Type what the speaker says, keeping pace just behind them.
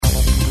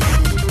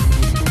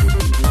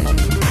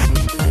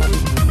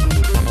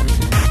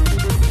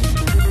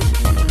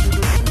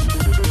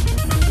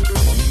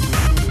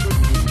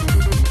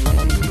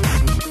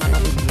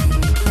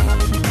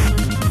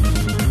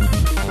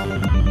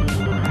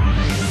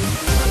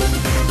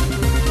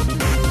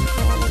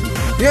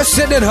You're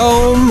sitting at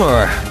home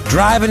or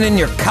driving in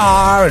your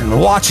car and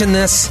watching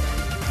this.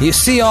 You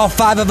see all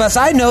 5 of us.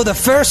 I know the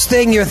first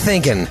thing you're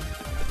thinking.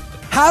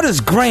 How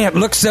does Grant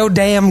look so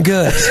damn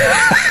good?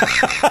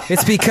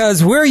 It's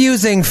because we're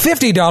using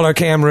 $50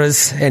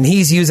 cameras and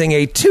he's using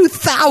a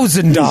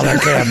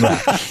 $2,000 camera.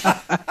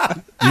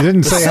 You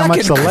didn't say how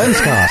much the lens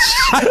costs.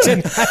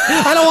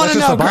 I don't want to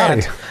know,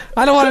 Grant.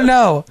 I don't want to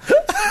know.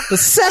 The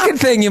second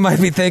thing you might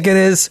be thinking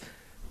is,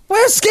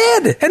 where's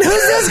Skid? And who's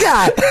this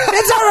guy?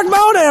 It's Eric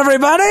Mona,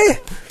 everybody.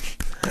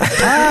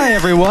 Hi,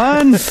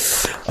 everyone.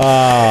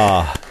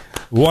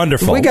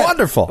 Wonderful.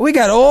 Wonderful. We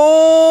got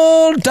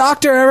old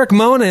Dr. Eric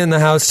Mona in the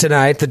house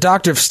tonight, the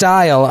Doctor of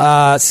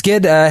Style.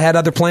 Skid had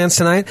other plans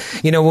tonight.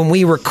 You know, when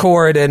we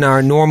record in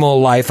our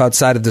normal life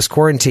outside of this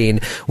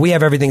quarantine, we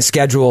have everything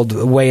scheduled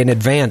way in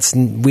advance.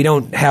 We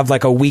don't have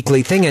like a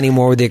weekly thing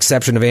anymore with the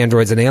exception of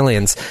Androids and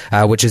Aliens,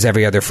 which is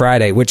every other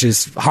Friday, which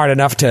is hard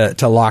enough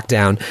to lock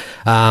down.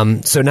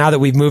 So now that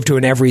we've moved to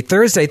an every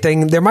Thursday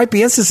thing, there might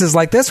be instances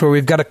like this where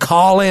we've got to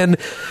call in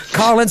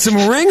some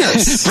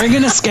ringers. Bring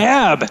in a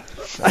scab.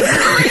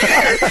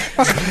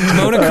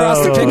 Mona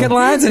crossed the picket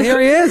lines, and here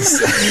he is.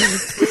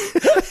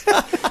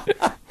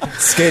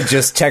 Skid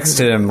just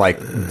texted him like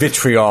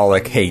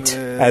vitriolic hate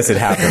as it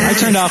happened. I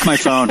turned off my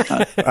phone.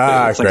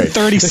 It's great. like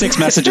 36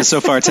 messages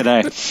so far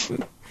today.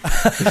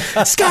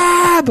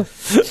 Scab!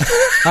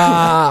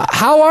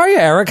 How are you,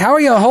 Eric? How are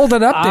you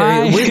holding up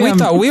there? We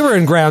thought we were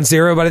in ground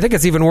zero, but I think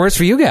it's even worse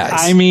for you guys.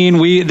 I mean,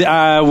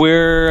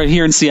 we're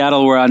here in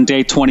Seattle. We're on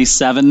day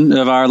 27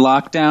 of our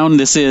lockdown.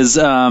 This is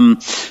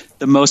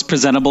the most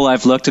presentable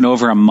I've looked in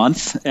over a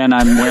month, and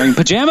I'm wearing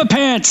pajama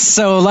pants,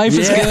 so life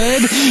is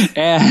good,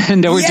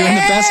 and we're doing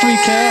the best we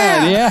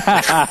can.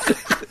 Yeah.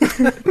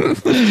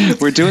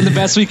 We're doing the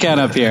best we can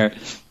up here.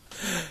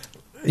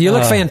 You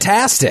look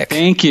fantastic.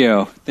 Thank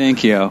you.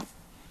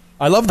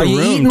 I love the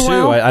room, too.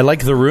 Well? I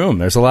like the room.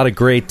 There's a lot of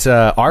great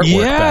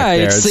artwork back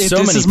there. This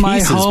is my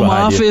home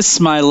office,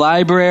 my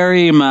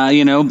library,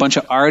 a bunch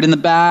of art in the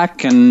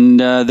back, and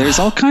there's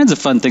all kinds of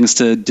fun things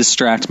to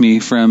distract me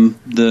from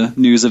the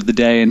news of the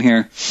day in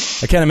here.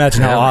 I can't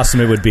imagine how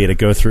awesome it would be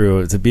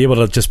to be able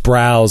to just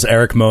browse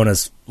Eric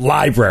Mona's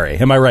library.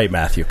 Am I right,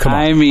 Matthew? Come on.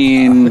 I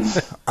mean,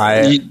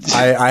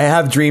 I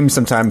have dreams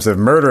sometimes of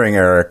murdering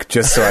Eric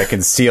just so I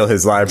can steal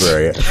his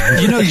library.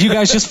 You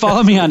guys just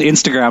follow me on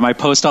Instagram. I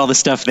post all the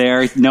stuff there.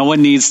 No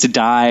one needs to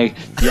die.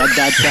 Yeah,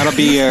 that'll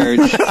be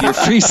your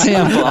free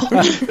sample.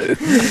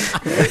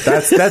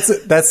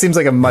 That seems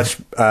like a much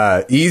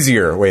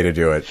easier way to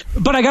do it.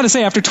 But I got to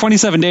say, after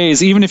 27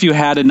 days, even if you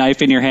had a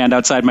knife in your hand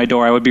outside my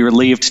door, I would be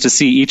relieved to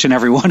see each and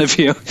every one of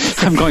you.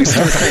 I'm going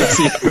so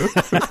crazy.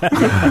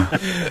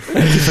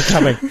 Thank you for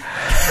coming.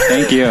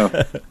 Thank you.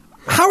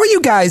 How are you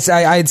guys?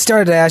 I had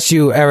started to ask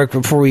you, Eric,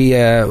 before we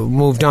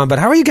moved on, but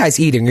how are you guys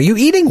eating? Are you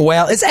eating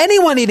well? Is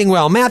anyone eating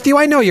well? Matthew,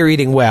 I know you're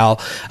eating well,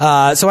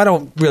 so I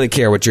don't really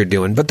care what you're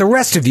doing. But the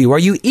rest of you, are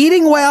you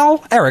eating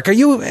well? Eric, are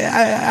you?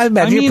 I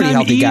imagine you're a pretty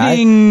healthy guy. I'm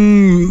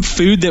eating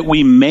food that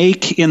we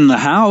make in the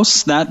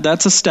house.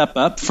 That's a step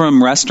up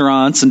from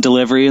restaurants and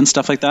delivery and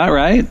stuff like that,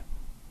 right?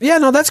 Yeah,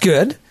 no, that's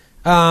good.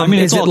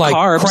 It's is all it like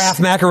carbs. Kraft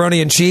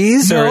macaroni and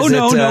cheese? No.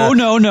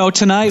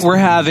 Tonight we're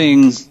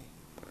having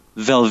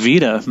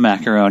Velveeta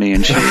macaroni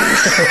and cheese.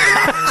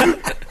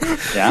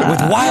 Yeah.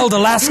 With wild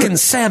Alaskan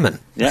salmon.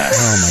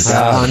 Yes. Oh, my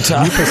God. On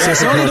top. You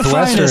Pacific only the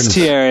finest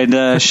here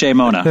in Shea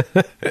Mona.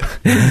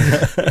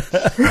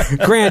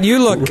 Grant, you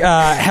look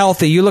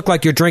healthy. You look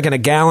like you're drinking a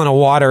gallon of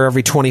water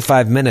every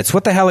 25 minutes.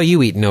 What the hell are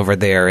you eating over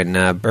there in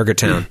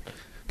Burgertown?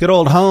 Good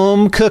old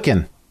home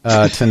cooking.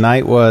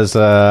 Tonight was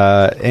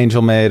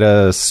Angel made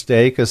a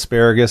steak,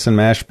 asparagus, and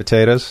mashed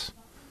potatoes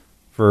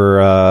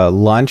for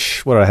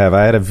lunch. What do I have?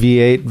 I had a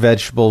V8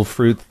 vegetable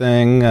fruit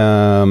thing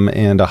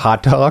and a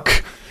hot dog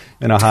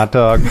and a hot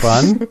dog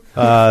bun.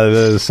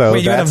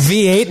 Wait, you had a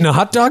V8 and a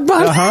hot dog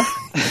bun? Uh-huh.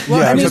 Well,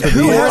 yeah, I mean,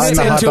 who has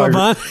to into a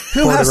bun?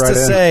 Who has to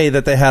say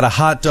that they had a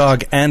hot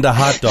dog and a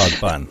hot dog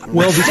bun?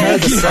 Well,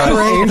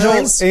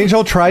 because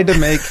Angel tried to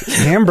make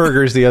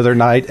hamburgers the other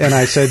night, and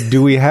I said,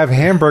 "Do we have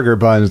hamburger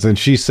buns?" And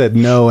she said,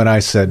 "No," and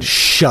I said,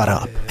 "Shut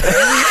up."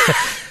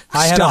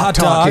 I had a hot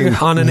dog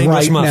on an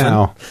English muffin.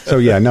 Now. So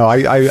yeah, no,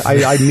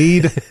 I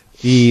need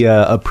the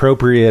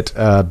appropriate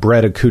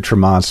bread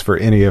accoutrements for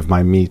any of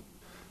my meat.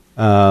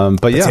 But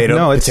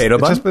potato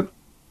bun?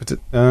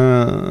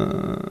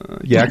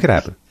 Yeah, it could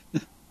happen.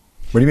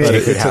 What do you mean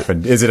it could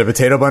happen? Is it a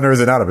potato bun or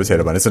is it not a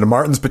potato bun? Is it a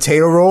Martin's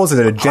potato rolls? Is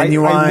it a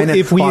genuine?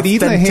 If we had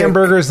eaten the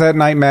hamburgers that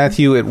night,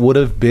 Matthew, it would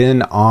have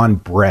been on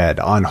bread,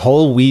 on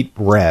whole wheat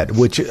bread,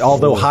 which,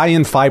 although high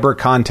in fiber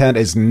content,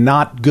 is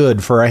not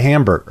good for a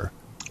hamburger.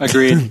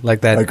 Agreed.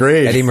 Like that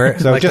Agreed. Eddie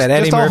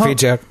Murphy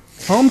joke.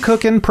 Home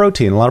cooking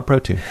protein, a lot of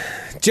protein.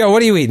 Joe,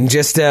 what are you eating?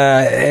 Just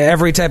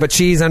every type of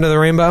cheese under the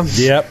rainbow?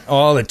 Yep,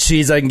 all the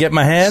cheese I can get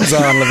my hands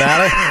on,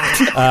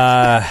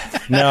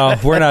 Lavada. No,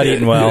 we're not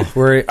eating well.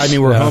 We're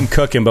home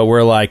cooking, but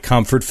we're like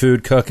comfort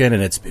food cooking,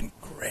 and it's been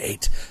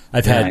great.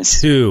 I've had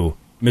 2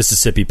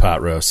 Mississippi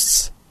pot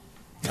roasts.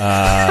 in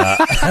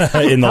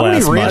the How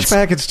last many ranch month.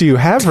 packets do you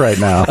have right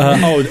now?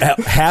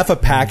 Half a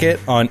packet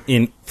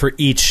for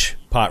each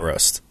pot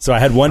roast. So I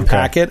had one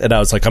packet, and I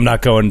was like, I'm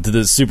not going to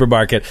the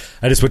supermarket.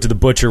 I just went to the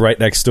butcher right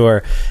next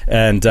door.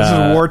 And This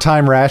is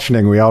wartime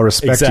rationing we all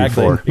respect you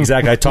for.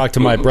 Exactly. I talked to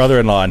my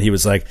brother-in-law, and he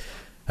was like,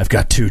 I've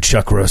got 2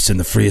 chuck roasts in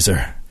the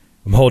freezer.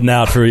 I'm holding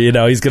out for,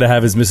 he's going to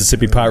have his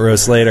Mississippi pot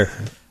roast later.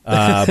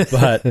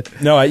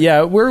 But no,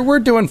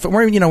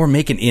 we're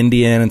making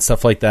Indian and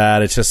stuff like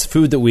that. It's just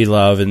food that we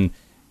love, and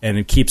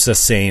it keeps us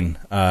sane,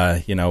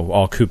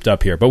 all cooped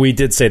up here. But we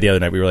did say the other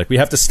night, we were like, we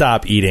have to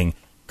stop eating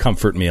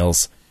comfort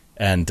meals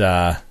and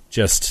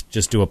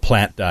just do a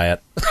plant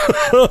diet.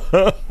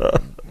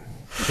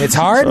 It's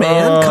hard,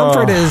 man.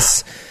 Comfort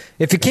is...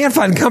 If you can't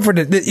find comfort,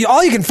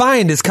 all you can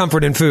find is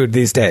comfort in food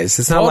these days.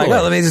 It's not like,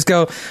 let me just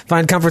go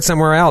find comfort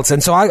somewhere else.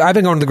 And so I've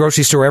been going to the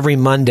grocery store every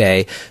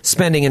Monday,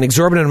 spending an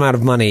exorbitant amount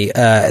of money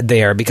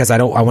there because I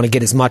want to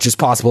get as much as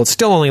possible. It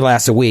still only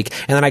lasts a week.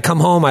 And then I come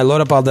home, I load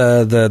up all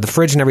the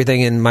fridge and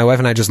everything, and my wife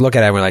and I just look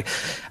at it and we're like,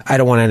 I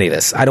don't want any of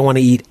this. I don't want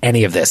to eat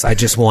any of this. I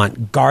just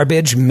want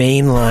garbage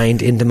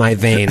mainlined into my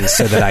veins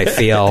so that I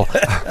feel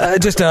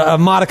just a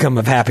modicum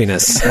of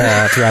happiness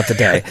throughout the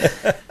day.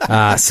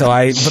 But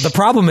the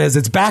problem is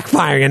it's backfiring,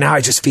 and now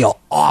I just feel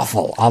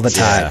awful all the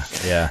time.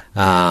 Yeah.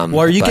 Well,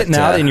 are you getting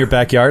out in your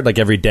backyard like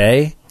every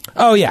day?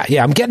 Oh,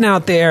 yeah. I'm getting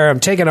out there. I'm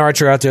taking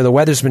Archer out there. The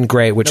weather's been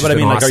great, which but has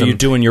been awesome. Are you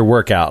doing your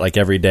workout like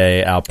every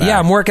day out back? Yeah,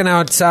 I'm working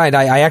outside.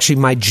 I actually,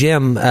 my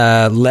gym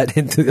it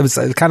was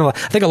kind of,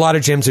 I think a lot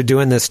of gyms are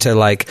doing this to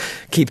like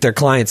keep their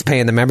clients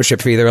paying the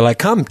membership fee. They were like,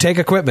 come, take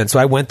equipment. So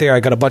I went there. I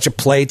got a bunch of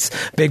plates,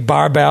 big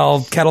barbell,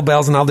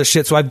 kettlebells, and all this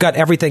shit. So I've got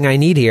everything I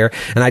need here,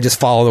 and I just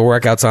follow the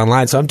workouts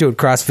online. So I'm doing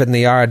CrossFit in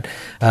the yard.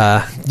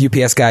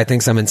 UPS guy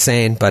thinks I'm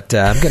insane, but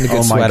I'm getting a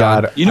good sweat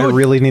on. I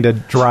really need to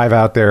drive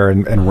out there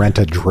and rent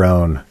a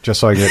drone.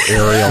 Just so I get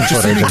aerial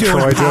footage of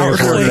Troy doing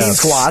his workouts.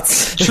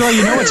 Squats. Sure,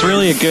 what's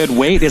really a good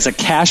weight is a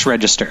cash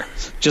register.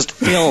 Just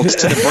filled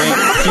to the brink.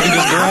 You can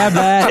just grab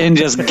that and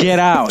just get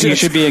out. You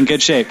should be in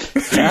good shape.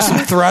 Some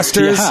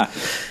thrusters.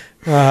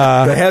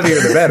 Yeah. The heavier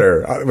the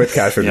better with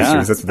cash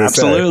registers. That's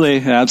what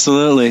they say.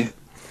 Absolutely.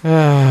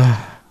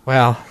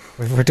 Well,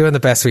 we're doing the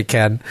best we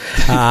can.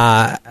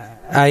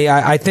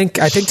 I think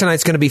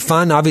tonight's going to be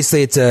fun.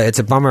 Obviously, it's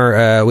a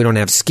bummer we don't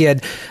have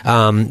Skid,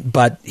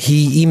 but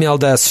he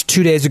emailed us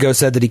 2 days ago,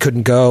 said that he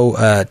couldn't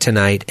go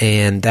tonight,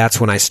 and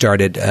that's when I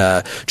started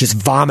just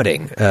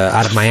vomiting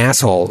out of my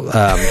asshole,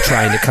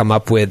 trying to come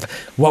up with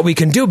what we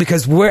can do,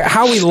 because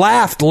how we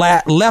left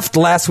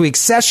last week's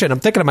session. I'm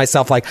thinking to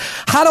myself, like,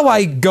 how do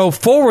I go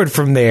forward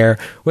from there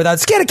without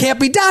Skid? It can't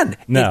be done.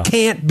 No. It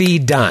can't be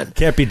done.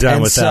 Can't be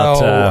done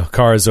without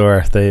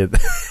Karzor,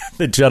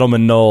 the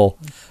gentleman Knoll.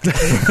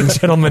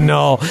 Gentleman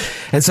Knoll.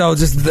 And so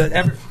just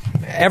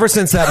ever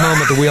since that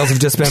moment, the wheels have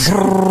just been...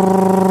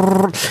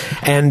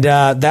 And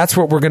that's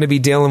what we're going to be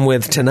dealing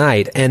with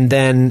tonight. And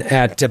then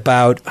at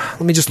about...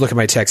 Let me just look at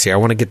my text here. I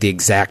want to get the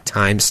exact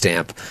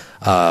timestamp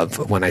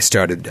of when I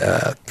started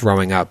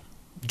throwing up.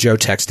 Joe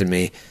texted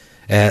me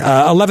at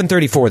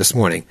 11:34 this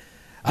morning.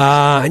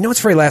 I know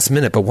it's very last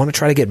minute, but want to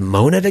try to get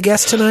Mona to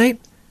guest tonight?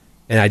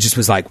 And I just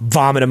was like,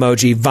 vomit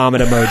emoji,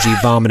 vomit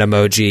emoji, vomit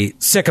emoji,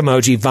 sick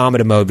emoji,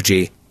 vomit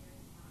emoji.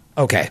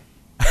 Okay,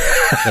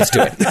 let's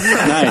do it.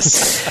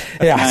 Nice.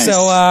 Yeah. Nice.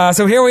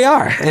 So here we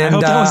are. And I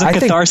hope that was a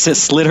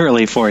catharsis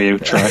literally for you,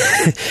 Troy.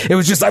 It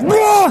was just like, no,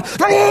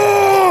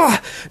 I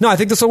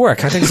think this will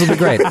work. I think this will be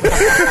great.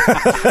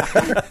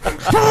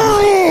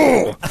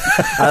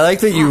 I like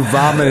that you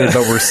vomited,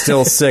 but were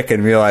still sick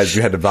and realized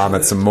you had to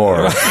vomit some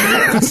more.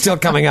 It's still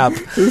coming up.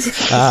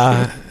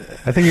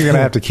 I think you're going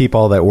to have to keep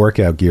all that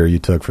workout gear you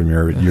took from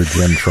your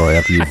gym, Troy,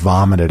 after you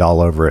vomited all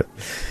over it.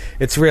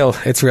 It's real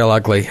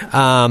ugly.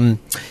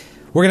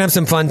 We're going to have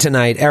some fun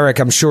tonight. Eric,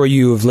 I'm sure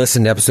you have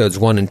listened to episodes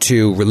 1 and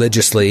 2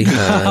 religiously,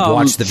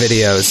 watched the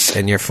videos,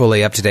 and you're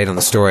fully up to date on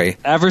the story.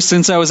 Ever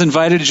since I was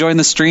invited to join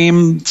the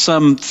stream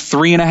some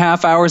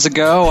 3.5 hours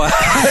ago,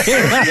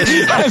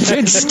 I've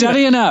been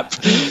studying up.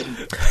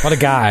 What a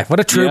guy.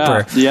 What a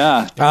trooper.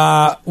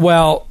 Yeah.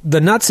 Well,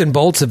 the nuts and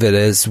bolts of it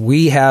is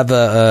we have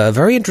a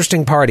very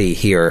interesting party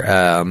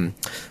here.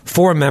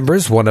 4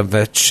 members, one of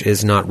which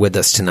is not with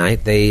us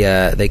tonight.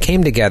 They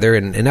came together.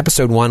 In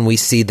episode 1, we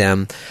see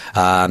them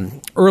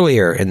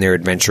earlier in their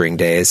adventuring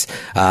days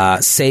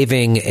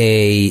saving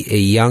a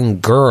young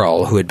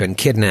girl who had been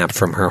kidnapped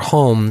from her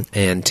home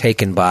and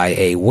taken by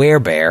a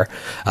werebear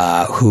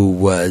who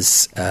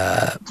was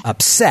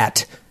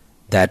upset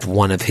that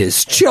one of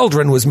his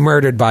children was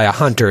murdered by a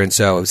hunter, and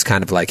so it was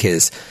kind of like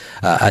his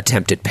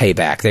attempted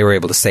payback. They were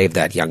able to save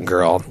that young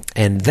girl.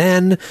 And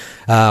then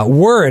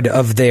word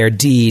of their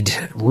deed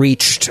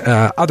reached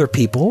other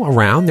people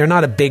around. They're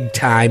not a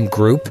big-time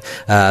group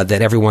that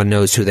everyone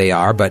knows who they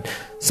are, but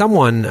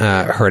someone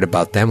heard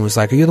about them and was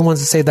like, are you the ones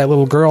that saved that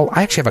little girl?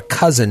 I actually have a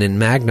cousin in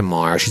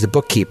Magnamar. She's a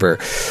bookkeeper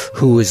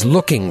who is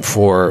looking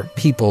for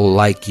people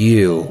like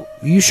you.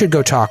 You should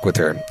go talk with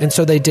her. And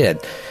so they did.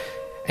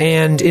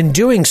 And in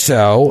doing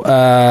so,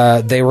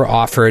 they were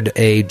offered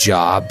a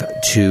job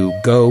to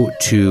go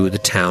to the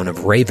town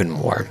of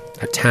Ravenmore,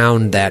 a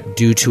town that,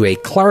 due to a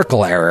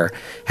clerical error,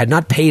 had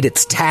not paid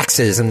its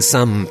taxes in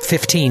some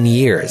 15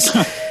 years.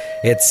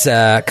 It's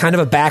kind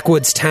of a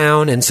backwoods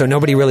town, and so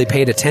nobody really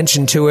paid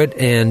attention to it.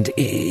 And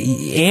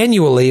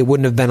annually, it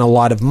wouldn't have been a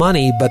lot of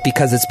money, but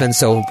because it's been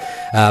so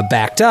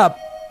backed up,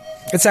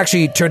 it's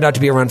actually turned out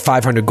to be around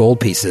 500 gold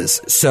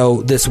pieces.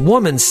 So this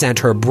woman sent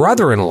her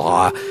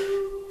brother-in-law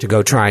to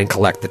go try and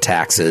collect the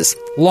taxes.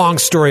 Long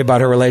story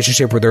about her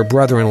relationship with her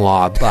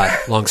brother-in-law,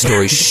 but long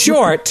story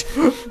short,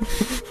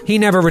 he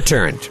never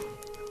returned.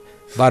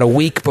 About a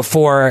week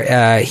before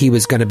he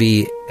was going to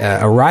be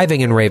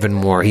arriving in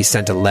Ravenmore, he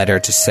sent a letter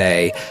to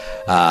say,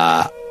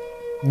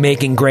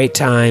 making great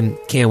time,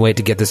 can't wait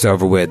to get this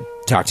over with,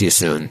 talk to you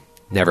soon.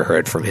 Never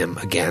heard from him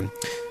again.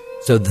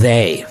 So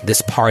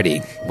this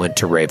party, went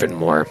to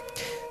Ravenmore.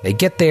 They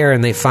get there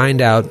and they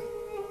find out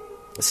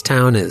this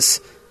town is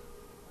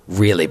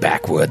really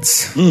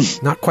backwoods.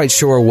 Not quite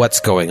sure what's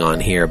going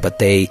on here, but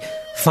they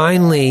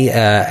finally,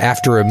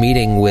 after a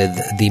meeting with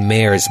the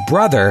mayor's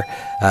brother,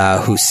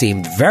 who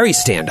seemed very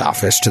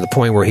standoffish to the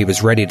point where he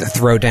was ready to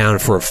throw down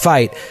for a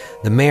fight,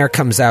 the mayor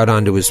comes out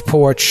onto his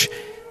porch,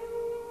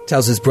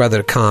 tells his brother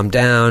to calm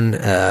down,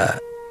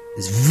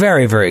 is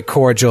very, very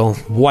cordial,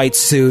 white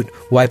suit,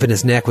 wiping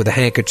his neck with a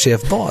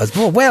handkerchief. Boys,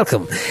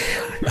 welcome.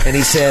 And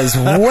he says,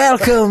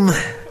 welcome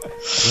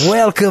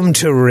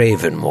to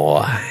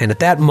Ravenmore. And at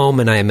that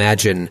moment, I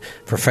imagine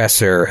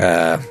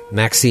Professor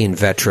Maxine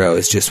Vetro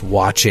is just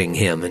watching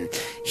him and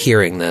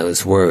hearing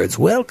those words.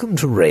 Welcome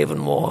to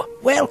Ravenmore.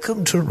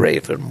 Welcome to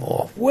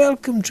Ravenmore.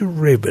 Welcome to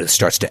Ravenmore. It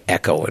starts to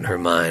echo in her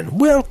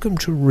mind. Welcome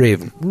to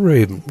Ravenmore.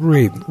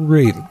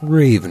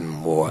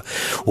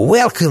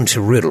 Welcome to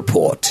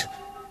Riddleport.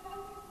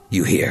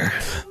 You hear?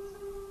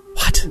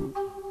 What?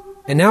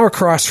 And now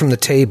across from the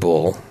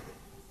table,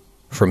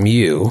 from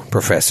you,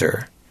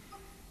 Professor,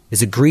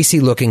 is a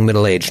greasy-looking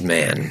middle-aged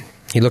man.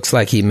 He looks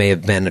like he may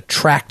have been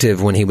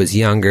attractive when he was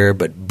younger,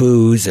 but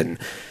booze and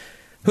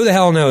who the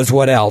hell knows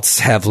what else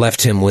have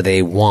left him with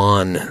a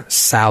wan,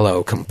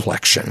 sallow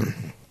complexion.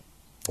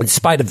 In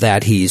spite of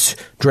that, he's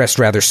dressed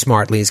rather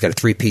smartly. He's got a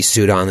three-piece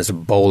suit on. There's a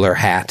bowler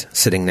hat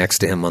sitting next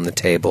to him on the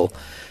table.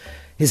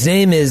 His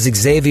name is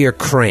Xavier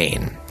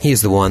Crane.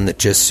 He's the one that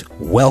just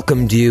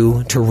welcomed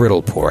you to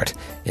Riddleport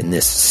in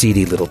this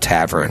seedy little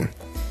tavern.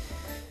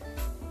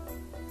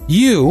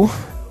 You,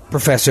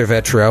 Professor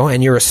Vetro,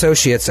 and your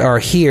associates are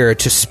here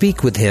to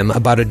speak with him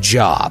about a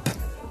job.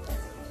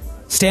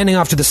 Standing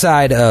off to the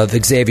side of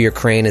Xavier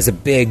Crane is a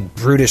big,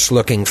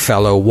 brutish-looking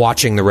fellow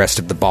watching the rest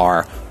of the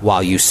bar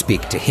while you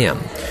speak to him.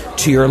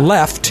 To your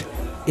left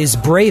is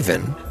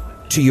Braven.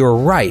 To your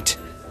right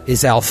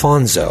is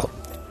Alfonso.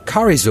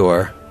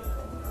 Carizor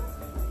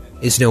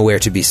is nowhere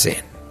to be seen.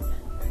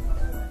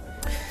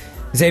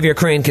 Xavier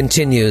Crane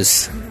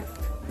continues,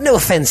 No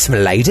offense,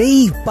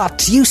 milady,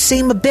 but you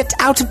seem a bit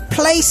out of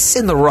place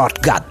in the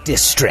Rotgut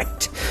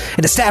district.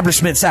 An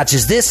establishment such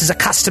as this is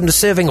accustomed to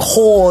serving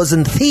whores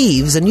and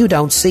thieves, and you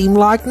don't seem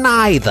like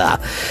neither.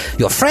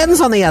 Your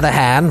friends, on the other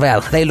hand, well,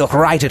 they look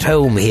right at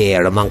home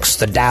here amongst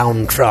the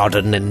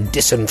downtrodden and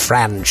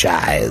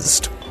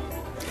disenfranchised.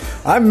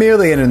 I'm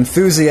merely an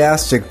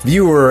enthusiastic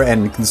viewer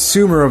and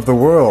consumer of the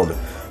world.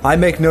 I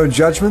make no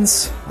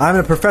judgments. I'm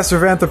a professor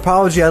of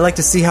anthropology. I like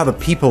to see how the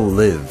people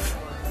live.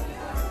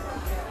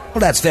 Well,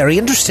 that's very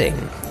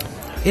interesting.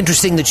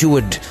 Interesting that you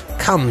would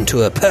come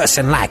to a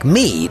person like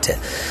me to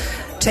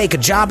take a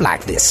job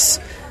like this.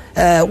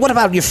 What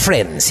about your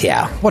friends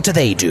here? What do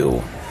they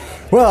do?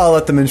 Well, I'll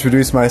let them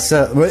introduce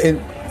myself.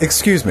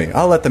 Excuse me.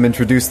 I'll let them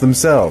introduce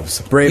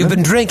themselves. Braven? You've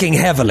been drinking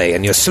heavily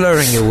and you're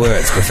slurring your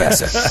words,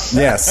 Professor.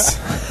 Yes.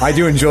 I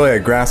do enjoy a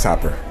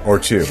grasshopper or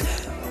two.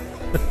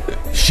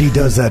 She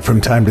does that from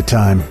time to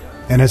time.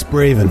 And as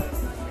Braven,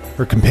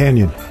 her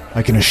companion,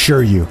 I can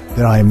assure you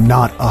that I am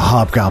not a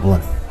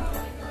hobgoblin.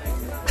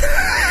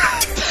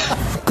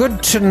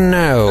 Good to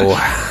know.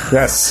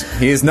 Yes,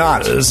 he is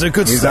not. It's a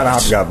good He's start. not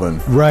a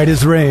hobgoblin. Right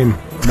as rain,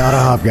 not a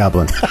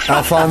hobgoblin.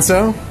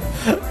 Alfonso,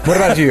 what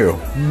about you?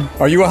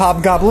 Are you a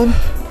hobgoblin?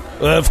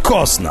 Of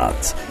course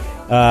not.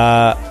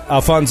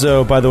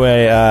 Alfonso, by the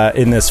way,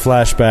 in this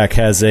flashback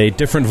has a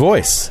different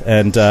voice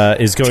and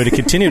is going to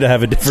continue to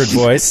have a different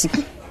voice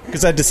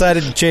because I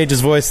decided to change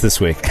his voice this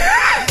week.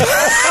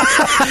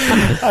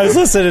 I was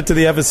listening to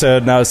the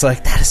episode and I was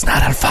like, that is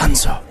not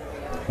Alfonso.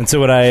 And so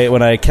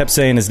when I kept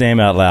saying his name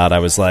out loud, I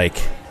was like,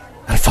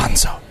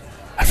 Alfonso.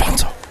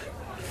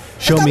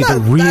 Show me the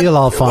real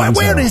Alfonso.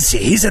 Where is he?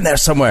 He's in there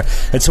somewhere.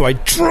 And so I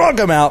drug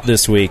him out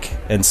this week.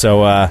 And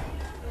so, I'm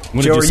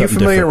gonna Joe, do are you something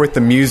familiar different. with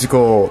the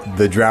musical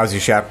The Drowsy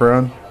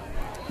Chaperone?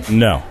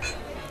 No.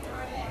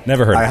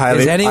 Never heard of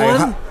it. Is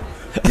anyone?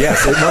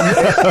 Yes. I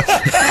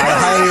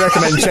highly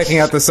recommend checking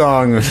out the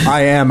song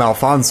I Am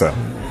Alfonso.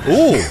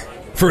 Ooh.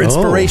 For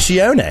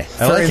inspiratione. I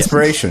For like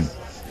inspiration. it.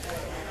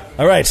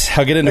 All right.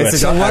 I'll get into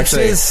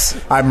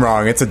it. I'm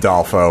wrong. It's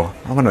Adolfo.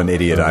 What an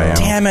idiot I am.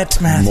 Damn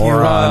it, Matthew.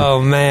 Oh,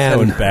 man.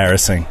 So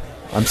embarrassing.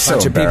 I'm so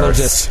Bunch of people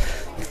embarrassed.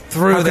 just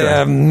threw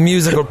the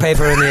musical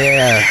paper in the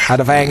air out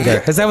of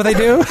anger. Is that what they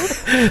do?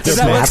 Is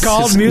that what it's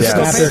called?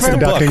 Musical paper? The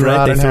book,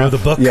 right? They throw the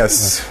book.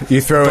 Yes,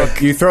 you throw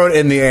it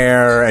in the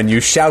air and you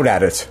shout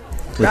at it.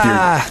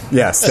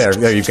 Yes,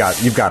 there you've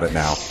got it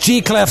now.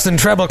 G clefs and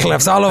treble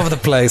clefs all over the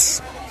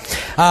place.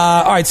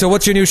 All right, so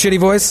what's your new shitty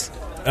voice?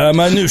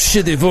 My new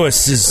shitty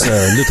voice is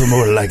a little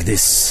more like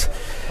this.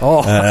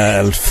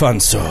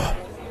 Alfonso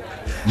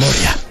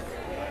Moria.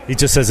 He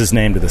just says his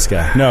name to this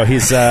guy. No, he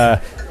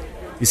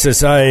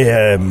says,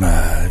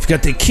 I've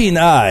got a keen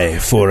eye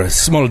for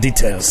small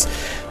details.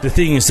 The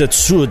things that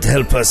should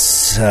help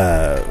us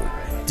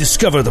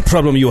discover the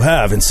problem you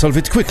have and solve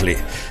it quickly.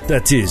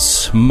 That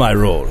is my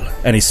role.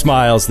 And he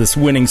smiles, this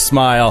winning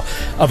smile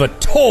of a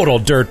total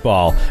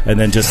dirtball, and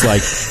then just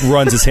like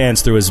runs his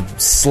hands through his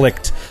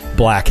slicked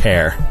black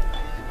hair.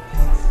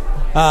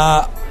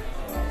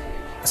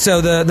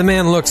 So the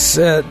man looks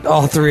at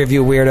all three of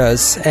you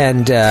weirdos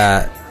and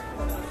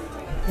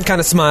kind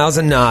of smiles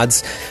and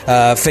nods,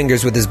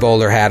 fingers with his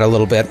bowler hat a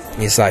little bit.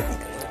 He's like,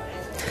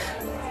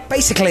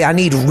 basically, I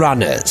need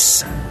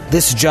runners.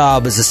 This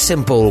job is a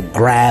simple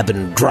grab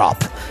and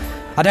drop.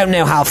 I don't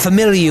know how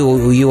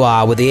familiar you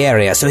are with the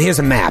area, so here's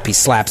a map. He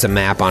slaps a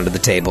map onto the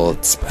table.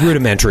 It's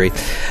rudimentary.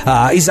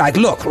 He's like,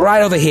 look,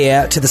 right over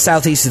here to the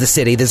southeast of the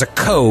city, there's a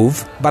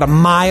cove about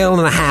 1.5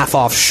 miles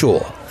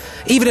offshore.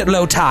 Even at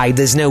low tide,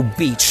 there's no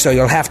beach, so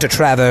you'll have to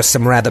traverse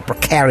some rather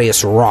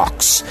precarious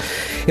rocks.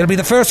 It'll be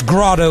the first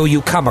grotto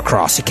you come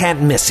across. You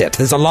can't miss it.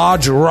 There's a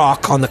large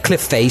rock on the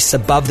cliff face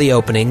above the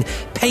opening,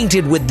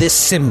 painted with this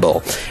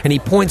symbol. And he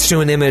points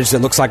to an image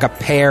that looks like a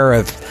pair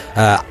of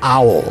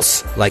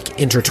owls, like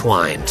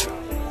intertwined.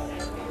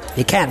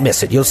 You can't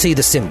miss it. You'll see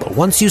the symbol.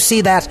 Once you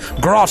see that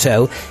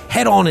grotto,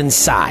 head on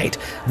inside.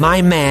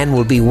 My man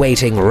will be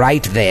waiting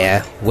right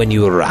there when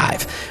you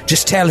arrive.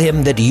 Just tell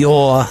him that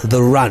you're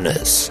the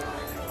runners.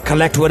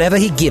 Collect whatever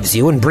he gives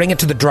you and bring it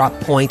to the drop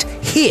point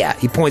here.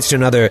 He points to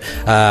another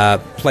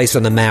place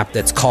on the map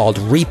that's called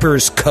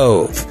Reaper's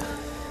Cove.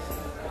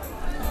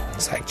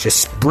 It's like,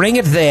 just bring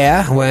it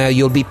there where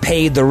you'll be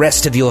paid the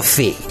rest of your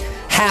fee.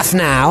 Half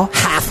now,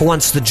 half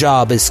once the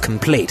job is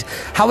complete.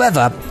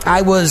 However,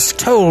 I was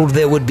told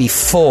there would be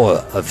 4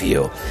 of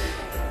you.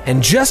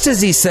 And just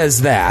as he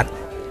says that,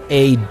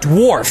 a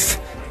dwarf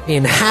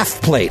in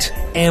half plate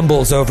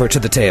ambles over to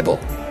the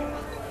table.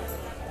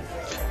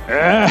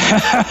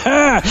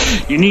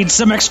 You need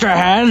some extra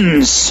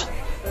hands.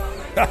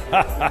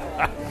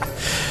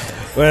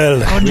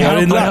 Well, we are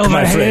in luck,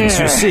 my friends.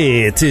 here? You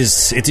see, it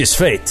is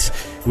fate.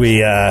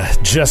 We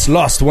just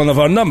lost one of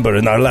our number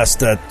in our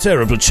last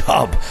terrible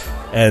job.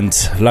 And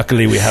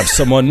luckily we have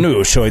someone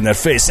new showing their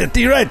face at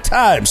the right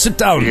time. Sit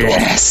down,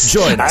 Yes,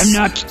 dwarf. Join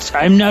us.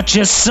 I'm not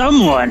just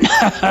someone.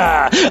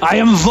 I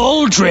am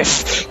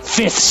Voldriff,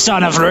 5th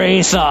son of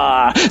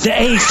Rathar, the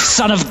 8th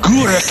son of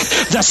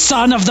Guruk, the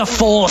son of the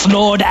 4th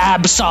Lord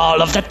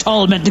Absol of the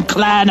Tolman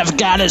clan of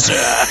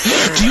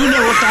Gallazur. Do you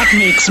know what that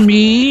makes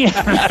me?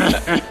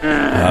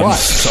 What?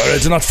 Sorry, I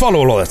did not follow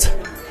all of it.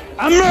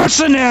 A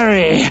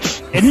mercenary!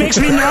 It makes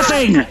me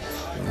nothing!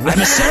 I'm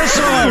a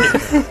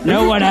sellsword!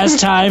 No one has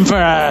time for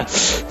a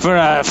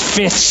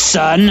 5th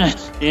son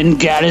in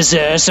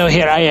Gallazur, so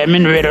here I am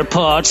in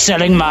Riddleport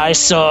selling my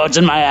swords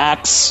and my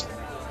axe.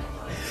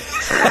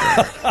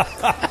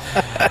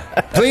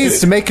 Pleased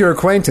to make your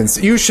acquaintance.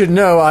 You should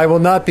know I will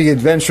not be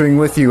adventuring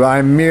with you.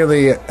 I'm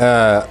merely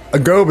a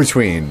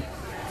go-between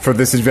for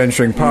this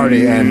adventuring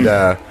party,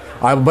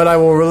 but I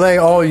will relay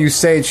all you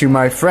say to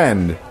my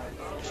friend.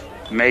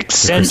 Makes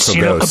sense.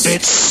 You look a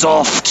bit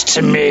soft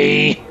to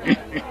me.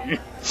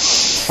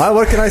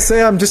 What can I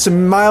say? I'm just a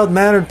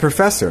mild-mannered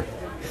professor.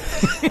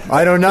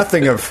 I know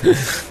nothing of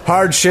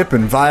hardship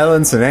and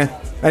violence and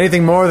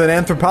anything more than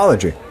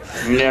anthropology.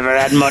 Never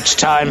had much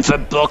time for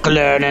book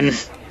learning.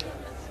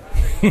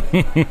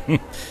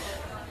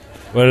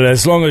 Well,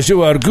 as long as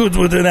you are good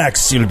with an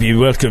axe, you'll be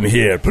welcome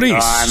here.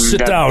 Please,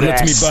 sit down.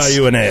 Best. Let me buy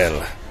you an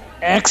ale.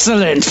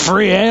 Excellent.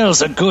 Free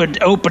ale's a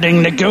good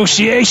opening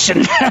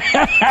negotiation.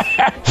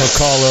 He'll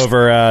call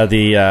over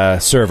the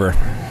server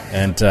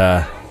and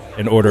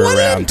order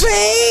around.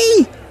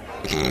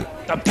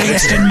 The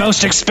biggest and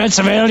most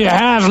expensive ale you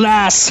have,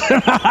 lass.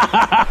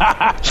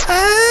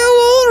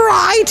 Oh, all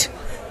right.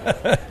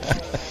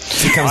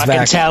 She comes I back.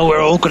 can tell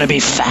we're all going to be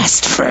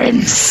fast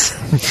friends.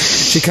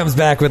 She comes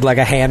back with like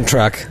a hand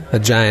truck, a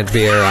giant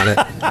beer on it.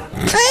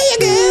 There you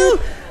go.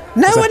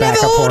 No one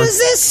ever orders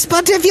this,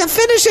 but if you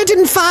finish it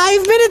in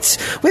 5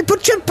 minutes, we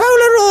put your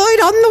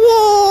Polaroid on the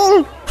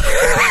wall.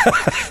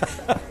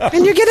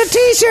 And you get a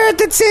t-shirt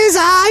that says,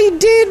 I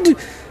did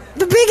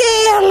the big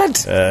ale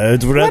at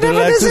I'd rather whatever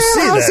like this to see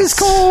alehouse that. is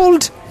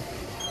called.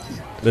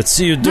 Let's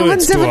see you do No it,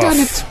 one's ever dwarf. done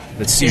it.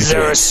 Let's see you Is do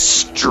there a it.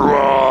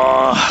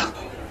 straw?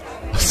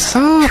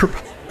 Oh.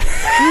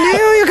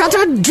 No, you got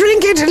to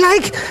drink it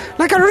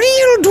like a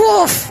real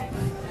dwarf.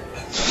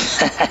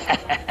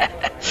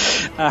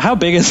 How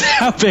big is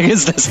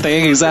this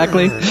thing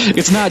exactly?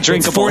 It's not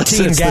drinkable. It's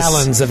 14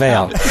 gallons of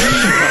ale.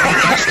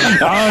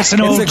 Oh, it's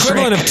an old It's the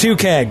equivalent trick. of 2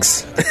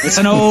 kegs. It's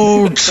an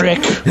old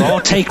trick.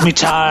 I'll take me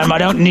time. I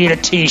don't need a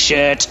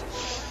t-shirt.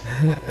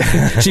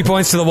 She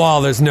points to the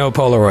wall. There's no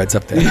Polaroids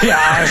up there.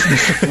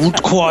 Yeah,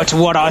 quite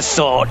what I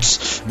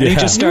thought. And he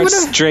just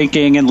starts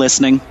drinking and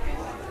listening.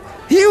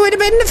 You would have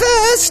been the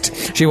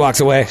first. She walks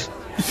away.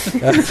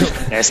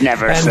 There's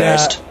never a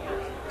first.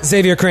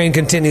 Xavier Crane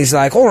continues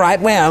like, all right,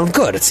 well,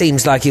 good. It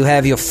seems like you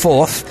have your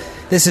fourth.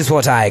 This is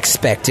what I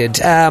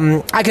expected.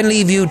 I can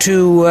leave you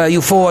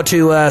four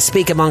to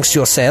speak amongst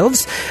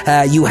yourselves.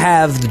 You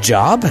have the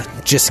job.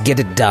 Just get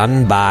it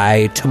done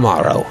by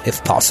tomorrow,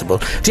 if possible.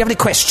 Do you have any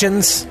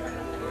questions?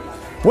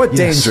 What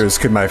dangers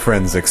could my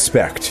friends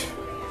expect?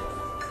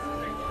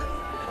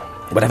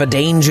 Whatever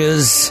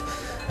dangers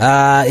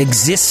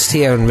exist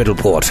here in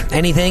Riddleport.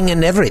 Anything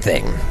and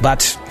everything.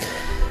 But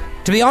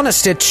to be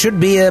honest, it should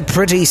be a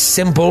pretty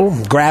simple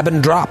grab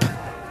and drop.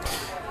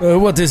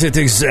 What is it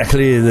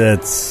exactly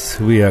that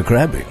we are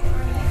grabbing?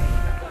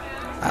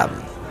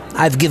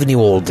 I've given you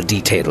all the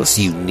details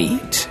you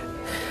need.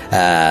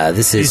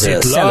 This is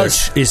it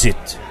large? Is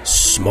it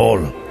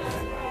small?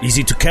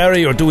 Easy to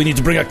carry, or do we need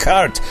to bring a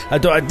cart? I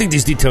think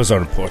these details are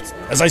important.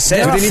 As I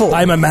said,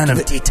 I'm a man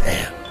of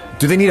detail.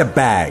 Do they need a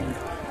bag?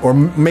 Or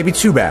maybe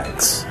 2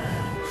 bags?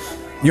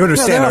 You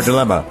understand our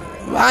dilemma.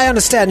 I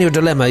understand your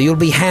dilemma. You'll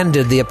be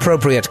handed the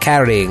appropriate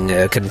carrying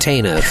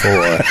container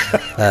for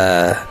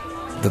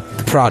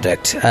the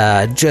product.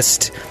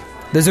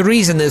 There's a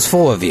reason there's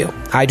 4 of you.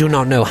 I do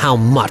not know how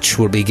much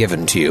will be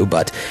given to you,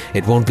 but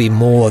it won't be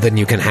more than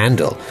you can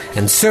handle,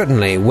 and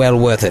certainly well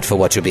worth it for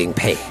what you're being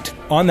paid.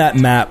 On that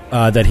map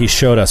that he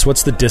showed us,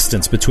 what's the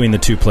distance between the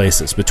 2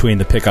 places, between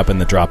the pickup and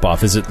the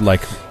drop-off? Is it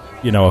like,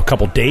 a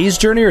couple days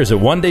journey, or is it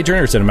 1 day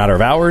journey, or is it a matter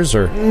of hours?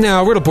 Or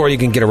no, Riddleport you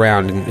can get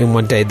around in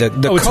 1 day. The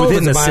cove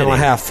is a mile and a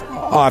half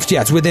off.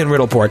 Yeah, it's within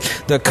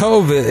Riddleport. The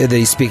cove that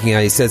he's speaking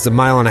of, he says a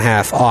mile and a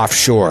half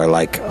offshore,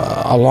 like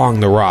along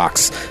the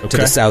rocks to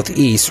the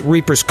southeast.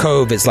 Reaper's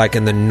Cove is like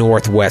in the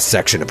northwest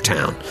section of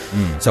town.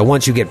 So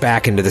once you get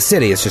back into the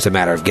city, it's just a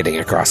matter of getting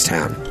across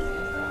town.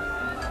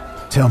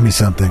 Tell me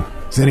something.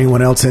 Is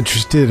anyone else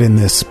interested in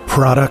this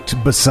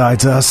product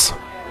besides us?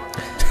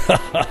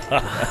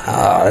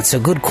 That's a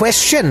good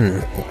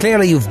question.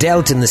 Clearly you've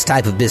dealt in this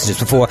type of business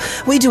before.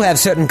 We do have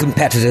certain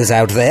competitors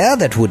out there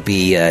that would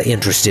be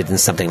interested in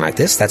something like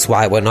this. That's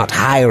why we're not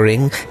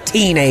hiring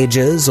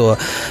teenagers or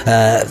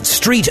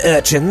street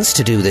urchins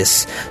to do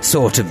this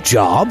sort of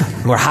job.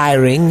 We're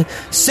hiring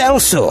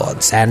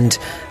sellswords and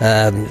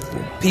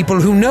people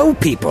who know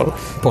people,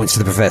 points to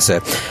the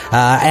professor,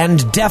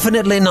 and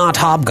definitely not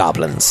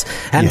hobgoblins,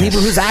 and people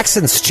whose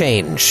accents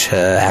change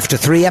after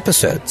 3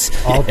 episodes.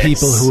 All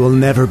people who will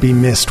never be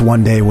missed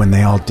one day when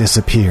they all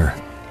disappear.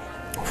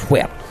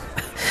 Well,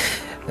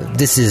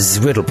 this is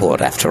Riddleport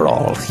after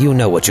all. You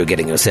know what you're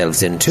getting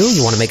yourselves into.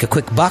 You want to make a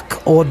quick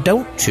buck, or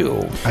don't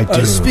you? I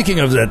do. Speaking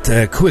of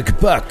that quick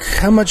buck,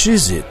 how much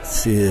is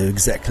it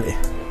exactly?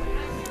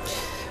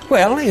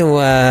 Well,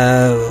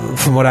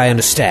 from what I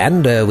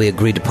understand, we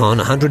agreed upon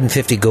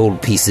 150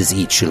 gold pieces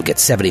each. You'll get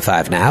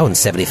 75 now and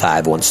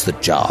 75 once the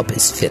job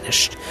is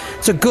finished.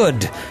 It's a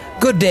good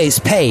day's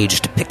pay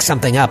just to pick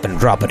something up and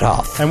drop it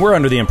off. And we're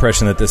under the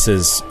impression that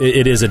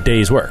it is a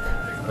day's work.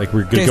 Like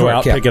we're going to go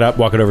out, pick it up,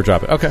 walk it over,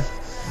 drop it. Okay.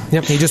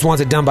 Yep, he just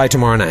wants it done by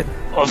tomorrow night.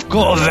 I've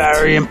got a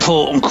very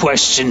important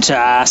question to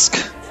ask.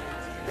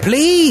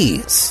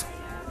 Please.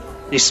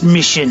 This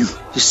mission,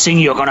 this thing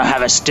you're going to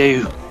have us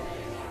do,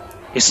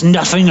 it's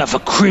nothing of a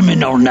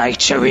criminal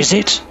nature, is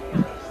it?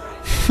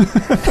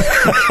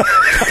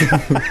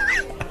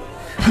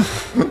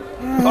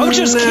 I'm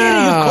just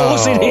kidding, of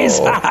course it is.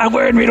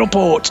 We're in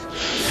Riddleport.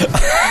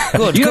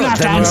 You don't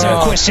have to answer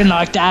a question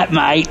like that,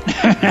 mate.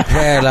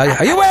 Well,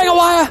 are you wearing a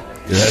wire?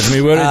 You had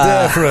me worried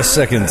there for a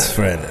second,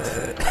 friend.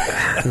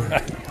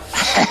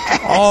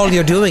 All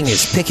you're doing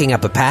is picking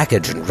up a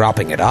package and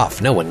dropping it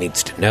off. No one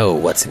needs to know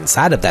what's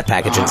inside of that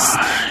package.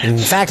 In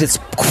fact, it's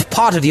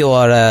part of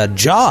your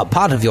job,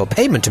 part of your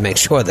payment to make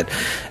sure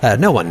that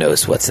no one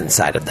knows what's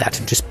inside of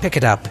that. Just pick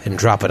it up and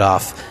drop it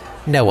off.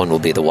 No one will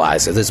be the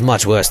wiser. There's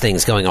much worse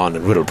things going on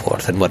in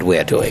Riddleport than what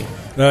we're doing.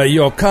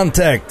 Your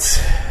contact,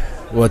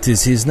 what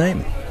is his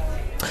name?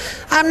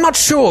 I'm not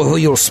sure who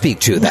you'll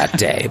speak to that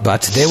day,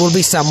 but there will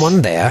be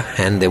someone there,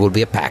 and there will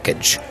be a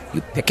package.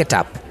 You pick it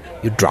up,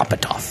 you drop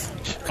it off.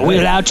 Are we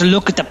allowed to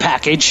look at the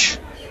package?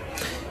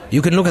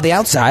 You can look at the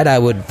outside. I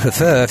would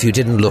prefer if you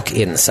didn't look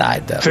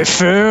inside, though.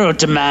 Prefer or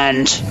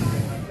demand?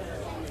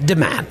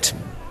 Demand.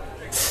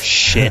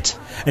 Shit.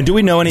 And do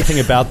we know anything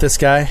about this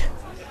guy?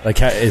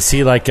 Like, is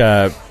he like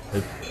a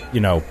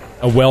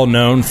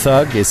well-known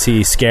thug? Is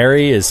he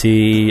scary? Is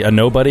he a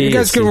nobody? You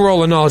guys can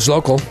roll a knowledge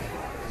local.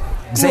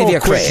 Xavier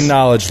quick Crane.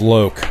 knowledge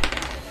loc.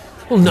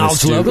 Well,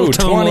 knowledge local.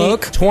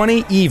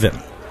 20 even.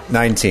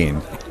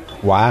 19.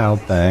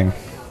 Wild thing.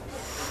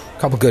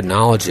 Couple good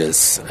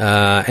knowledges.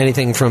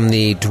 Anything from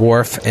the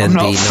dwarf and the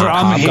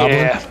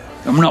non-hobgoblin?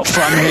 I'm not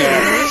from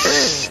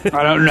here.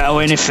 I don't know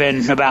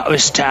anything about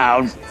this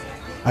town.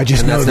 I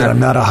just know that I'm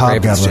not a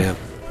hobgoblin.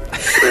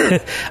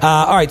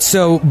 All right,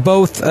 so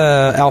both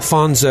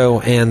Alfonso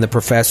and the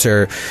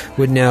professor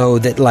would know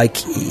that, like,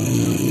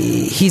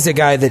 he's a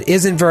guy that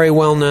isn't very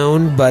well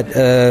known, but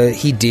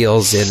he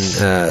deals in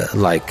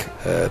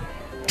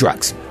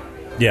drugs.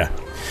 Yeah.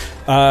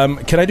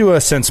 Can I do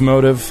a sense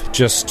motive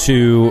just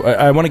to...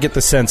 I want to get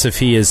the sense if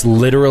he is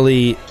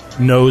literally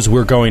knows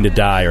we're going to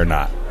die or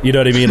not. You know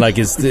what I mean? Like,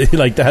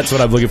 like that's what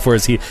I'm looking for.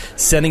 Is he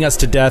sending us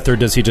to death, or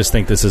does he just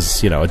think this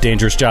is, a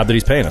dangerous job that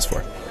he's paying us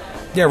for?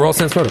 Yeah, roll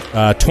sense motive.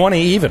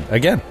 20 even,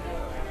 again.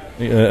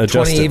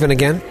 20 even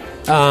again?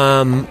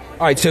 All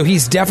right, so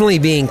he's definitely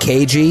being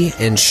cagey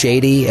and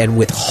shady and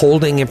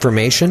withholding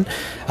information.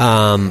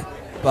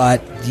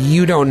 But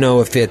you don't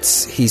know if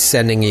he's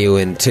sending you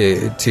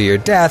into your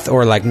death,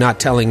 or like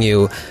not telling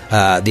you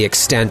the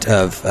extent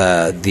of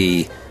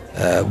the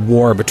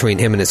war between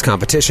him and his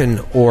competition,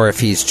 or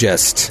if he's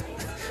just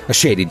a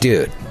shady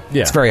dude.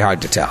 Yeah. It's very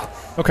hard to tell.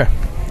 Okay.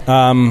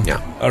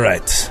 Yeah. All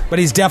right. But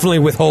he's definitely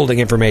withholding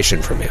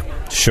information from you.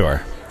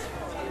 Sure.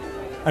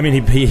 I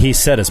mean, he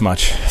said as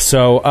much.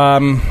 So, I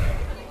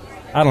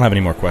don't have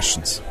any more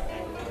questions.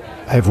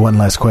 I have one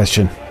last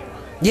question.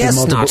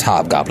 Yes, not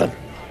Hobgoblin.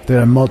 There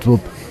are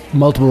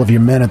multiple of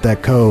your men at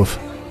that cove.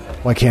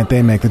 Why can't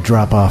they make the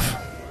drop-off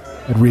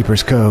at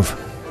Reaper's Cove?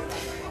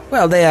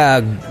 Well, they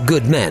are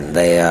good men.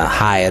 They are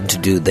hired to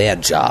do their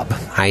job.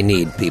 I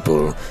need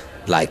people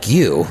like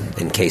you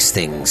in case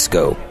things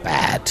go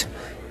bad.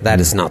 That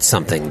is not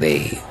something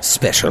they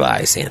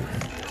specialize in.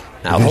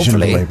 Now,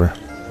 hopefully,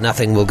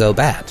 nothing will go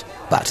bad.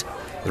 But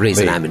the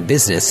reason I'm in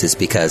business is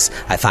because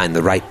I find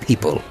the right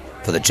people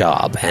for the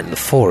job. And the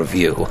four of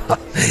you,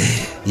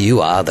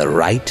 you are the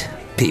right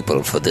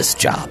people for this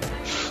job.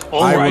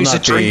 I will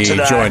not be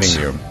joining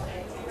you.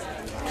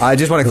 I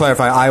just want to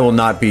clarify, I will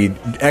not be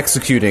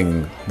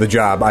executing the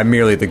job. I'm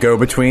merely the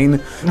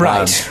go-between.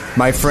 Right.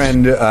 My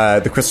friend,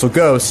 the Crystal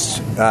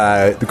Ghost,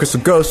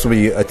 will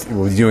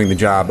be doing the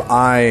job.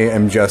 I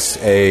am just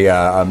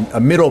a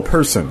middle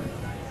person.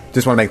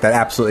 Just want to make that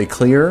absolutely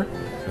clear.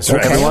 Okay,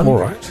 everyone. All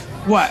right.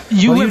 What?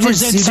 You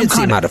represent some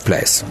kind out of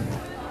place.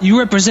 You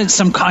represent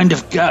some kind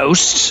of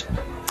ghost.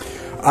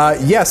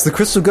 Yes, the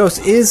Crystal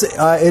Ghost is.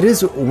 It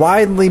is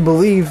widely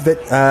believed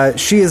that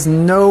she is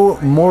no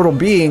mortal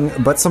being,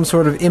 but some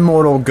sort of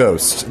immortal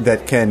ghost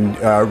that can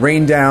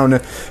rain down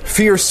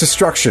fierce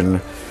destruction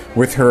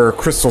with her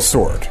crystal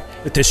sword.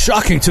 It is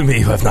shocking to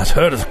me who have not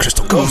heard of the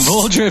Crystal Ghost.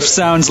 Voldrift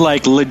sounds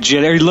like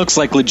legit. Or he looks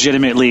like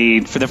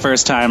legitimately for the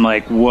first time.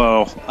 Like,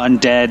 whoa,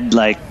 undead.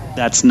 Like,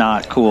 that's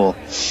not cool.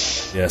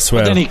 Yes,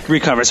 well. But then he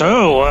recovers.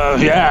 Oh,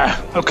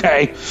 yeah,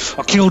 okay.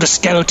 I killed a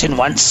skeleton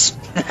once.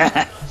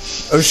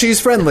 Oh, she's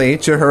friendly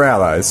to her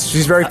allies.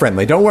 She's very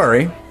friendly. Don't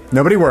worry.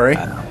 Nobody worry.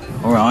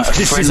 All right,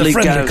 She's a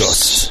friendly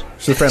ghost.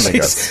 She's a friendly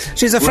ghost.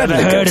 She's a friendly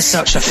Never ghost. heard of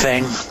such a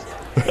thing.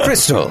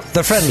 Crystal,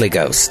 the friendly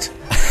ghost.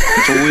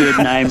 It's a weird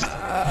name.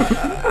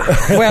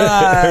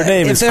 Well, her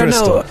name is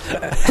Crystal.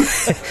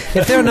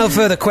 If there are no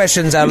further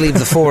questions, I'll leave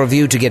the four of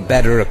you to get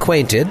better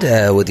acquainted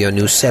with your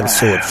new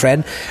sword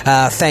friend.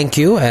 Thank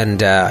you,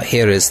 and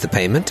here is the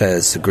payment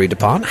as agreed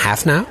upon.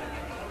 Half now,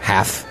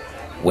 half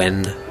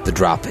when the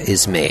drop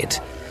is made.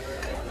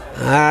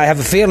 I have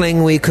a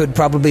feeling we could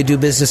probably do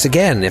business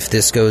again if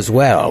this goes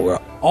well. We're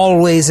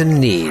always in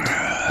need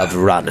of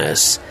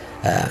runners.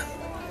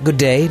 Good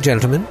day,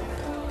 gentlemen,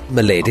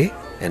 milady,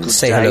 and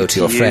say hello to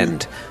your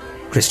friend,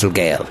 Crystal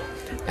Gale.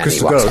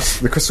 Crystal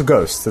Ghost. The Crystal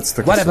Ghost. That's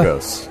the Crystal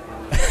Ghost.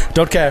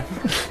 Don't care.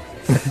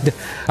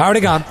 Already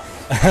gone.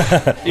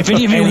 If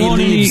any of you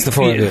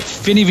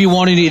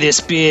want any of this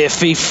beer,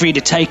 feel free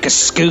to take a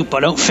scoop. I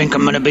don't think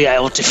I'm going to be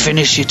able to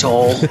finish it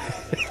all.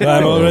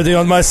 I'm already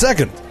on my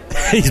second.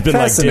 He's been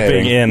like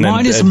dipping in.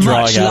 Mine is and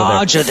much drawing out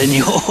larger than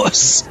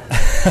yours.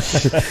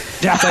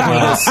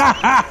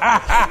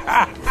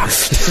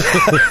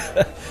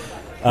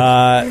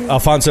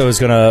 Alfonso is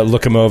going to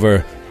look him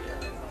over.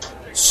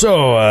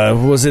 So,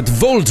 was it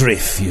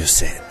Voldrift, you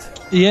said?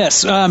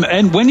 Yes,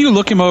 and when you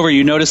look him over,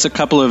 you notice a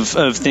couple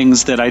of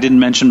things that I didn't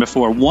mention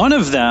before. One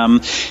of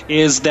them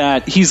is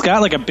that he's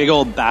got like a big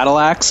old battle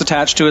axe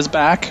attached to his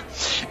back,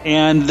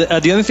 and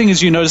the other thing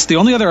is you notice the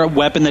only other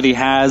weapon that he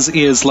has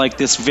is like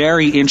this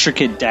very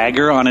intricate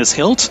dagger on his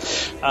hilt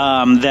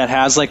that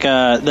has like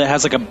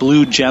a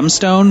blue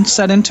gemstone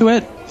set into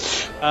it.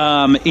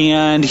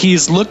 And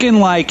he's looking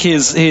like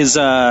his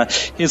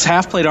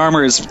half plate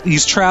armor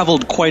he's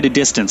traveled quite a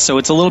distance, so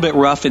it's a little bit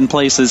rough in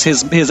places.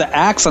 His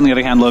axe, on the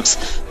other hand, looks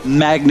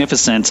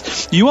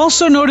magnificent. You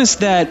also notice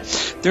that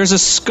there's a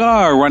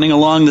scar running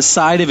along the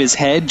side of his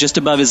head, just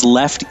above his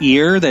left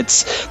ear,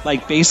 that's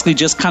like basically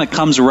just kind of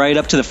comes right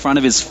up to the front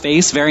of his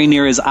face, very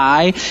near his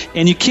eye,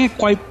 and you can't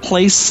quite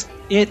place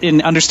it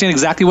and understand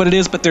exactly what it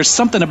is, but there's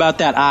something about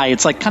that eye.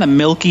 It's like kind of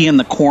milky in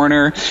the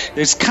corner.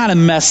 It's kind of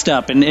messed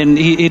up, and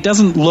it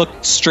doesn't look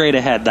straight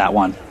ahead, that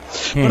one.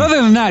 But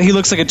other than that, he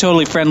looks like a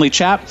totally friendly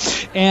chap,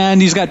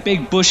 and he's got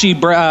big bushy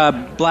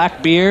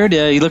black beard.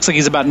 He looks like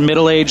he's about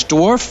middle-aged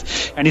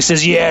dwarf, and he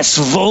says, "Yes,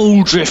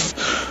 Voldrift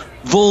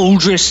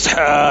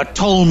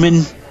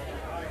Tolman,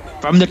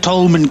 from the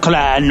Tolman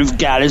clan of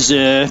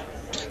Galazur.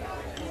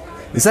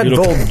 Is that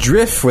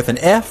Voldriff with an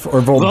F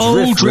or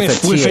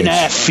Voldriff with an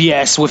F?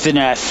 Yes, with an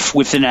F.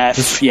 With an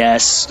F,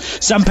 yes.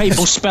 Some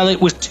people spell it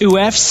with 2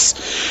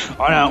 Fs.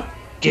 I don't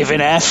give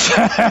an F.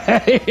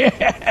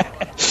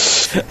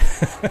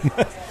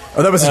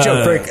 Oh, that was a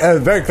joke.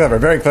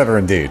 Very clever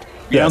indeed.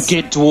 You don't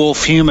get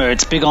dwarf humor.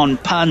 It's big on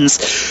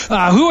puns.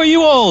 Who are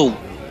you all?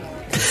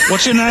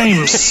 What's your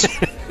names?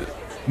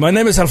 My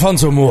name is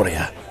Alfonso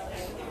Moria.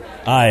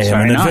 I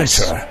am an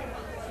adventurer,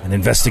 an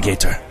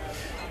investigator.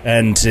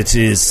 And it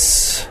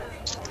is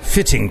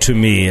fitting to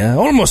me,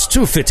 almost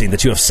too fitting,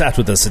 that you have sat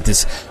with us at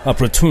this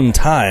opportune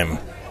time.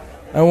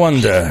 I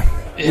wonder,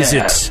 is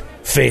it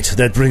fate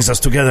that brings us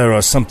together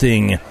or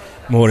something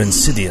more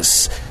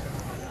insidious?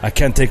 I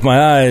can't take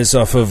my eyes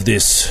off of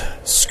this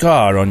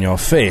scar on your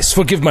face.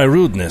 Forgive my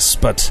rudeness,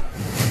 but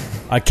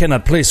I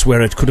cannot place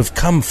where it could have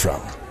come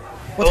from.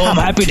 I'm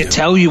happy to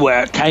tell you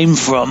where it came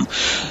from.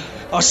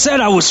 I said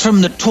I was from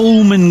the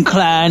Tolman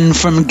clan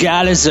from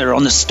Gallazar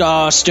on the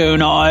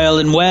Starstone Isle,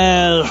 and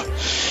well,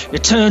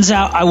 it turns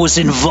out I was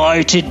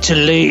invited to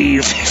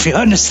leave, if you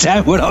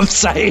understand what I'm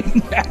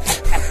saying.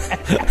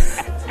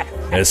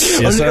 Yes,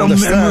 a little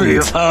memory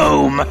of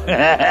home.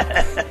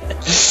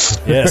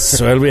 Yes,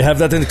 well, we have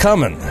that in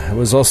common. I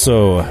was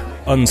also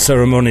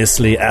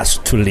unceremoniously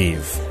asked to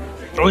leave.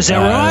 Oh, is that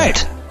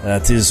right?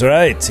 That is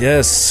right,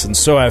 yes, and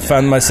so I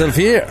found myself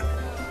here.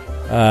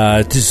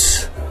 It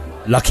is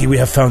lucky we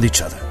have found each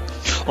other.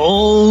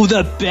 Oh,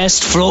 the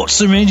best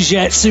flotsam and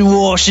jetsam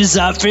washes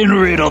up in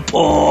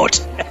Riddleport.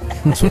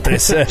 That's what they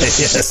say,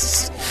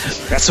 yes.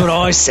 That's what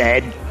I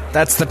said.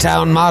 That's the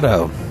town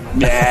motto.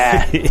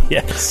 Yeah.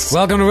 Yes.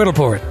 Welcome to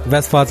Riddleport.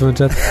 Best flotsam and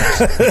jetsam.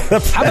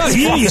 How about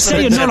you? You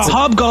say you're not a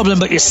hobgoblin,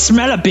 but you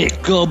smell a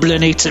bit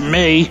goblin-y to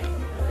me.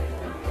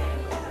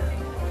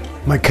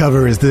 My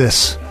cover is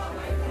this.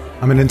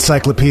 I'm an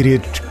encyclopedia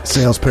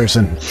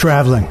salesperson,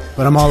 traveling,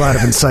 but I'm all out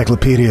of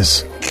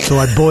encyclopedias. So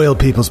I boil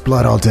people's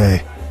blood all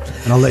day.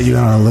 And I'll let you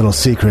in on a little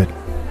secret.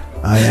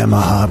 I am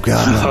a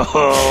hobgoblin.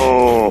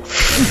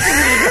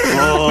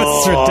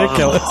 That's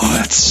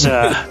ridiculous.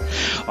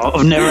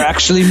 I've never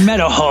actually met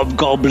a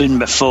hobgoblin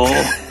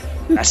before.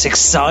 That's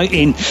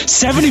exciting.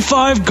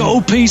 75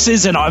 gold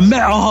pieces and I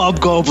met a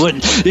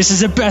hobgoblin. This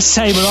is the best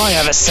table I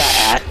ever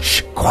sat at.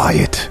 Shh,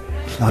 quiet.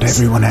 Not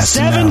everyone has to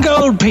know. 7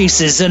 gold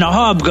pieces and a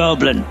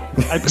hobgoblin.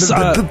 That's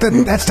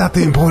not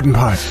the important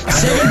part.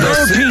 7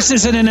 gold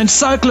pieces and an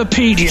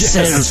encyclopedia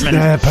salesman.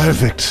 Yeah,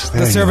 perfect.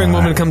 The serving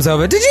woman comes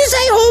over. Did you say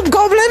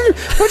hobgoblin?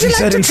 Would you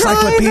like to try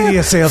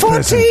encyclopedia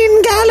salesperson.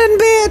 14-gallon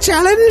beer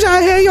challenge?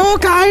 I hear your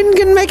kind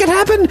can make it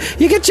happen.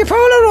 You get your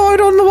Polaroid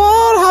on the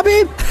wall,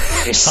 hobby.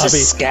 It's a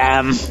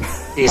scam.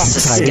 It's a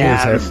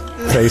scam.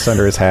 His face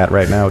under his hat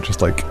right now,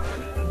 just like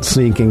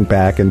sneaking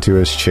back into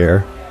his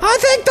chair. I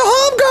think the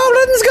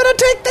hobgoblin's gonna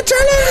take the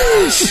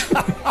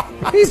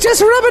challenge. He's just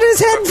rubbing his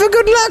head for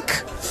good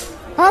luck.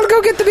 I'll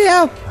go get the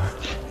beer.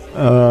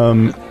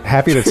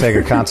 Happy to take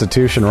a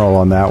constitution roll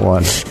on that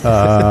one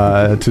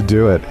to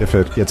do it if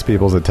it gets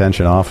people's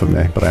attention off of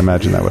me, but I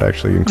imagine that would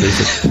actually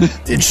increase it.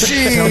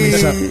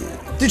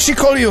 Did she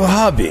call you a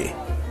hobby?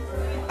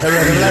 I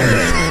rather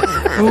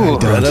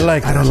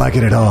like it. I don't like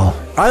it at all.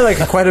 I like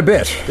it quite a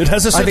bit. It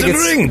has a certain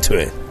ring to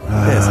it.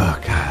 Oh,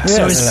 God.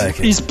 So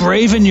is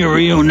Braven your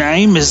real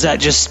name? Is that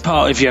just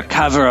part of your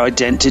cover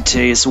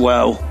identity as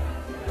well?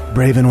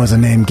 Braven was a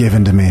name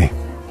given to me.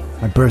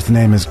 My birth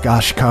name is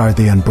Goshkar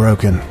the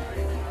Unbroken.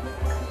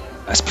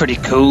 That's pretty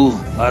cool.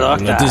 I like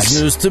that. That is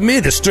news to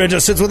me. The stranger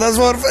sits with us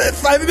for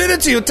 5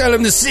 minutes. You tell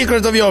him the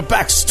secret of your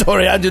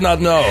backstory. I do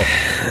not know.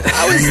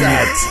 How is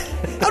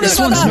that? How does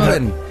that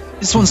happen?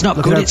 This one's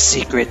not good at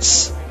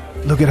secrets.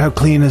 Look at how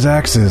clean his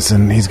axe is,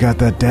 and he's got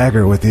that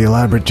dagger with the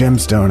elaborate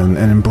gemstone and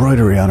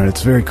embroidery on it.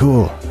 It's very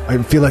cool.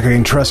 I feel like I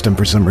can trust him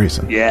for some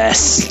reason.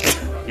 Yes.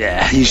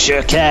 Yeah, you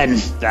sure can.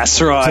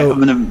 That's right.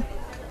 So,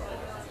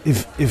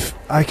 if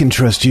I can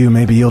trust you,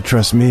 maybe you'll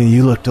trust me.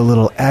 You looked a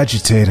little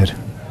agitated,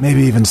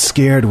 maybe even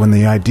scared when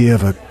the idea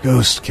of a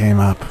ghost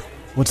came up.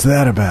 What's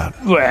that about?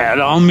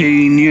 Well, I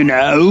mean, you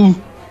know,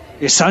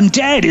 it's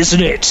undead,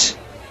 isn't it?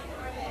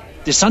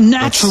 It's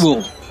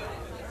unnatural.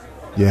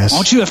 Yes.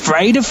 Aren't you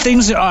afraid of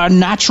things that are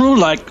natural,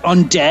 like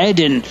undead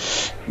and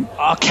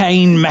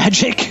arcane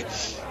magic?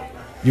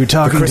 You're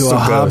talking to a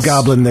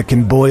hobgoblin that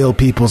can boil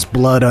people's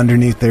blood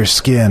underneath their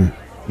skin.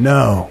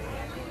 No.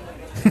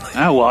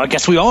 Oh, well, I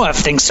guess we all have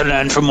things to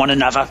learn from one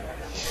another.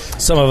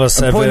 Some of us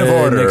have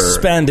an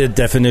expanded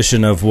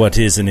definition of what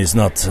is and is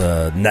not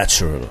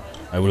natural.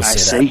 I will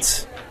say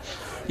that.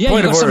 Yeah,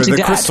 point of order,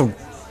 the crystal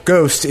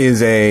ghost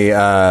is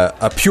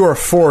a pure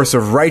force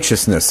of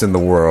righteousness in the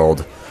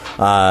world.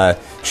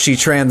 She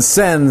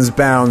transcends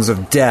bounds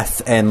of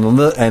death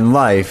and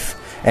life,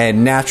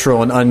 and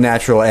natural and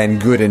unnatural, and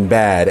good and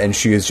bad, and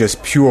she is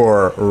just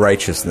pure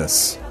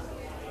righteousness.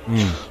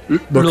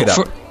 Look it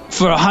up.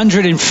 For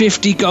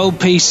 150 gold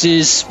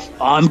pieces,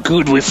 I'm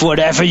good with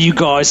whatever you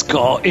guys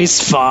got.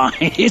 It's fine.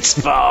 It's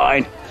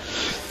fine.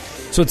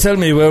 So tell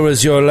me, where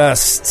was your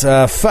last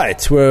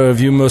fight? Where have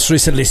you most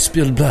recently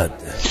spilled blood?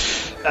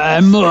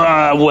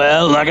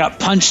 Well, I got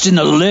punched in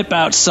the lip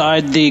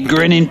outside the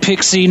Grinning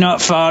Pixie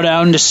not far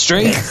down the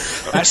street.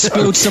 I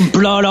spilled some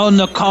blood on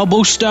the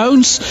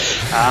cobblestones.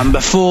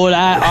 Before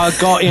that, I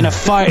got in a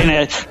fight in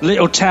a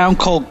little town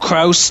called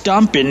Crow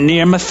Stump in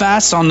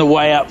Nearmouthas on the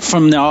way up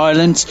from the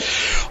islands.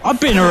 I've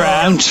been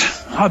around.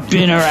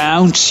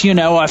 You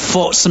know, I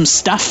fought some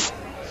stuff.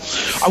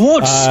 I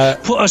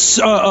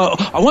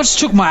once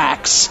took my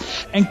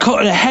axe and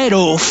cut the head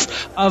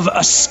off of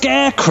a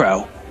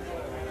scarecrow.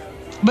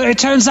 But it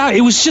turns out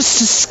it was just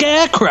a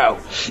scarecrow.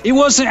 It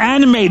wasn't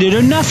animated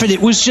or nothing.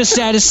 It was just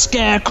out of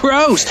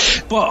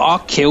scarecrows. But I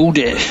killed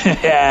it.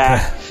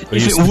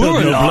 If it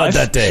were alive,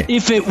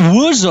 if it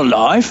was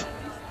alive,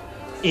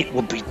 it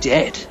would be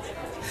dead.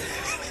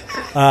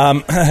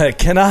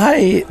 Can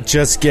I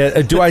just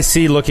get... do I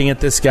see, looking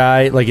at this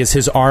guy, like, is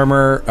his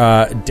armor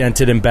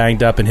dented and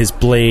banged up and his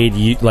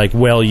blade, like,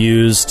 well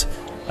used,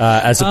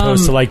 as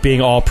opposed to, like, being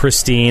all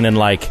pristine and,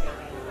 like,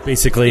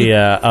 basically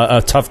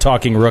a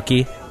tough-talking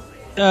rookie?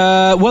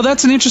 Well,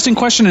 that's an interesting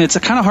question, and it's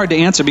kind of hard to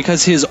answer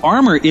because his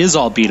armor is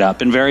all beat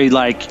up and very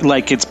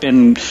like it's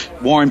been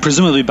worn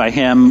presumably by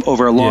him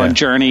over a long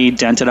journey,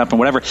 dented up and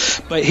whatever.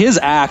 But his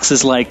axe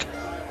is like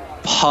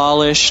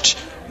polished,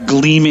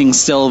 gleaming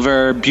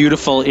silver,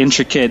 beautiful,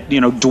 intricate,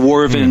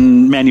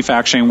 dwarven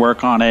manufacturing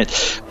work on it.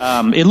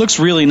 It looks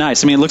really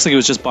nice. I mean, it looks like it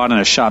was just bought in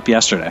a shop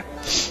yesterday.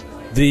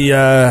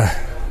 The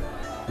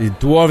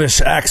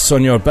dwarvish axe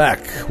on your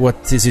back,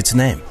 what is its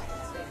name?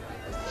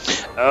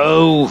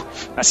 Oh,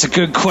 that's a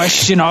good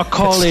question. I'll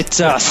call it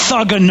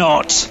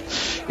Thuggernaut.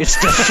 It's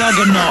the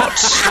Thuggernaut.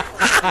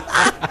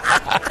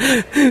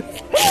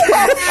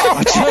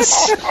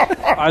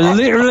 I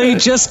literally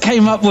just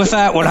came up with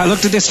that when I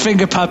looked at this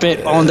finger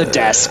puppet on the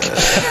desk.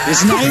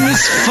 His name is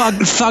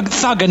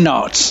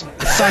Thuggernaut.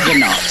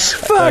 Thuggernaut.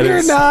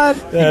 Thuggernaut.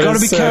 You got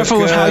to be careful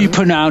with how you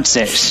pronounce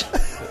it.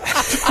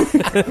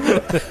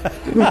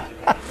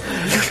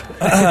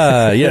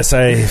 Yes,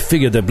 I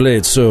figured the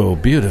blade so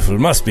beautiful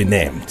must be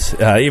named,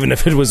 even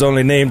if it was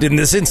only named in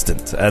this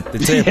instant at the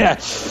table.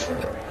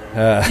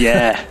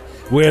 Yeah.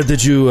 Where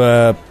did you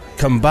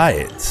come by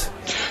it?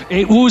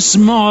 It was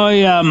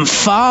my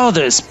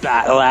father's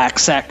battle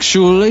axe,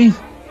 actually.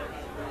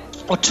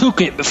 I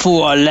took it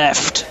before I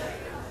left.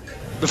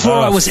 Before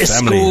I was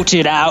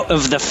escorted out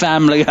of the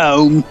family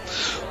home.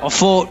 I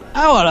thought,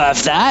 I'll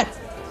have that.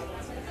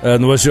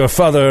 And was your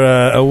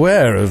father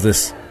aware of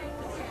this?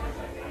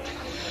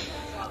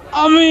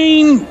 I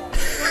mean,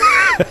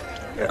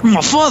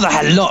 my father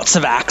had lots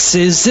of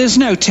axes. There's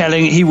no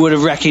telling he would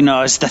have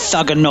recognized the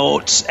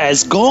Thuggernaut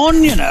as gone,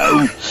 And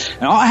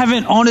I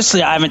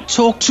haven't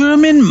talked to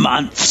him in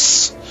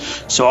months,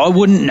 so I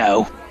wouldn't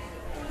know.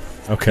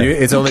 Okay.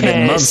 It's only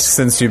been months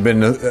since you've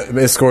been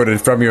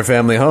escorted from your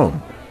family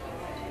home.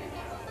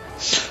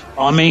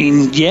 I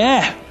mean,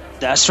 yeah,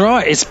 that's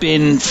right. It's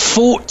been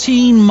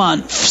 14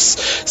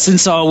 months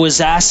since I was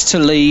asked to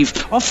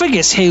leave. I think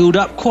it's healed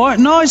up quite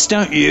nice,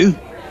 don't you?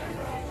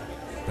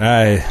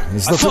 I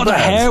thought the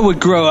hair would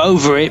grow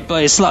over it,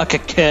 but it's like a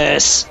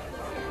curse.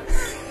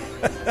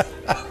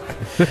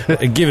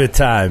 Give it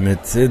time;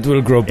 it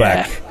will grow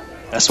back.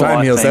 That's what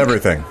time heals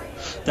everything.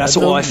 That's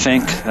what I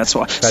think. That's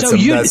why.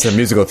 That's a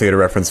musical theater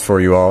reference for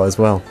you all as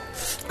well.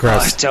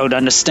 I don't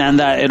understand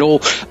that at all.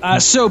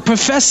 So,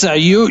 Professor,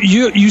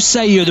 you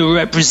say you're the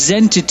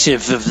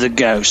representative of the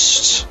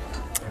ghost.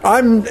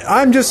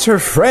 I'm just her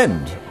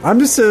friend. I'm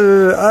just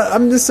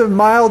a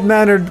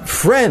mild-mannered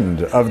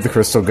friend of the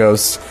Crystal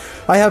Ghost.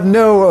 I have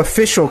no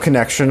official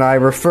connection. I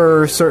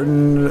refer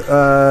certain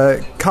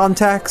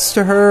contacts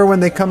to her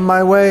when they come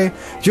my way,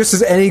 just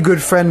as any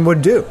good friend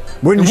would do.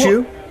 Wouldn't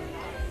you?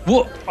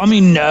 What? I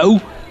mean,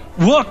 no.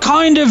 What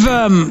kind of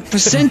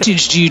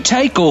percentage do you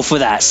take off of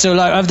that? So,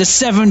 like, of the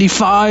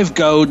 75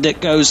 gold that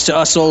goes to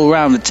us all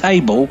around the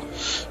table,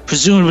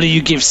 presumably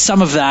you give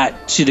some of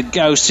that to the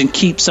ghost and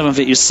keep some of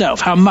it yourself.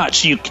 How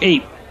much do you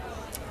keep?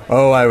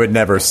 Oh, I would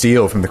never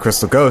steal from the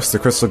Crystal Ghost. The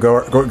Crystal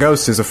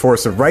Ghost is a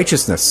force of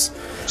righteousness.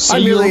 So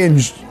I'm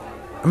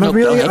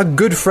really a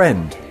good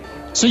friend.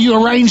 So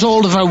you arrange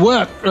all of her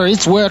work, or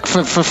its work,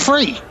 for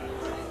free?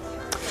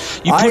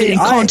 You put it in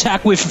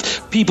contact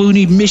with people who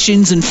need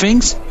missions and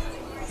things?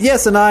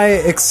 Yes, and I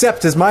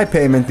accept as my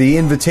payment the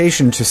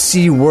invitation to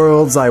see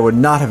worlds I would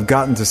not have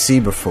gotten to see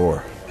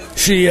before.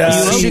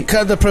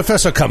 The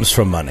professor comes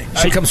from money.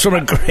 She comes from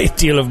a great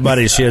deal of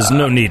money. She has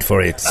no need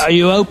for it. Are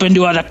you open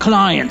to other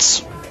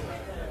clients?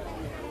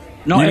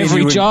 Not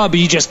every job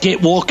you just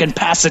get walking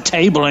past a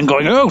table and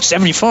going,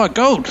 75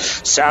 gold.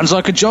 Sounds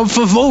like a job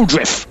for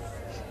Voldriff.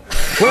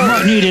 I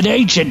might need an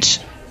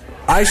agent.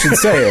 I should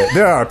say it.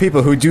 There are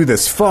people who do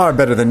this far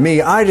better than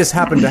me. I just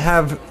happen to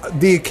have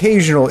the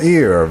occasional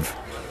ear of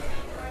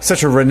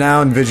such a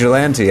renowned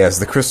vigilante as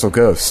the Crystal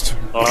Ghost.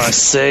 I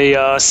see.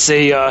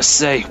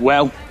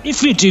 Well,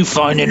 if you do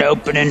find an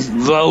opening,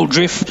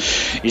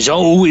 Voldriff is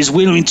always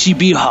willing to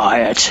be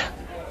hired.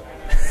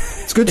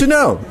 It's good to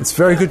know. It's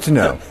very good to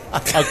know.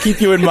 I'll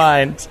keep you in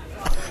mind.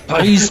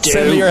 Please do.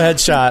 Send me your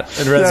headshot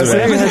and resume.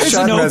 send me your If there's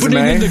headshot an and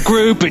opening resume. in the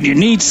group and you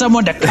need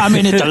someone to come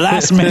in at the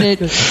last minute,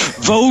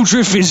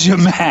 Voldriff is your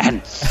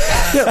man.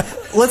 Yeah,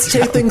 let's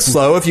take things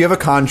slow. If you have a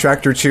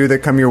contract or two that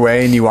come your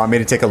way and you want me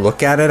to take a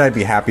look at it, I'd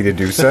be happy to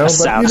do so. But,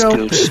 Sounds good.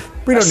 we don't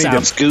That need to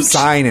sounds good.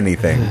 sign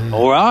anything.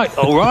 All right,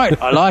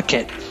 I like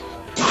it.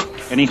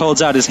 And he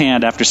holds out his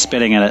hand after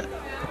spitting at it.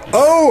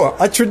 Oh,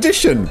 a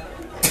tradition.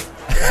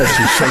 As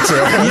she shakes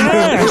her hand.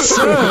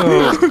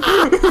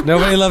 Yes.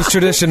 Nobody loves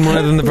tradition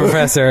more than the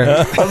professor.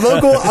 A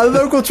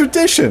local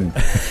tradition.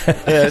 Well,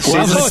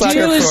 the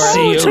deal is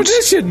sealed.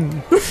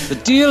 Tradition.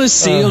 The deal is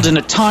sealed in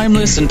a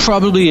timeless and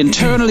probably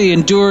internally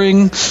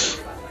enduring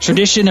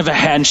tradition of a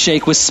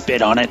handshake with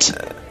spit on it.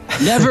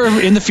 Never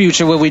in the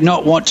future will we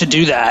not want to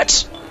do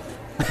that.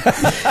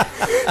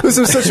 This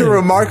was such a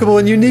remarkable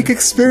and unique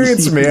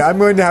experience for me. I'm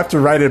going to have to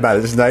write about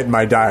it tonight in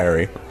my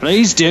diary.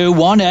 Please do.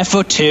 1 F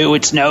or 2.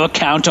 It's no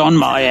account on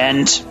my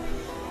end.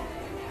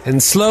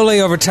 And slowly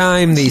over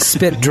time, the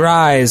spit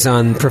dries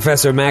on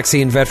Professor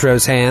Maxine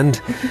Vetro's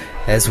hand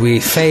as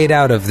we fade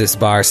out of this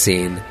bar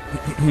scene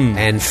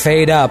and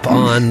fade up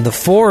on the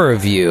four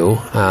of you,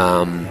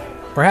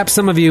 perhaps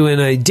some of you in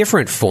a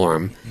different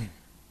form,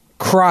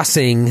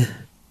 crossing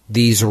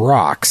these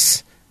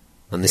rocks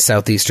on the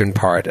southeastern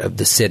part of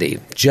the city.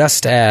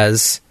 Just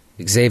as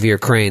Xavier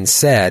Crane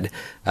said,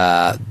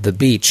 the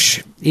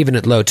beach, even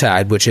at low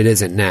tide, which it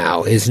isn't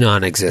now, is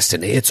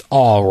non-existent. It's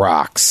all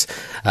rocks.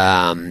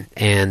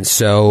 And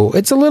so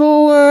it's a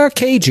little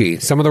cagey.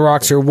 Some of the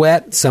rocks are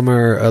wet. Some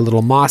are a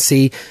little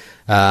mossy.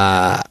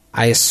 I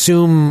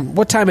assume...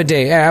 What time of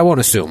day? I won't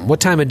assume. What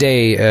time of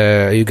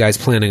day are you guys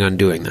planning on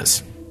doing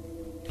this?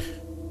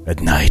 At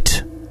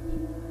night.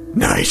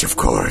 Night, of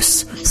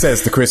course,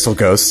 says the Crystal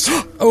Ghost.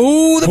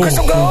 Oh, the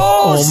Crystal Ghost!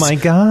 Oh my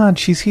God,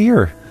 she's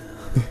here.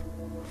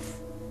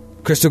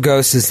 Crystal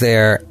Ghost is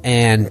there,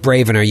 and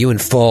Braven, are you in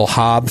full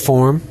hob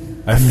form?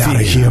 I'm not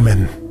a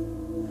human.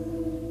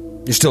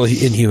 You're still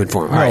in human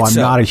form. No, All right, I'm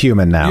so not a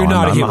human now. You're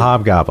not a I'm human. a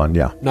hobgoblin,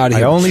 yeah. Not a I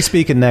human. only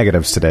speak in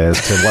negatives today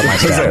as to what my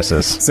status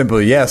is.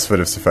 Simply yes would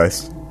have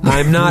sufficed.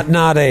 I'm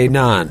not a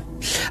non.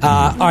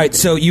 All right,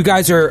 so you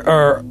guys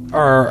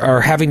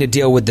are having to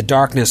deal with the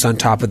darkness on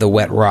top of the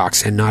wet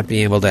rocks and not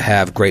being able to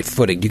have great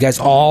footing. Do you guys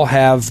all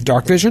have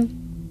dark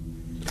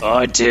vision?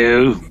 I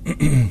do.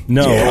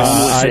 No,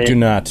 Yes. I do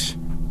not.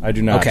 I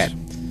do not. Okay.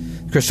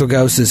 Crystal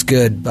Ghost is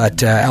good,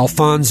 but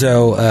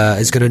Alfonso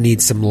is going to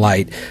need some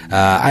light.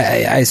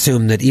 I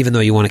assume that even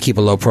though you want to keep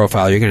a low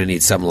profile, you're going to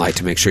need some light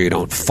to make sure you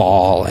don't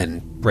fall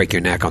and break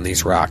your neck on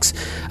these rocks.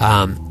 So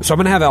I'm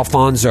going to have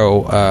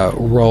Alfonso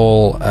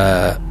roll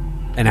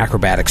an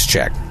acrobatics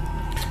check.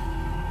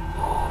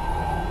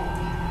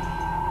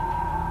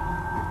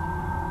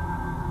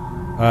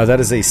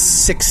 That is a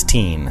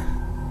 16.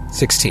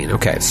 16.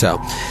 Okay,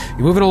 so you're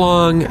moving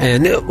along,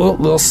 and a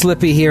little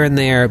slippy here and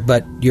there,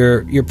 but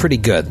you're pretty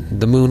good.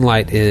 The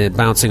moonlight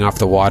bouncing off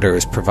the water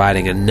is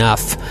providing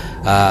enough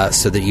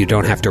so that you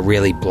don't have to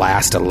really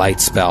blast a light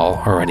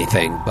spell or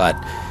anything. But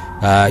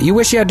you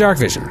wish you had dark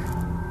vision.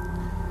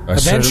 I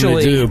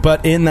certainly do.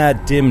 But in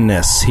that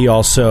dimness, he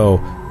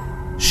also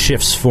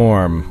shifts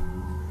form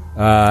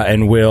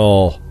and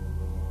will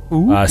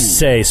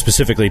say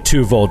specifically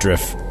to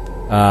Voldriff,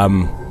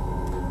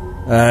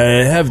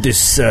 I have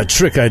this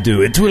trick I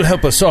do. It will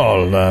help us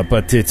all,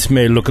 but it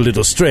may look a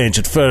little strange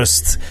at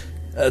first.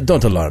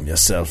 Don't alarm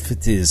yourself.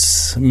 It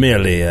is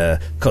merely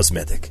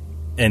cosmetic.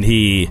 And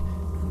he,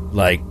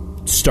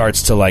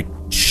 starts to,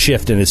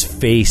 shift, and his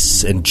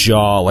face and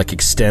jaw,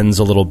 extends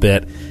a little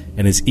bit,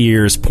 and his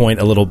ears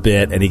point a little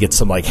bit, and he gets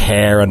some,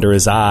 hair under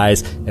his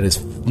eyes, and his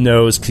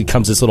nose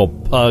becomes this little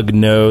pug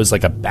nose,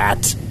 like a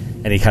bat,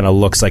 and he kind of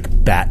looks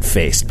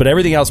bat-faced. But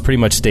everything else pretty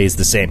much stays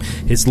the same.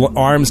 His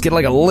arms get,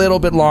 a little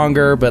bit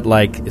longer, but,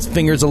 his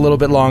fingers a little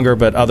bit longer,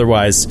 but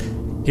otherwise,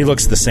 he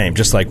looks the same,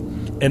 just like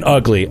an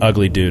ugly,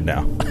 ugly dude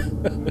now.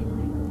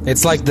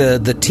 It's like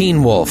the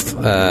Teen Wolf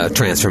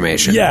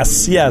transformation.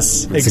 Yes,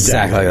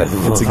 exactly.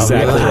 That's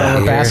exactly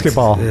right.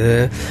 Basketball.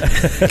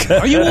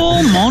 Are you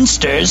all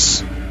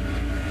monsters?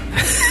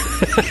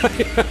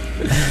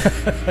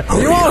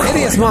 You're all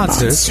hideous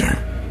monsters.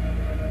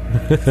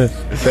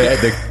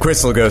 The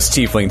Crystal Ghost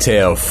tiefling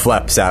tail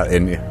flaps out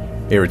in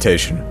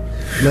irritation.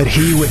 Let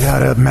he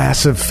without a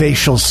massive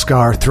facial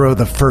scar throw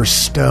the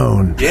first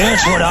stone. Yeah,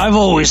 that's what I've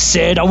always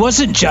said. I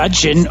wasn't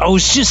judging. I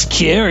was just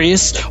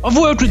curious. I've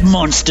worked with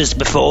monsters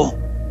before.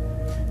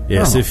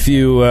 Yes, if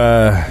you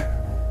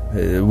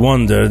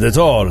wondered at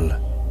all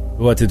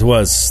what it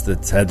was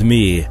that had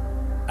me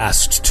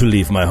asked to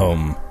leave my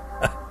home,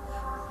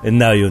 and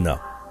now you know.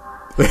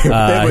 He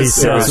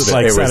says with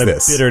kind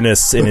of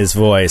bitterness in his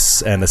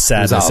voice and a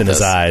sadness in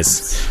his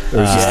eyes.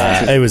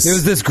 It was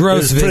this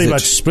gross pretty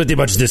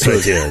much this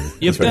right here.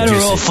 You're better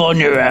off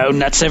on your own.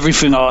 That's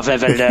everything I've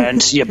ever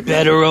learned. You're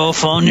better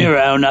off on your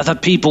own. Other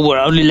people will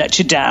only let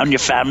you down, your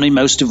family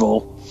most of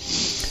all.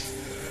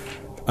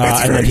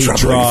 That's and then he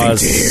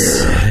draws...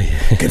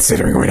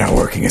 considering we're not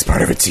working as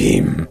part of a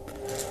team.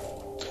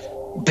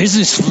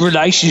 business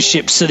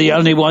relationships are the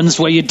only ones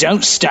where you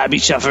don't stab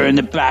each other in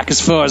the back,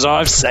 as far as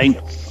I've seen.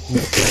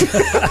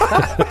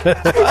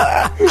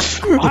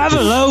 I have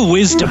a low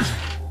wisdom.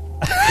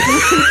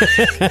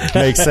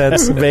 Makes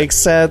sense.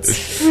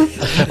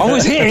 I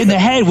was hit in the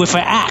head with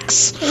an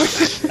axe.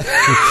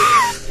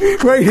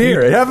 Right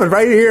here. It happened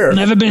right here.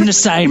 Never been the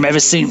same ever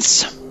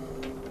since.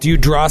 Do you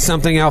draw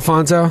something,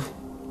 Alfonso?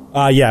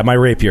 Yeah, my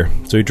rapier.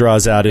 So he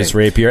draws out his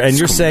rapier. And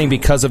you're saying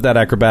because of that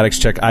acrobatics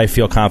check, I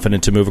feel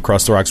confident to move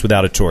across the rocks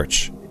without a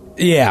torch.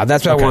 Yeah,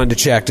 that's what I wanted to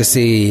check to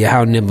see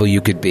how nimble you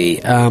could be.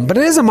 But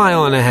it is a 1.5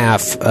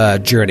 mile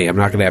journey. I'm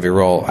not going to have you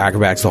roll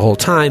acrobatics the whole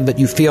time, but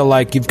you feel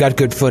like you've got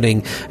good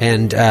footing.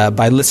 And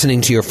by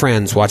listening to your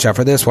friends, watch out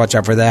for this, watch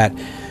out for that,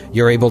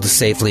 you're able to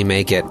safely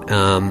make it.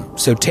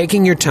 So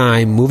taking your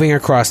time, moving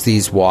across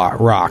these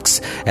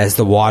rocks as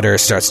the water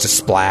starts to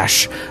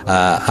splash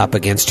up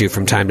against you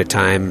from time to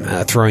time,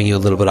 throwing you a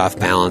little bit off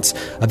balance.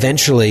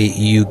 Eventually,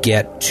 you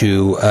get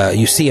to,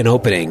 you see an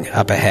opening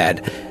up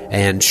ahead.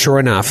 And sure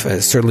enough,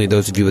 certainly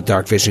those of you with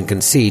dark vision can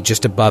see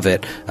just above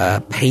it,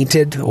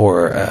 painted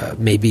or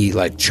maybe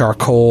like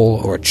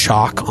charcoal or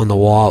chalk on the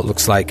wall. It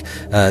looks like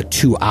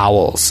 2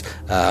 owls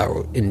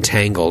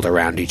entangled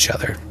around each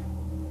other.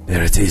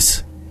 There it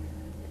is.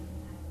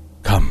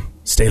 Come,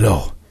 stay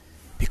low.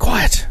 Be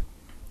quiet.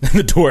 And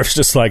the dwarf's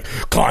just like,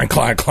 climb.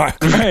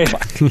 Hey.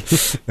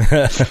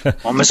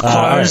 I'm as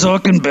quiet as I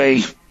can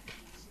be.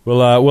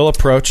 We'll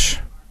approach.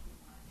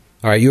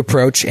 All right, you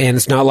approach, and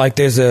it's not like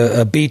there's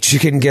a beach you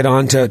can get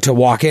on to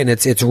walk in.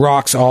 It's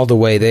rocks all the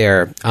way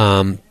there.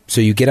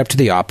 So you get up to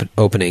the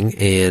opening,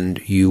 and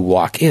you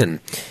walk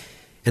in.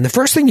 And the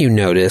first thing you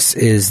notice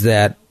is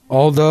that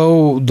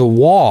although the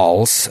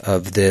walls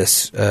of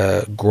this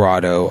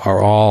grotto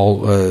are all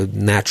the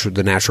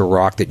natural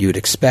rock that you would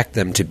expect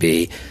them to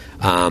be,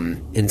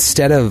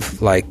 instead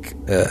of like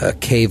a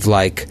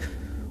cave-like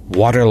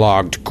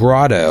waterlogged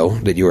grotto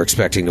that you were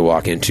expecting to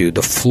walk into,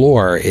 the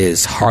floor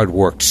is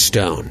hard-worked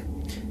stone.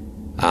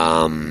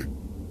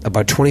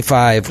 About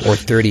 25 or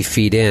 30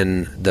 feet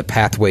in, the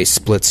pathway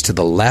splits to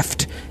the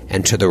left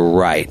and to the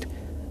right.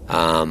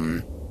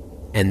 And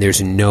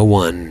there's no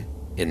one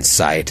in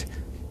sight.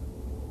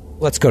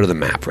 Let's go to the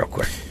map real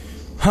quick.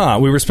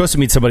 We were supposed to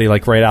meet somebody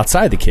like right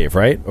outside the cave,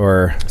 right?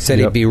 Or said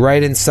he'd be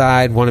right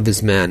inside, one of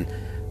his men.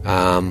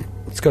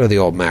 Let's go to the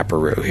old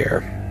mapperoo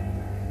here.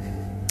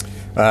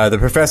 The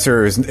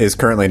professor is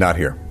currently not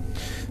here.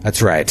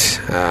 That's right.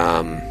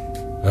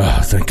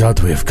 Thank God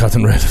we have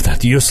gotten rid of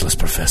that useless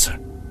professor.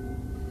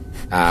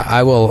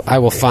 I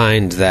will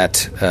find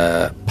that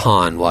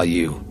pawn while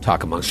you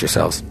talk amongst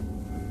yourselves.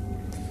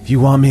 If you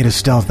want me to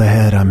stealth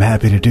ahead, I'm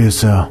happy to do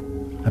so.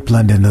 I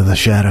blend into the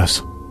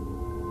shadows.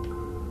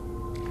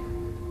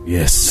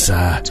 Yes,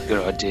 that's a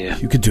good idea.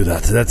 You could do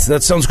that.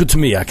 That sounds good to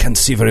me. I can't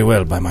see very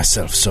well by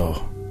myself,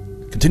 so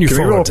continue Can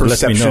forward. We roll to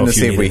let me know to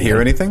see if we hear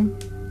anything?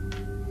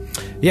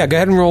 Yeah, go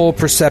ahead and roll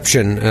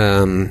perception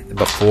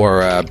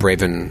before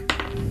Braven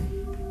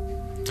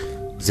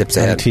zips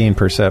ahead. 17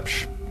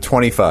 perception.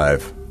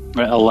 25.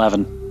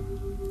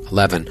 11.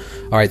 11.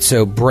 All right,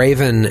 so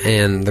Braven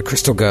and the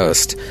Crystal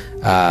Ghost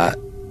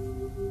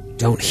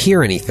don't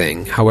hear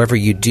anything. However,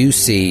 you do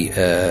see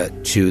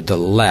to the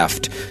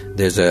left,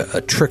 there's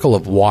a trickle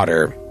of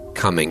water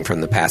coming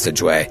from the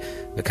passageway.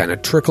 It kind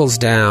of trickles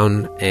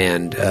down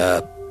and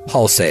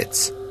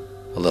pulsates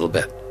a little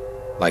bit.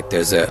 Like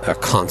there's a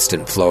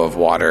constant flow of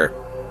water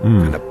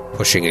kind of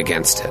pushing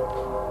against it.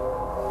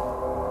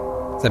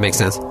 Does that make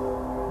sense?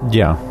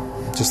 Yeah.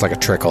 Just like a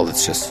trickle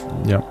that's just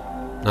Yep.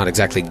 not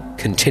exactly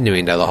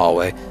continuing down the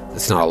hallway.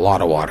 It's not a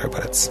lot of water,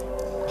 but it's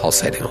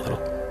pulsating a little.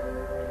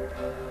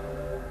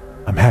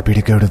 I'm happy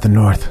to go to the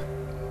north.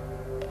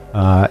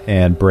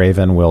 And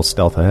Braven will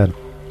stealth ahead.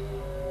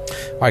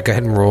 All right, go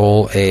ahead and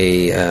roll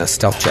a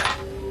stealth check.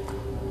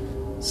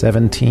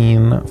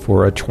 17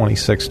 for a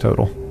 26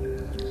 total.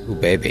 Ooh,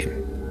 baby.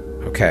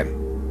 Okay.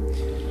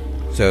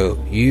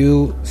 So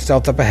you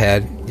stealth up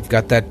ahead. You've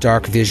got that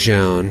dark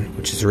vision,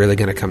 which is really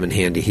going to come in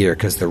handy here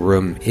because the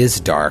room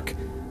is dark,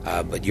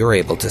 but you're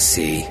able to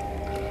see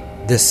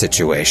this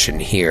situation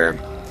here.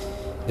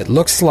 It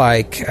looks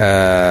like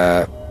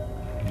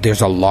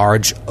there's a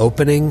large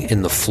opening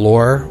in the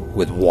floor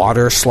with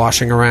water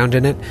sloshing around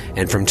in it,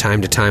 and from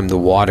time to time the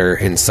water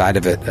inside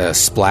of it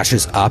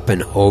splashes up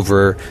and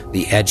over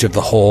the edge of the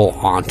hole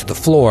onto the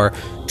floor,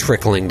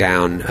 trickling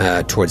down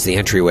towards the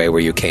entryway where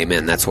you came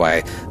in. That's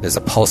why there's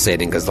a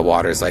pulsating, because the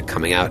water is like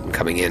coming out and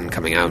coming in,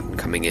 coming out and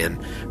coming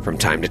in from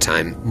time to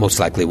time, most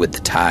likely with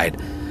the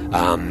tide.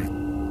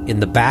 In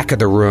the back of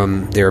the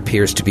room, there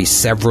appears to be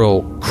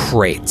several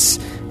crates,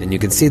 and you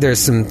can see there's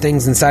some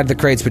things inside the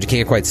crates, but you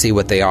can't quite see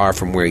what they are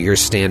from where you're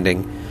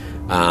standing.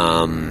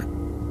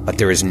 But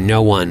there is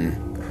no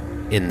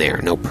one in there,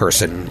 no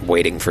person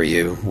waiting for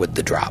you with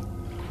the drop.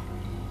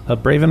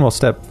 Braven will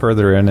step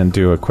further in and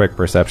do a quick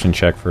perception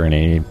check for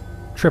any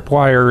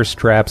tripwires,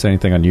 traps,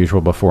 anything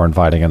unusual before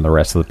inviting in the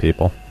rest of the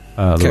people.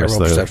 The rest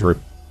of the group.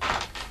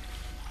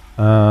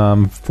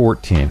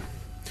 14.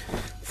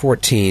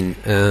 14.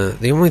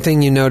 The only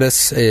thing you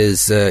notice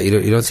is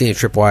you don't see any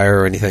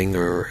tripwire or anything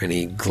or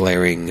any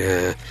glaring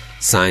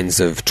signs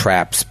of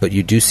traps, but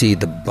you do see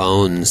the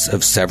bones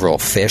of several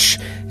fish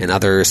and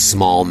other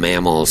small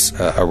mammals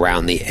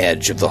around the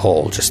edge of the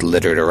hole, just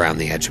littered around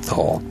the edge of the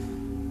hole.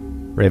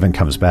 Raven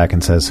comes back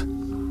and says,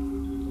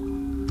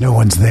 No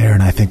one's there,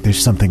 and I think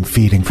there's something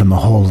feeding from the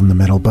hole in the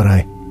middle, but I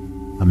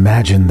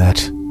imagine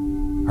that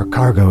our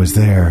cargo is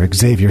there.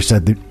 Xavier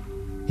said that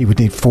he would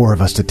need 4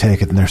 of us to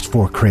take it, and there's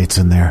 4 crates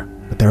in there,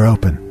 but they're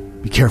open.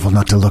 Be careful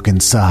not to look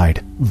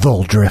inside.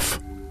 Voldriff.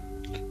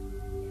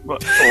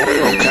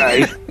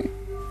 Okay.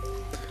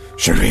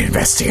 Should we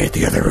investigate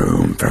the other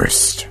room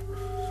first?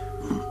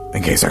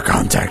 In case our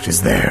contact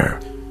is there.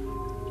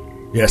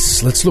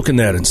 Yes, let's look in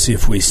there and see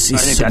if we see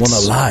someone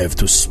alive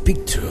to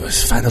speak to.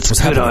 Let's find out what's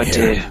happening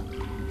here.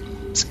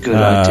 It's a good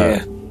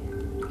idea.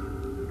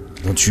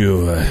 Don't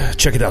you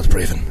check it out,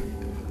 Braven?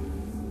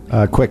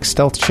 quick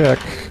stealth check.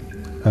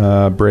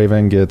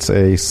 Braven gets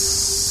a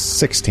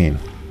 16.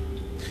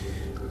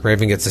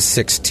 Raven gets a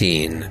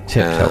 16.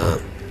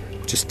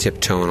 Just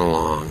tiptoeing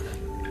along.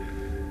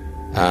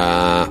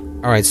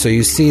 All right, so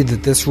you see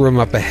that this room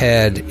up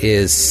ahead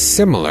is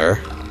similar,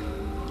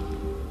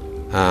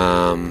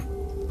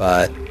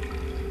 but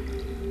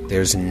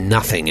there's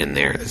nothing in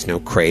there. There's no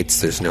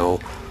crates. There's no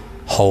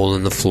hole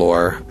in the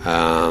floor.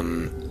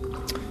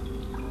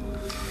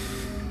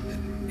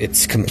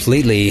 It's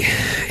completely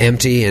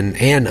empty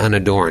and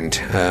unadorned.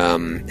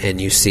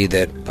 And you see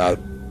that about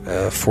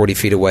 40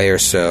 feet away or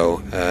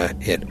so,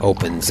 it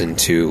opens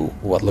into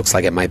what looks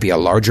like it might be a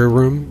larger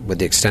room with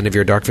the extent of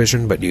your dark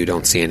vision, but you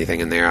don't see anything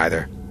in there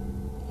either.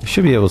 You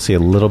should be able to see a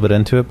little bit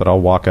into it, but I'll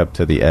walk up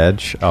to the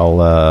edge.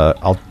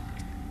 I'll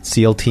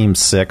SEAL Team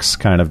 6,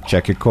 kind of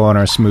check your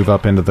corners, move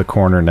up into the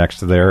corner next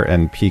to there,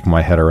 and peek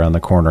my head around the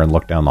corner and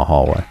look down the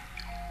hallway.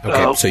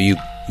 Okay, so you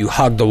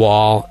hug the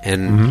wall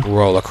and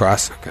roll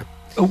across. Okay.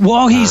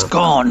 While he's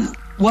gone,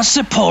 what's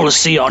the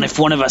policy on if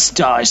one of us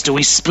dies? Do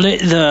we split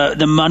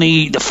the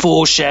money, the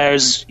 4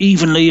 shares,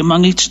 evenly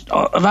among each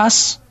of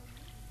us?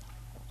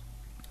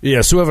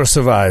 Yes, whoever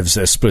survives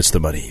splits the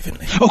money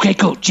evenly. Okay,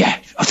 good, yeah.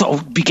 I thought it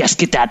would be best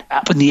to get that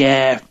up in the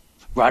air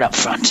right up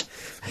front.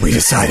 We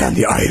decide on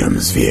the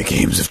items via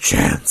games of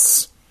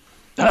chance.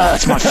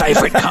 That's my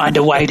favorite kind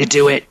of way to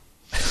do it.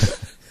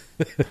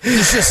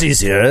 It's just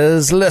easier.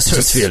 There's less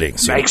hurt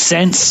feelings. Makes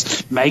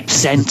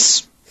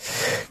sense.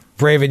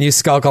 Braven, you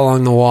skulk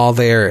along the wall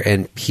there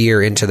and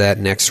peer into that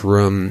next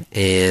room,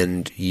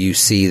 and you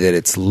see that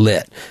it's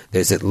lit.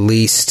 There's at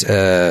least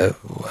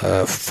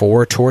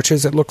 4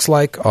 torches, it looks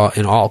like,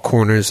 in all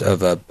corners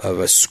of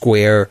a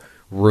square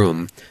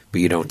room,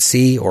 but you don't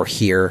see or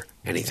hear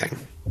anything.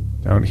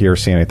 Don't hear or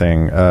see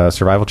anything.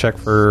 Survival check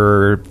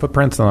for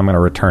footprints, and I'm going to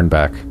return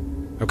back.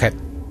 Okay.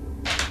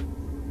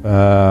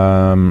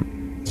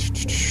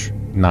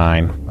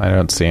 9. I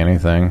don't see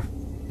anything.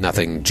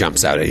 Nothing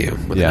jumps out at you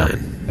with a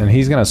 9. And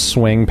he's going to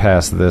swing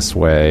past this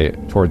way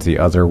towards the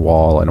other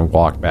wall and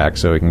walk back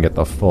so he can get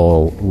the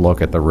full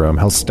look at the room.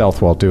 He'll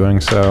stealth while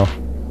doing so.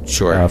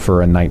 Sure.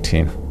 For a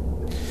 19.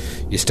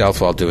 You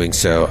stealth while doing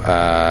so.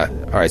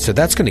 All right, so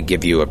that's going to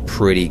give you a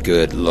pretty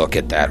good look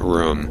at that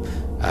room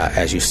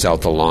as you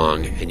stealth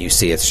along, and you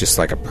see it's just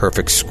like a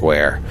perfect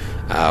square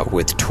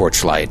with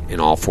torchlight in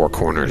all 4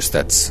 corners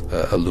that's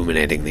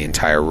illuminating the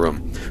entire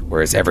room,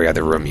 whereas every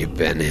other room you've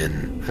been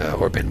in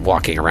or been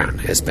walking around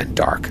has been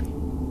dark.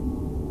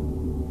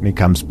 And he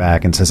comes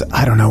back and says,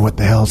 I don't know what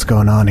the hell's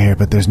going on here,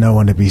 but there's no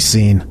one to be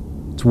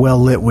seen. It's well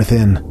lit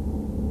within.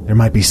 There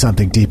might be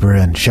something deeper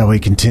in. Shall we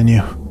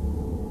continue?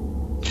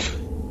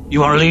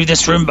 You want to leave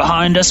this room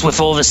behind us with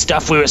all the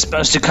stuff we were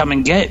supposed to come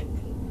and get?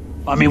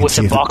 I mean, with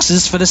the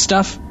boxes for the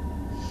stuff?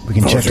 We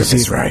can check to see.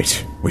 Is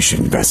right. We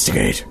should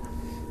investigate.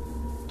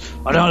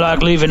 I don't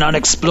like leaving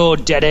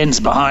unexplored dead ends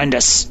behind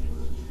us.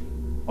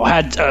 I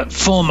had a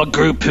former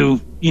group who,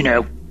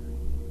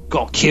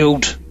 got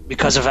killed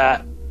because of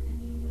that.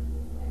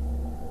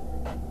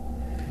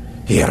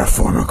 He had a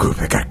former group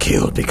that got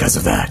killed because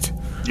of that.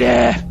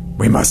 Yeah.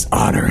 We must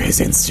honor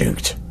his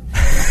instinct.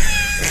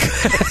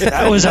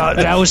 That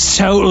was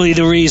totally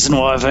the reason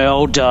why they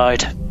all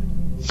died.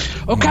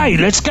 Okay,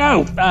 let's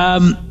go. Do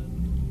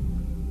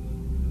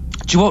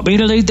you want me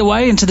to lead the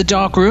way into the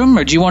dark room,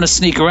 or do you want to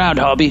sneak around,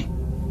 Hobby?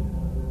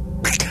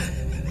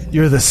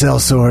 You're the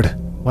sellsword.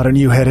 Why don't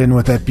you head in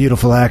with that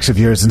beautiful axe of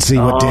yours and see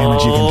what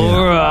damage you can do?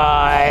 All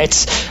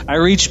right. I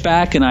reach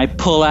back and I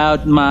pull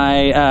out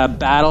my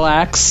battle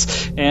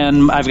axe,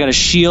 and I've got a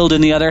shield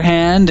in the other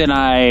hand, and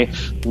I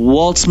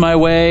waltz my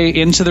way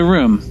into the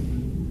room.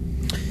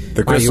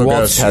 The crystal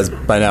ghost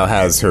by now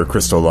has her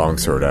crystal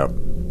longsword out.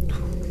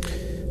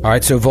 All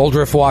right, so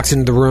Voldriff walks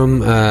into the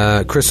room.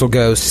 Crystal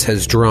Ghost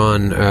has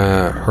drawn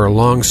her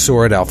long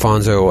sword.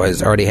 Alfonso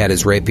has already had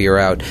his rapier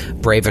out.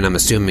 Braven, I'm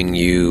assuming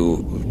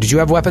you Did you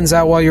have weapons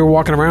out while you were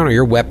walking around, or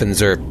your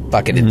weapons are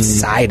fucking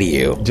inside of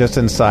you? Just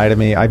inside of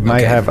me. I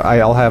might have.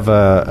 I'll have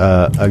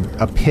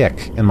a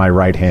pick in my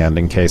right hand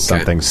in case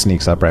something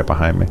sneaks up right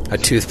behind me. A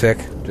toothpick.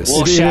 It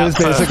is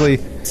basically.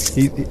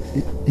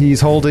 He's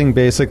holding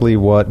basically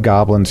what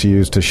goblins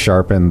use to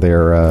sharpen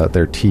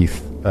their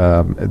teeth.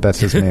 That's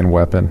his main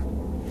weapon.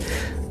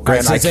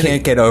 Grant, I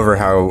can't get over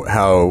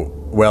how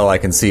well I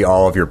can see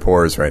all of your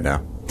pores right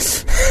now.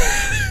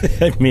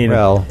 I mean,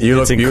 well,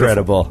 it's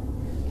incredible.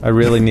 I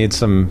really need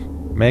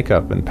some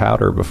makeup and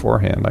powder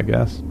beforehand, I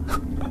guess.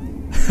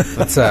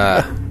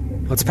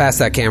 Let's pass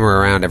that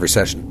camera around every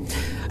session.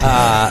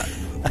 That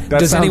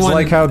sounds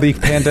like how the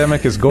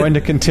pandemic is going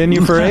to continue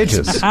for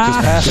ages. Just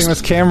passing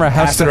this camera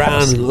house pass it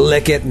around,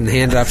 lick it, and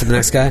hand it off to the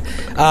next guy.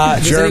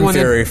 Germ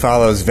theory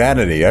follows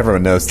vanity.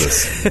 Everyone knows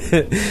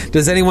this.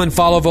 Does anyone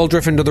follow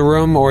Voldriff into the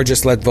room, or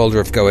just let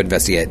Voldriff go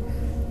investigate?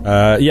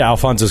 Yeah,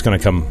 Alfonso's going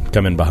to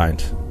come in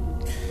behind.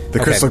 The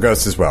Crystal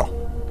Ghost as well.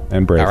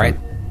 And Brave. All right.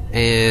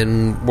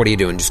 And what are you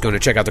doing? Just going to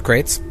check out the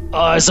crates?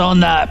 Eyes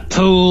on that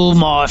pool,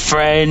 my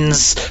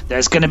friends.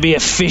 There's going to be a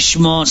fish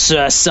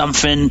monster or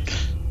something.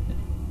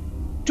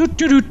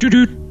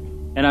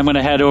 And I'm going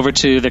to head over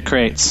to the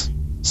crates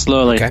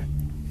slowly. Okay.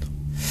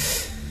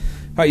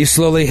 All right, you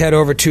slowly head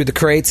over to the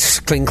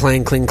crates. Cling,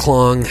 clang, cling,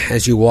 clong.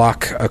 As you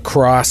walk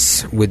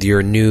across with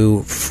your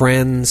new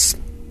friends,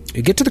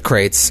 you get to the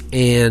crates,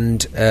 and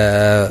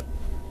they're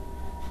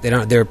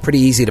pretty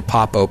easy to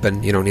pop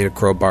open. You don't need a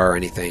crowbar or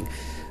anything.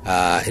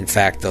 In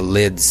fact, the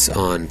lids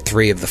on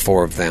 3 of the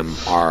 4 of them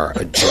are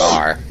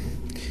ajar.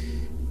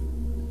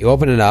 You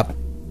open it up,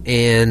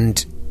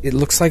 and it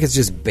looks like it's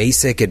just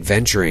basic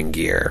adventuring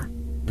gear.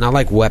 Not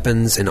like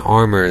weapons and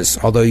armors,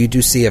 although you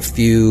do see a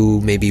few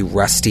maybe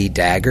rusty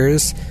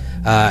daggers.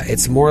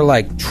 It's more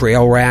like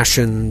trail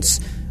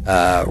rations,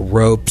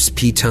 ropes,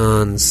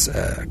 pitons,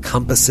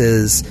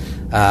 compasses.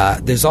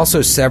 There's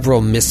also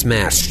several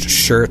mismatched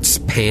shirts,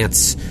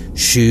 pants,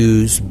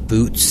 shoes,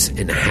 boots,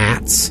 and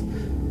hats.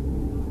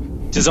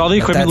 Does all the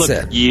equipment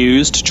look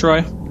used,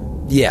 Troy?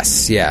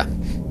 Yes, yeah.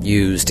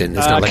 Used, and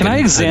it's not like can I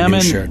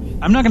examine?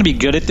 I'm not going to be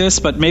good at this,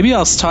 but maybe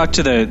I'll talk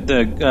to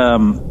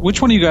the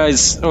which one of you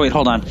guys? Oh wait,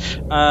 hold on.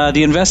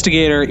 The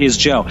investigator is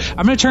Joe.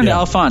 I'm going to turn to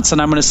Alphonse,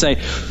 and I'm going to say,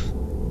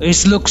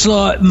 "This looks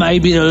like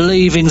maybe the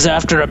leavings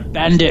after a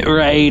bandit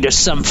raid or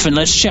something.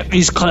 Let's check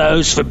these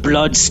clothes for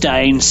blood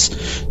stains,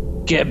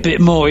 get a bit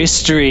more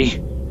history,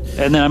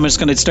 and then I'm just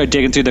going to start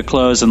digging through the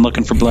clothes and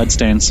looking for blood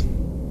stains."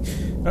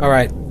 All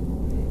right.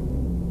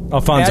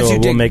 Alfonso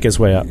will make his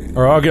way up.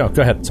 Or I'll go.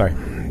 Go ahead. Sorry.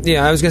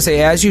 Yeah, I was going to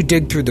say, as you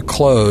dig through the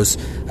clothes,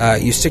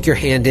 you stick your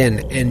hand in,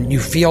 and you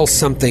feel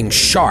something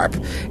sharp.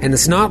 And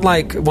it's not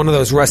like one of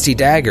those rusty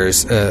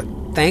daggers.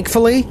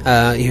 Thankfully, you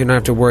don't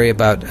have to worry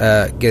about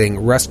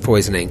getting rust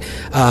poisoning.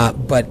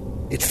 But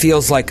it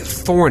feels like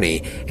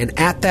thorny. And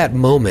at that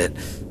moment,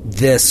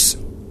 this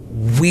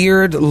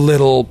weird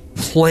little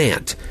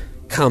plant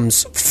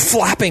comes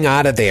flapping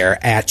out of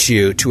there at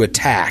you to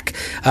attack.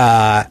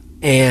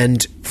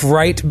 And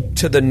right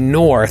to the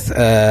north,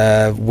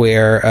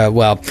 where, it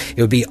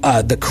would be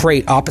the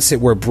crate opposite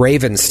where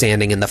Braven's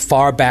standing in the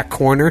far back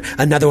corner,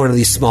 another one of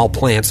these small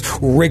plants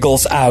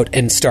wriggles out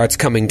and starts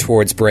coming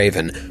towards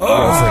Braven.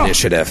 Roll for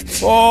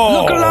initiative.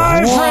 Oh, look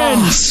alive,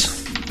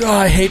 friends! Oh,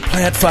 I hate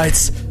plant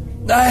fights.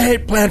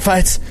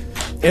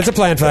 It's a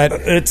plant fight.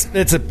 It's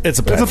a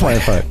plant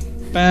fight.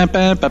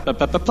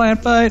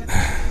 Plant fight.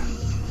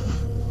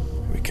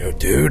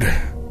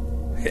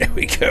 Here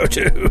we go,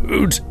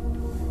 dude.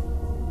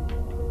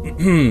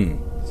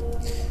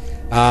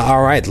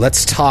 All right,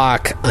 let's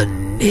talk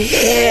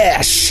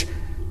Anish.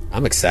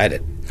 I'm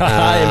excited.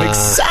 I'm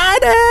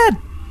excited.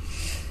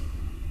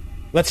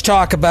 Let's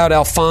talk about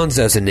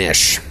Alfonso's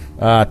Anish.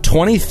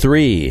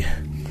 23.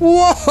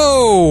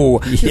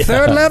 Whoa! Yeah.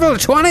 3rd level,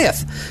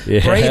 20th. Yeah,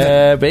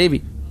 Braven.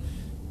 baby.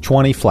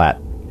 20 flat.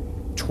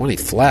 20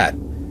 flat.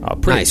 Oh,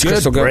 pretty nice. good.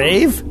 Crystal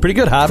Brave. Pretty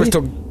good,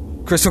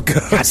 Javi. Crystal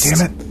Ghost. God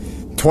damn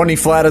it. 20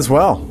 flat as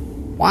well.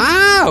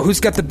 Wow, who's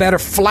got the better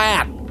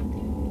flat?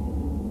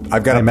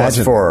 I've got a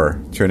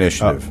 +4 to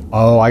initiative.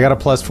 I got a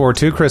 +4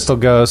 too, Crystal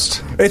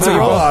Ghost. It's a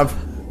roll-off.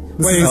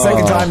 This is the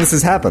second time this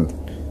has happened.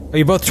 Are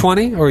you both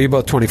 20 or are you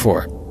both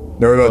 24? No,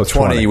 we're both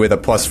 20 with a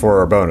 +4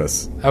 or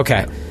bonus.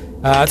 Okay.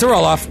 It's a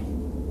roll-off.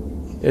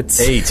 It's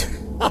 8.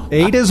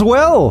 8 as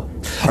well.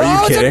 Are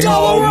you kidding? It's a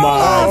double Oh, my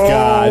roll-off!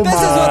 God. This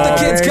is what the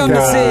kids come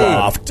to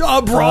see.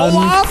 Double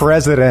roll-off.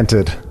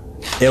 Unprecedented.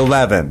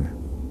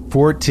 11.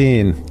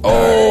 14.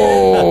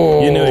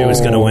 Oh. You knew he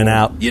was going to win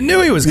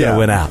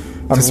out.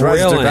 I'm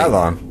surprised it took Thrilling. that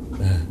long.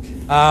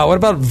 What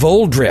about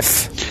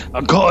Voldriff?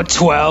 I got a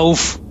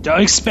 12.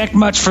 Don't expect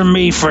much from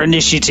me for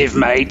initiative,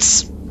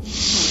 mates.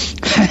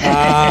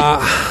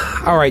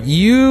 All right,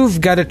 you've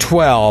got a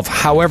 12.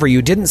 However,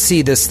 you didn't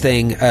see this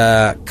thing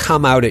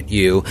come out at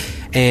you,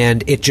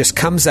 and it just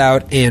comes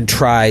out and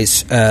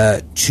tries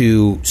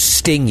to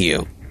sting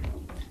you.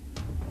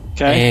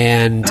 Okay.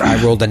 And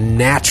I rolled a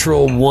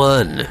natural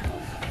 1.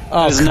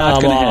 Oh, Is not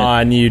come gonna hit.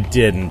 on. You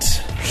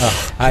didn't.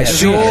 I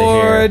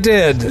sure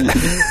did.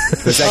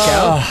 Does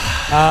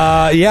that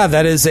count? Yeah,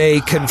 that is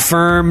a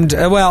confirmed.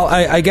 Well,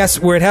 I guess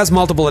where it has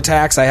multiple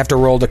attacks, I have to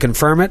roll to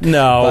confirm it.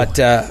 No, but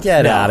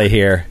get out of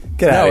here.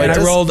 Get out. And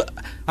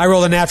I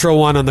rolled a natural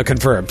one on the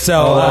confirmed.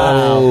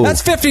 So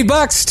that's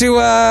 $50 to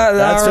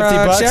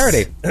our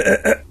charity.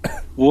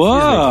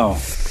 Whoa.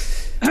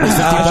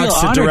 I feel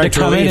honored to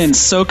come in and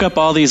soak up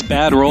all these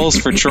bad rolls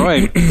for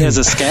Troy as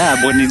a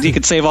scab when he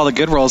could save all the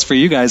good rolls for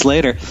you guys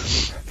later.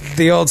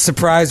 The old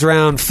surprise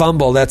round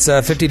fumble. That's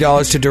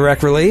 $50 to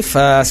direct relief.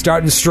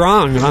 Starting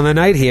strong on the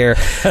night here.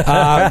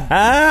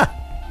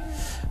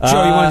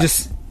 Joe,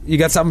 you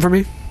got something for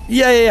me?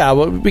 Yeah.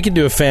 Well, we can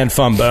do a fan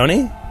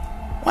fumboni.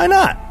 Why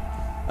not?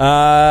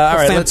 All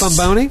right,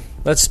 fumboni?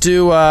 Let's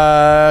do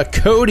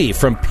Cody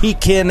from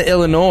Pekin,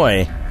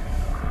 Illinois.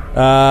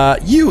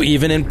 You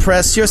even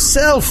impress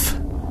yourself.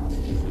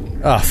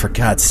 Oh, for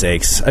God's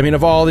sakes. I mean,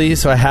 of all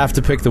these, so I have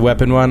to pick the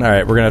weapon one. All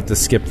right, we're going to have to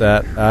skip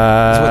that.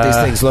 That's what these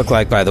things look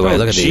like, by the way.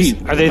 Look at these.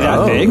 Are they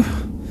that big?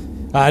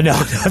 No,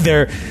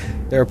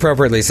 they're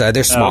appropriately sized.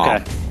 They're small.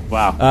 Okay.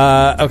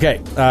 Wow. Okay,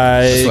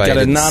 I got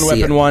a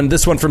non-weapon one.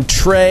 This one from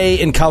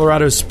Trey in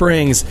Colorado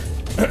Springs.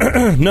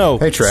 No.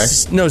 Hey, Trey.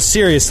 No,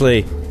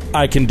 seriously,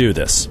 I can do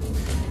this.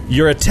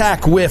 Your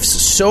attack whiffs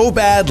so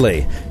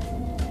badly,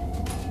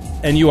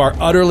 and you are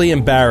utterly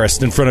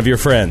embarrassed in front of your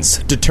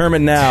friends.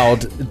 Determined now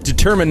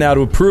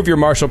to prove your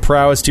martial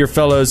prowess to your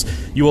fellows,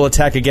 you will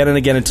attack again and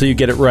again until you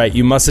get it right.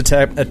 You must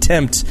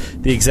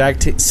attempt the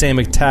exact same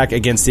attack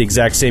against the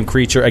exact same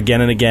creature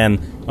again and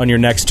again on your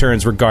next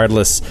turns,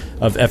 regardless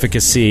of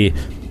efficacy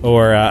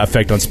or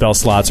effect on spell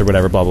slots or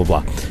whatever, blah, blah,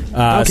 blah.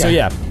 Okay. So,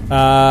 yeah.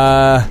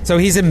 So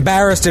he's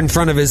embarrassed in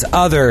front of his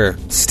other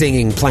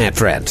stinging plant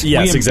friend.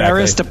 Yes, exactly.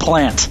 Embarrassed a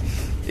plant.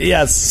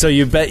 Yes, so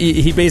you bet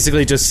he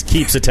basically just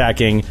keeps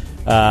attacking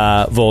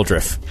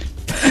Voldriff.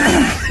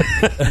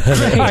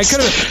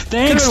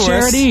 Thanks,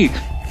 Charity.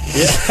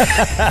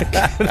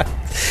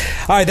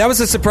 All right, that was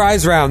a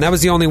surprise round. That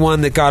was the only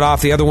one that got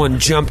off. The other one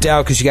jumped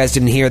out because you guys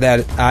didn't hear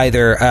that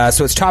either.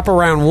 So it's top of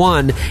round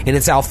one, and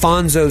it's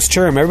Alfonso's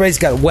turn. Everybody's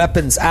got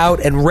weapons out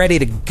and ready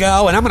to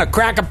go, and I'm going to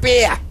crack a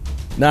beer.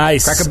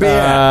 Nice. Crack a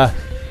beer.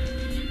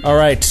 All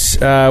right,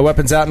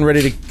 weapons out and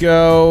ready to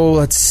go.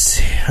 Let's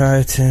see.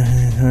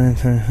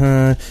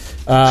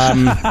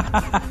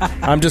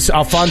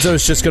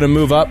 Alfonso's just going to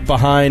move up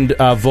behind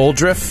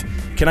Voldriff.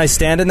 Can I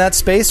stand in that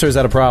space, or is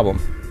that a problem?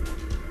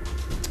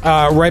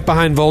 Right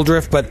behind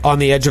Voldriff, but on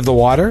the edge of the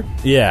water?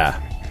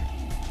 Yeah.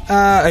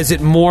 Is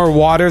it more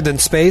water than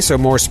space, or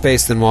more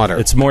space than water?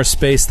 It's more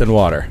space than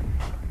water.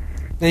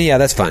 Yeah,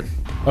 that's fine.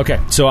 Okay,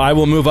 so I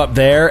will move up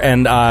there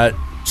and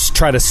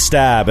try to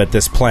stab at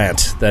this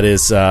plant that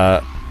is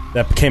that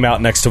came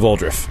out next to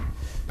Voldriff.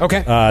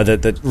 Okay.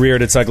 That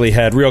reared its ugly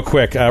head. Real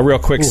quick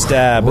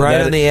stab.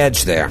 Right on the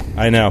edge there.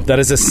 I know. That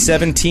is a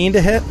 17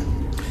 to hit?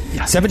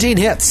 17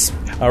 hits.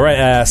 All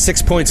right,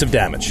 6 points of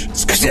damage.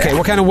 Okay,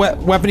 what kind of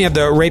weapon do you have?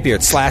 The rapier?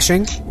 It's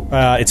slashing?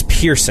 It's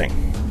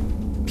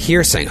piercing.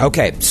 Piercing.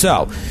 Okay,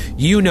 so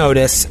you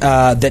notice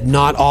that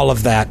not all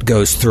of that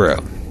goes through.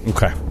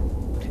 Okay.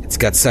 It's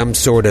got some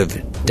sort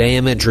of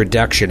damage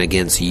reduction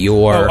against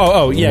your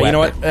yeah, weapon. You know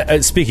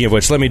what? Speaking of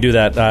which, let me do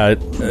that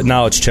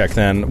knowledge check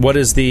then. What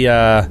is the...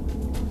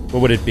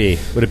 what would it be?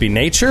 Would it be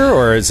nature,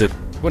 or is it...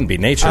 Wouldn't be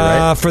nature,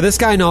 right? For this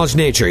guy, knowledge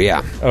nature,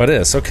 yeah. Oh, it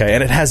is. Okay,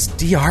 and it has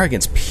DR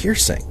against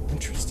piercing.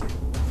 Interesting.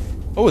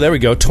 Oh, there we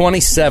go.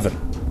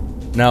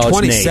 27. Now it's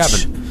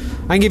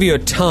 27. I can give you a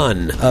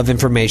ton of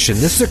information.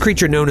 This is a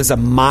creature known as a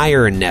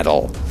mire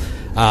nettle.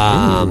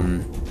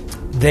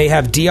 They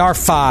have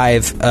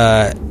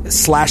DR5,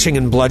 slashing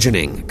and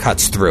bludgeoning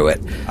cuts through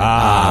it.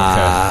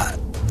 Okay.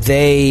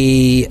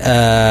 They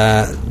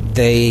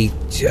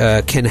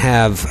can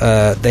have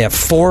they have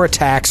 4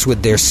 attacks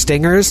with their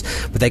stingers,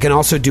 but they can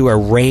also do a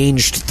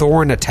ranged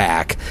thorn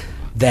attack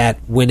that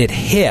when it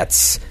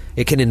hits,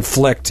 it can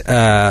inflict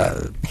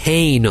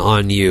pain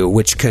on you,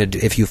 which could,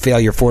 if you fail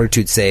your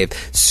fortitude save,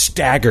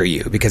 stagger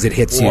you because it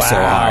hits you so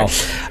hard.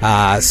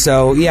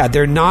 So yeah,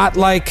 they're not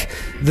like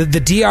the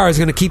DR is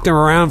going to keep them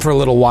around for a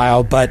little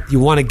while, but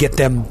you want to get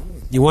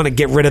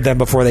rid of them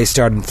before they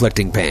start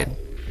inflicting pain.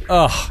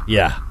 Oh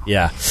yeah.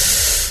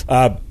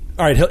 All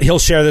right, he'll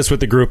share this with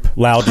the group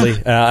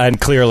loudly and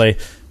clearly,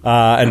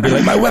 and be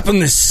like, "My weapon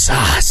is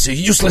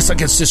useless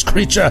against this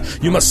creature.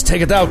 You must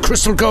take it out,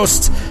 Crystal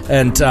Ghost."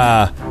 And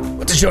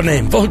what is your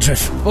name?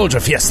 Voldriff.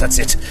 Voldriff. Yes, that's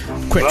it.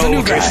 Quick, the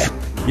new guy.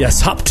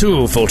 Yes, hop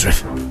to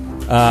Voldriff.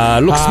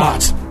 Look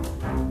smart.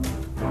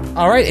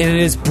 All right, and it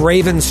is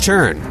Braven's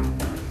turn.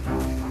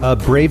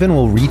 Braven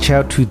will reach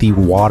out to the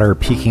water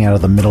peeking out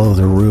of the middle of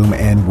the room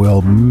and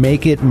will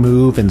make it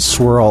move and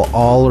swirl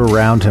all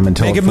around him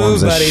until it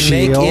forms a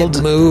shield. Make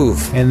it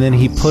move. And then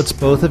he puts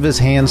both of his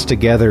hands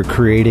together,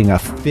 creating a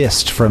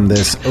fist from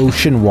this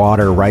ocean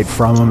water right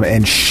from him,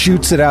 and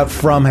shoots it out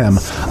from him.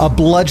 A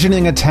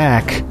bludgeoning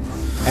attack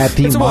at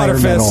the mire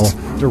nettle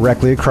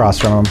directly across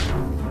from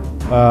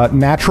him.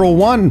 Natural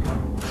 1.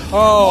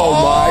 Oh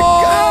my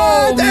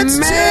God! Oh, That's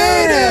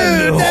man.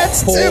 two, dude.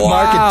 That's two. Wow.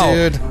 Mark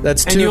it, dude.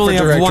 That's two And you for only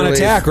have direct one relief.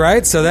 attack,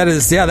 right? So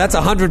that's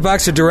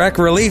 $100 of direct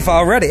relief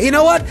already. You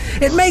know what?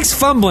 It makes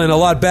fumbling a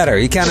lot better.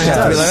 You kind of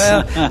have to be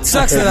like, well, it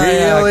sucks that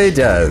I really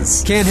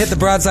does. can't hit the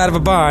broadside of a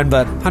barn,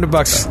 but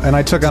 $100. And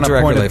I took on a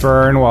direct point relief. of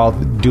burn while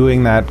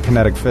doing that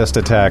kinetic fist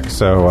attack,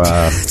 so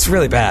It's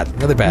really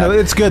bad. Really bad. no,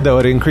 it's good though.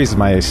 It increases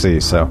my AC.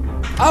 So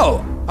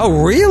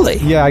Oh, really?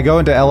 yeah, I go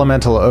into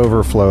elemental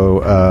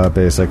overflow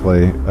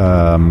basically.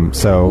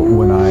 So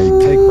when I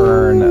take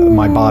burn,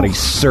 my body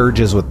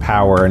surges with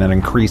power, and it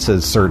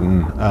increases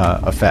certain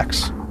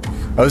effects.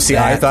 Oh, see,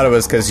 I thought it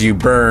was because you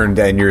burned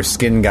and your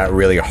skin got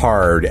really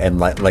hard and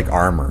like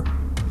armor.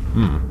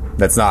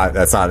 That's not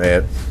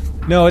it.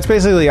 No, it's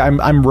basically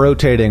I'm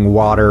rotating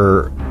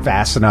water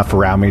fast enough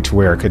around me to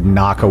where it could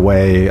knock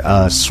away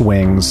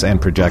swings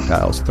and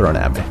projectiles thrown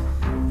at me.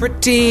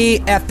 Pretty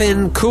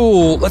effing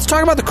cool. Let's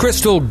talk about the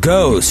Crystal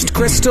Ghost.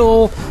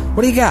 Crystal,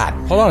 what do you got?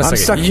 Hold on a I'm second.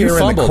 stuck You here in the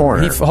fumbled.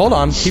 corner. Hold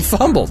on. He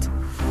fumbled.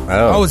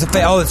 Oh, it's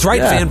that's right,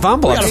 Yeah. fan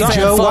fumble. We I'm got a sorry.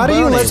 fan Joe, why do you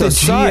Fumble. let the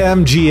So sorry.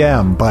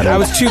 GM, buddy? I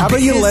was too How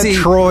about you let busy.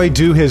 Troy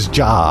do his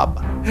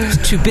job?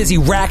 Too busy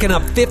racking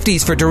up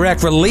 50s for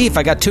direct relief.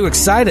 I got too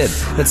excited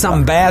that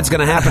something bad's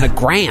going to happen to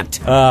Grant.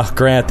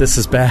 Grant, this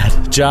is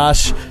bad.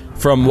 Josh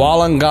from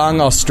Wollongong,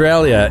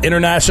 Australia.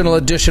 International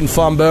Edition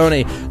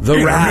Fomboni.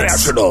 The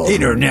Rats.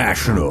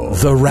 International.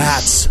 The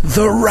Rats.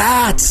 The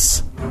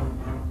Rats.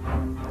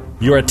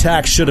 Your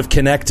attack should have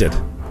connected,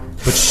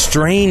 but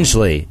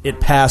strangely, it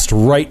passed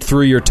right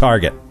through your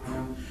target.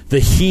 The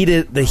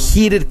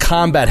heated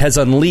combat has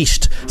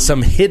unleashed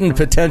some hidden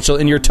potential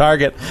in your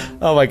target.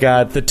 Oh my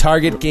god. The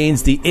target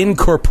gains the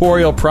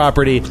incorporeal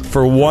property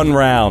for 1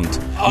 round.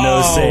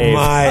 No save. Oh,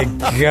 my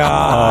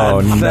God. Oh,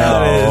 no.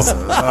 That is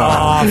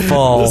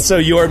awful. So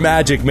your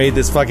magic made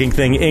this fucking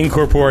thing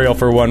incorporeal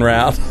for 1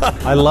 round.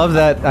 I love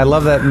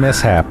that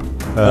mishap.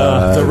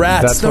 The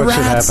Rats. That's the what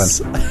Rats.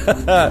 should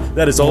happen.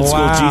 That is old school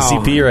Wow.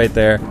 GCP right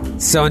there.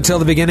 So until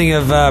the beginning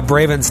of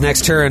Braven's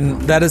next turn,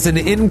 that is an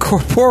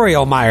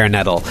incorporeal Mire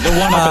Nettle. The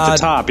one up at the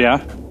top,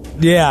 yeah?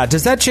 Yeah.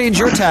 Does that change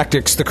your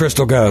tactics, the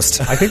Crystal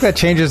Ghost? I think that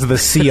changes the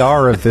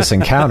CR of this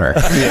encounter.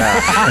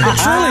 It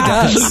truly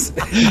does.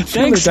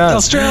 Thanks,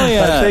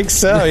 Australia. I think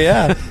so,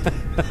 yeah.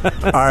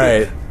 All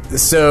right.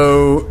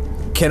 So,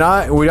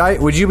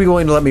 would you be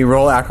willing to let me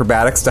roll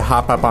acrobatics to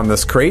hop up on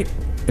this crate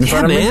in Yeah,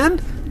 front of me?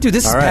 man. Dude,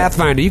 this is All right.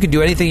 Pathfinder. You can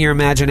do anything your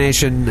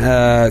imagination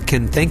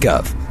can think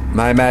of.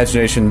 My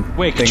imagination.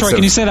 Wait, thinks Troy, of-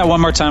 can you say that one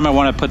more time? I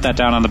want to put that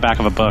down on the back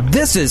of a book.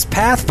 This is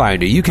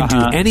Pathfinder. You can do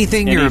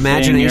anything your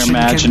Anything imagination,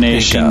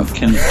 can think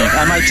can think.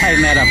 I might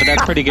tighten that up, but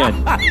that's pretty good.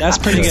 That's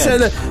pretty Send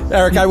good. it,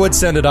 Eric, I would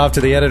send it off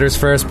to the editors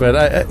first, but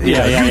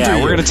Yeah.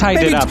 We're going to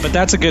tighten it up, but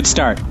that's a good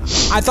start.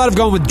 of. I thought of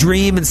going with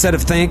dream instead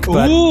of think,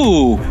 but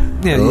Ooh.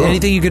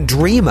 anything you can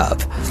dream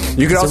of.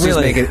 You could It's also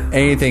really- just make it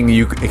anything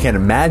you can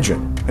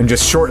imagine and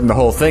just shorten the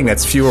whole thing.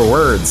 That's fewer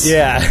words.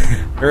 Yeah,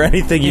 or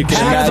anything you can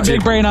Have a imagine.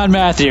 big brain on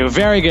Matthew.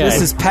 Very good. This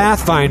is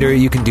Pathfinder.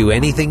 You can do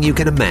anything you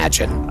can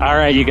imagine. All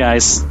right, you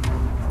guys.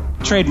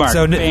 Trademark.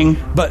 So, Bing.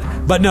 but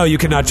no, you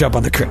cannot jump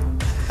on the crit.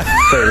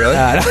 Wait, really?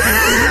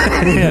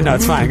 Yeah, no,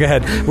 it's fine. Go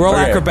ahead. Roll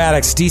Okay.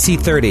 acrobatics, DC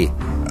 30.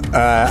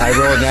 I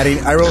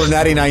rolled a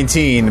natty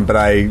 19, but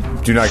I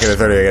do not get a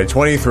 30. I get a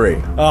 23.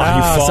 Oh,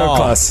 you So fall.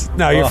 close.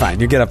 No, you're fine.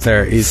 You get up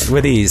there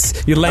with ease.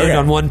 You land Okay.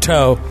 on one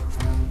toe.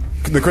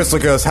 The Crystal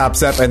Ghost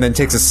hops up and then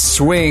takes a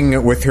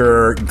swing with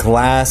her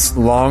glass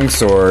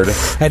longsword.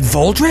 At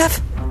Voldreth?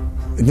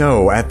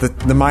 No, at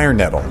the Mire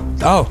Nettle.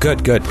 Oh,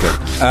 good.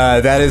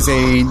 That is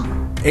a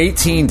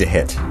 18 to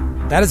hit.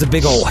 That is a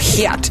big old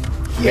hit.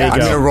 There you I'm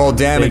go. going to roll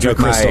damage There you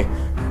with go,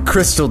 my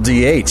Crystal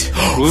D8.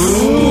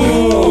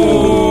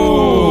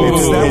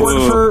 Does that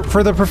work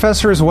for the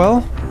professor as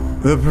well?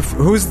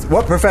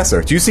 What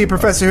professor? Do you see a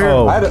professor here?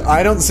 Oh.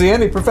 I don't see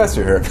any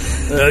professor here.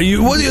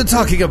 What are you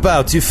talking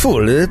about, you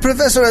fool? The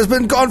professor has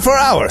been gone for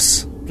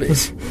hours.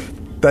 Please.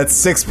 That's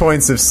 6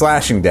 points of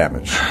slashing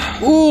damage.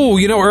 Ooh,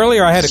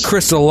 earlier I had a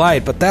crystal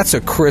light, but that's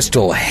a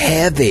crystal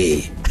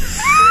heavy.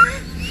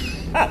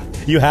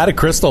 You had a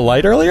crystal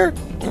light earlier?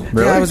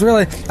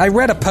 Really? Yeah, I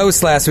read a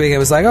post last week. It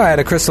was like, I had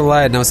a crystal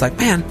light, and I was like,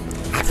 man,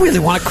 I really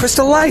want a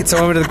crystal light. So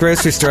I went to the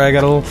grocery store. I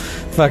got a little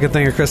fucking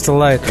thing of crystal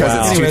light. Because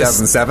it's Anyways,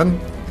 2007?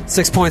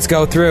 6 points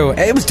go through.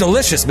 It was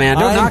delicious, man.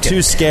 Don't I'm knock too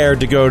it.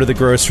 scared to go to the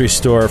grocery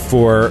store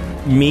for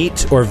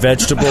meat or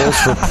vegetables,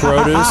 for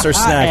produce or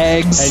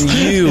snacks. Eggs. And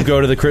you go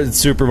to the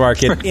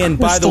supermarket in,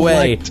 by the Crystal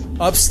way, Light.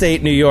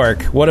 upstate New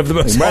York, one of the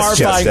most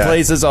Westchester. horrifying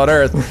places on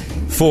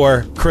earth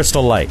for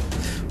Crystal Light.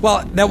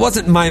 Well, that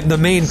wasn't the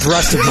main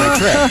thrust of my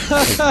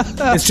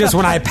trip. It's just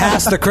when I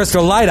passed the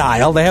crystal light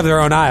aisle, they have their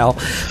own aisle,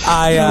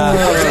 I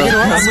was like,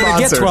 I'm going to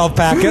get Sponsored. 12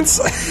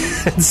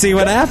 packets and see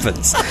what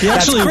happens. He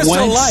actually That's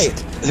crystal went. light.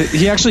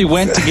 He actually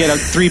went to get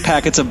 3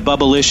 packets of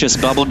Bubblicious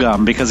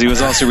bubblegum because he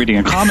was also reading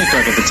a comic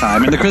book at the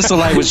time, and the Crystal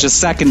Light was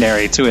just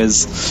secondary to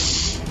his.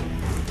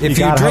 If you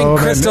got drink home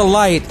crystal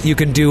light, you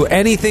can do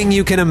anything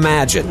you can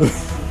imagine.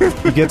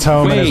 He gets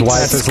home and his Wait,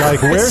 wife is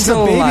like, "Where's the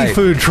Crystal baby light.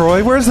 food,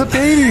 Troy? Where's the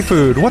baby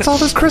food? What's all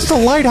this crystal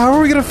light? How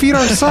are we going to feed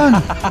our son?" You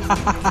know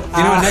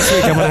what? Next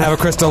week I'm going to have a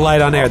Crystal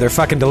Light on air. They're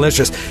fucking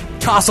delicious.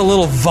 Toss a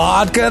little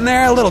vodka in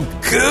there, a little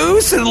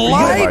goose and Oh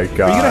light. my Are you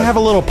god! going to have a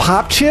little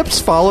pop chips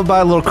followed by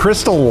a little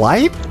crystal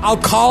light? I'll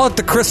call it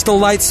the Crystal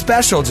Light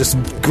special. Just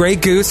Grey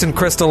Goose and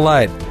Crystal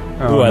Light.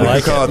 Ooh, I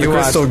like Call it. it the You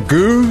watch. Crystal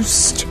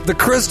Goosed. The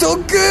Crystal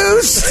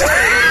Goose.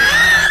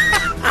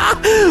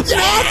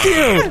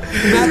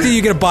 Matthew,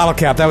 you get a bottle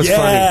cap. That was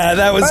funny. Yeah,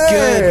 that was Hey.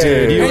 good,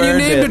 dude. You And you earned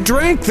named it. a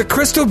drink the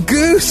Crystal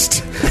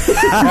Goose.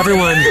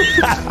 Everyone,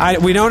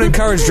 we don't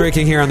encourage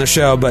drinking here on the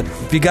show, but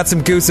if you got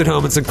some goose at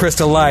home and some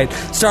Crystal Light,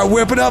 start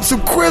whipping up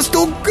some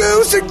Crystal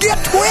Goose and get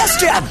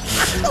twisted.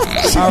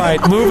 All right,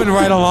 moving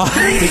right along.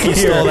 He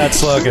stole that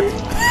slogan.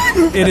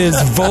 It is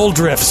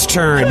Voldrift's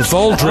turn.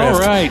 Voldrift. All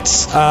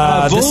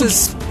right. This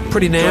is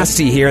pretty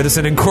nasty here. This is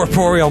an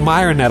incorporeal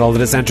mire nettle that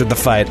has entered the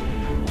fight.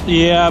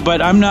 Yeah,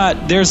 but I'm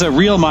not. There's a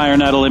real mire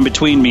nettle in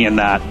between me and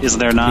that, is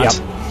there not?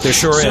 Yep, there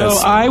sure So is.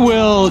 I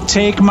will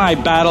take my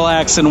battle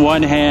axe in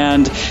one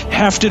hand,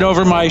 heft it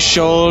over my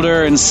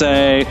shoulder, and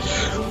say,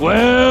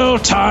 "Well,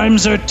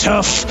 times are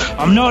tough.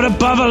 I'm not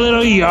above a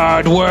little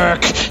yard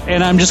work."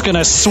 And I'm just going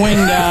to swing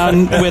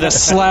down with a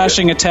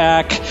slashing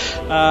attack.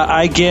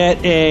 I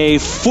get a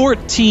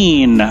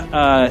 14,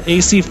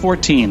 AC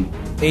 14.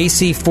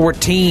 AC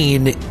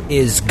 14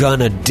 is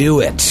gonna do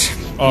it.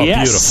 Oh,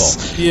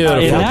 Yes. beautiful.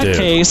 In that dude.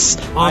 case,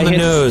 On the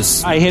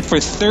nose. I hit for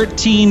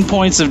 13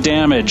 points of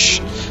damage.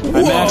 I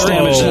max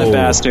damage that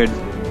bastard.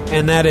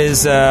 And that is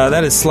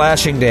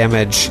slashing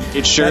damage.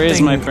 It sure That is,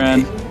 thing my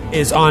friend.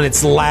 Is on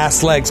its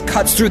last legs,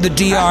 cuts through the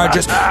DR,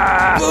 just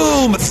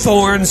boom,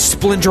 thorns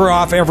splinter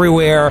off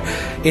everywhere.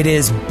 It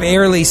is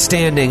barely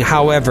standing,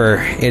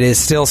 however, it is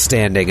still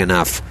standing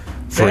enough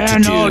for it to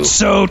do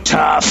so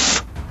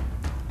tough.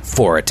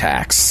 4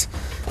 attacks.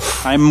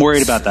 I'm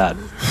worried about that.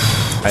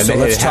 And So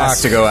let's it has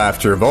talk. to go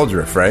after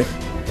Voldrift, right?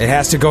 It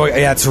has to go. Yeah,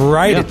 that's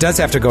right. Yep. It does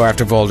have to go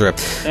after Voldrift.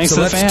 Thanks so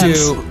to the let's fans.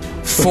 do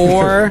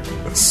 4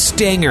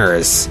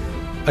 stingers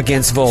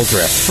against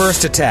Voldrift.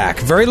 First attack,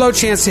 very low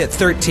chance to hit,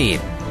 13.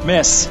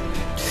 Miss.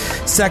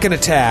 Second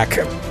attack,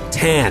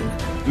 10.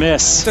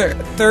 Miss.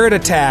 Third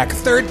attack,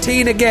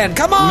 13 again.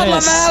 Come on,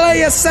 Miss. LaValle,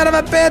 you son of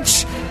a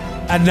bitch.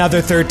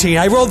 Another 13.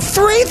 I rolled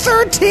 3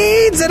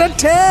 13s and a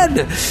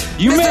 10.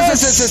 You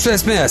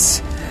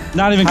miss.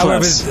 Not even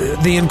However, close.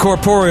 the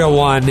incorporeal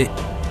one,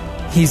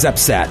 he's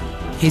upset.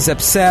 He's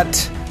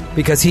upset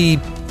because he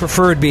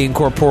preferred being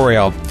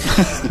corporeal.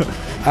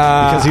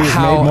 Because he was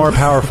made more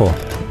powerful.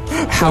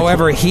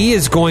 However, he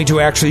is going to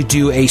actually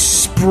do a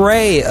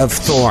spray of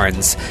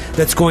thorns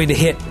that's going to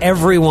hit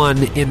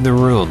everyone in the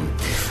room.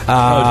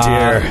 Oh,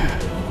 dear.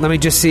 Let me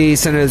just see.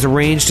 So there's a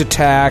ranged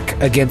attack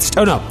against...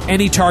 Oh, no.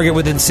 Any target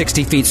within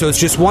 60 feet. So it's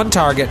just one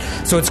target.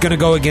 So it's going to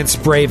go against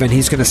Braven.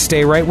 He's going to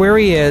stay right where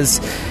he is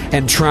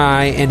and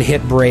try and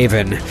hit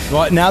Braven.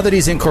 Well, now that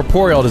he's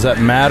incorporeal, does that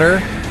matter?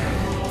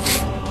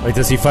 Like,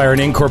 does he fire an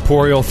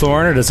incorporeal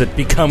thorn, or does it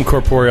become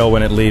corporeal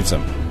when it leaves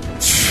him?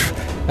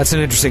 That's an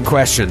interesting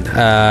question.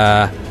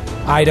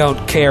 I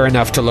don't care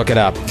enough to look it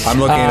up. I'm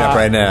looking it up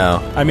right now.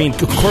 I mean,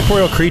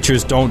 corporeal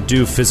creatures don't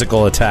do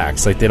physical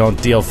attacks. Like, they don't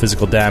deal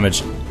physical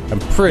damage. I'm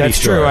pretty That's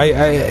sure.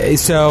 true.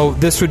 So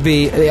this would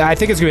be... I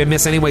think it's going to be a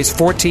miss anyways.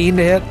 14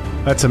 to hit?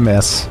 That's a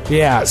miss.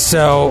 Yeah,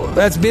 so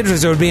that's interesting.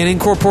 So it would be an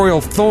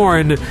incorporeal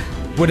thorn.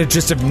 Would it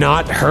just have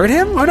not hurt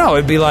him? Or no,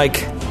 it'd be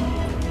like...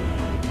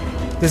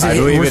 Does I it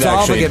believe it resolve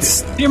actually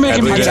against... You're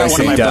making me it punch out one of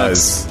actually my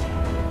does.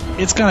 bucks.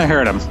 It's going to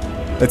hurt him.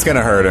 It's going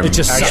to hurt him. It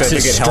just Actually, sucks I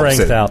think his it helps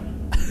strength it. out.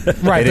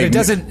 Right, but it ign-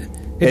 doesn't...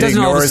 It It doesn't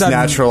all of a ignores sudden...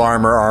 natural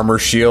armor,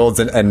 shields,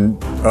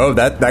 and oh,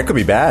 that could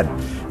be bad.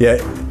 Yeah,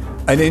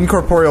 an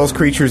incorporeal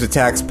creature's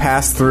attacks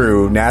pass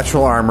through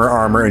natural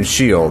armor, and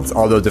shields,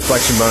 although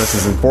deflection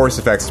bonuses and force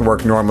effects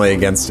work normally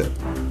against it.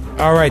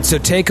 All right, so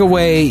take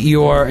away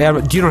your...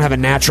 You don't have a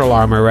natural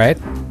armor, right?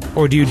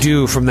 Or do you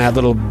do from that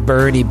little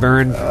burn? Field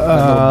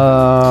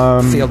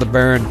of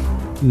burn.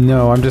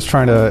 No, I'm just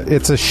trying to...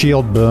 It's a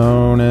shield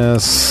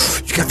bonus.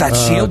 You got that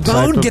shield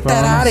type bone? of Get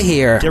that bonus? out of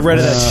here. Get rid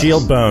of that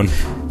shield bone.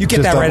 You get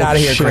Just that right double out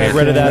of here, check. Grant. Get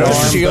rid of that No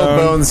arm shield bone.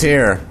 bones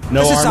here.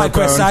 No This is armor side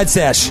quest, bone. side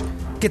sesh.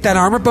 Get that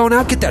armor bone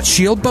out. Get that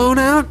shield bone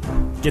out.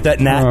 Get that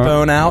gnat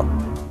bone out.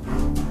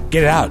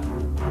 Get it out.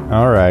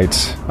 All right.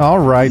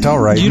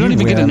 You don't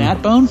even get a win.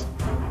 gnat bone?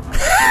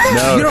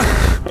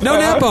 No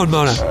nap bone,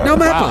 Mona. No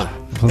nap bone.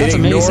 That's It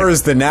amazing.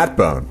 ignores the gnat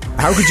bone.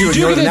 How could you You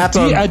ignore do the gnat get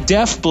bone? a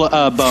deaf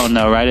bone,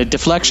 though, right? A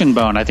deflection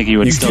bone, I think you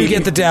would still You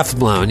get the death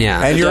blown,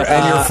 yeah. and your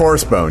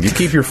force bone. You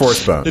keep your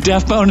force bone. The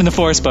deaf bone and the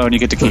force bone you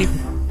get to keep.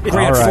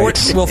 Grant, All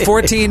right. will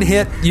 14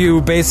 hit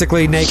you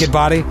basically naked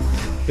body?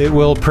 It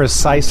will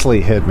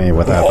precisely hit me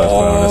without those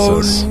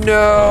bonuses.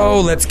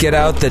 No. Let's get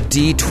out the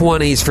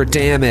D20s for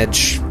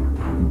damage.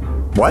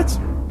 What?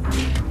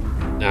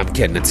 No, I'm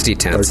kidding. It's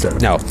D10s. Okay.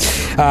 No.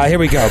 Here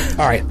we go.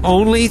 All right.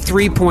 Only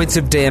 3 points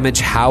of damage.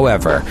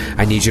 However,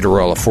 I need you to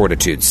roll a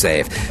fortitude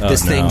save.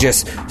 This thing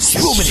just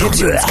swoop and hits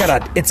you.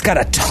 It's got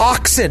a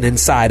toxin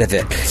inside of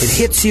it. It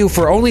hits you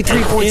for only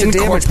 3 points of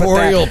damage.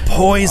 Incorporeal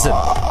poison.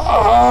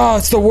 Oh,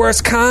 it's the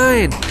worst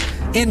kind.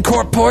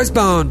 Incorporeal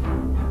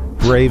bone.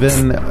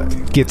 Raven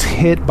gets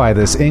hit by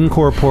this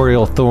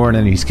incorporeal thorn,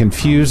 and he's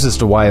confused as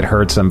to why it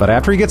hurts him. But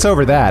after he gets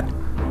over that,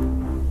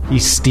 he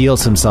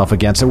steels himself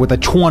against it with a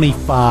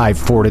 25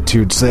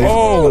 fortitude save.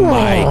 Oh,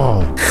 my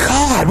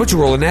God. What'd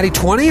you roll, a natty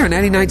 20 or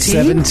natty 19?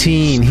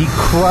 17. He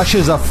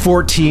crushes a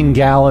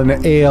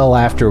 14-gallon ale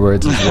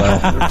afterwards as well.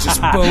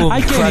 Just boom.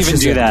 I can't even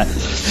do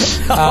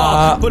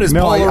that. Put his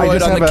No, I Polaroid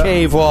just on the have a-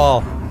 cave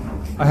wall.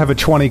 I have a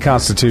 20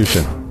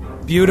 constitution.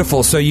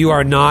 Beautiful. So you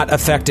are not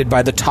affected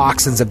by the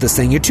toxins of this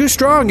thing. You're too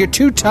strong. You're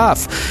too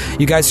tough.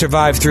 You guys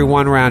survived through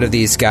one round of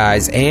these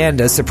guys and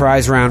a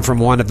surprise round from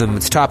one of them.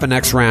 It's top of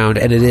next round,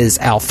 and it is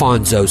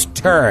Alfonso's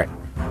turn.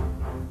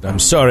 I'm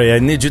sorry, I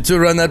need you to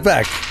run that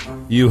back.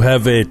 You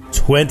have a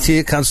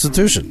 20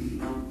 constitution.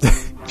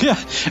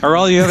 Yeah. Are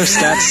all the other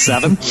stats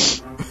 7?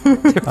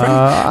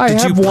 I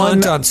Did have you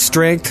one punt on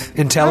strength,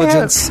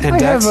 intelligence, and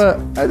dex?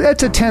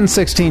 That's a 10,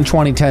 16,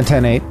 20, 10,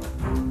 10, 8.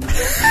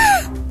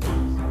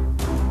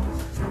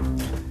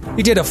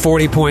 He did a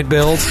 40-point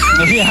build.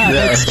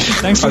 Yeah.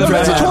 Thanks for the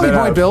That's a math.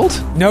 20-point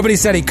build. Nobody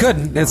said he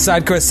couldn't. It's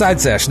side quest, side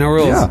sesh. No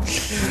rules. Yeah.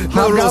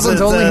 Hobgoblins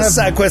only have...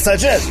 side quest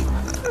suggest.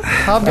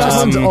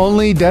 Hobgoblins'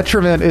 only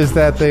detriment is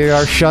that they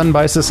are shunned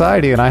by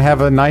society, and I have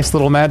a nice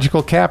little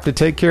magical cap to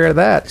take care of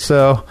that.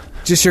 So,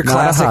 Just your not a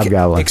classic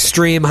hobgoblin.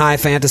 extreme high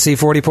fantasy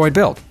 40-point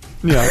build.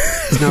 Yeah,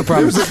 No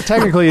problem.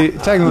 technically,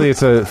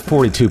 it's a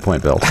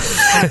 42-point build.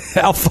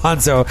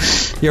 Alfonso,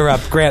 you're up.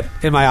 Grant,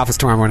 in my office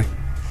tomorrow morning.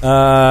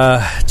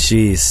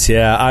 Jeez,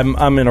 yeah,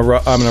 I'm in a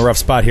rough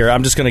spot here.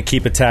 I'm just going to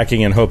keep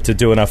attacking and hope to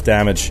do enough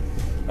damage.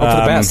 Hope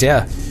for the best,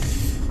 yeah.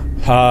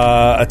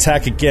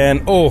 Attack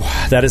again. Oh,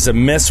 that is a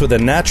miss with a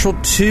natural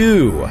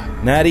 2.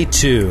 Natty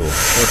 2.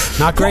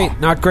 Not great,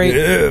 not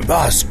great.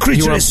 Boss,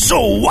 creature is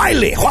so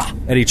wily.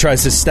 And he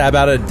tries to stab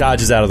out it,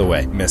 dodges out of the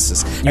way,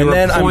 misses. You and were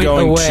then a I'm point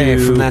going away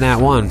to from that at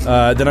one.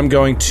 Then I'm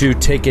going to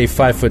take a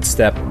 5-foot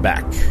step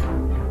back.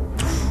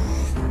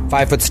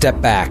 5-foot step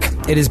back.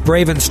 It is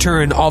Braven's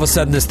turn. All of a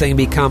sudden, this thing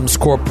becomes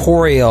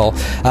corporeal.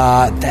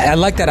 I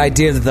like that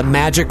idea that the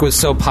magic was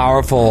so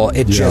powerful,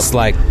 it just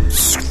like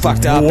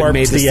fucked up and Warped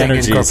made this the thing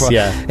energies, incorporeal.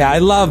 yeah. I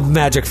love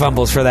magic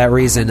fumbles for that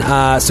reason.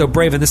 So,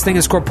 Braven, this thing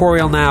is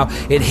corporeal now.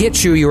 It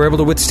hits you. You were able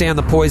to withstand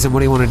the poison. What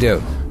do you want to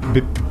do?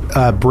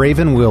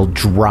 Braven will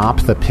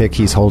drop the pick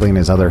he's holding in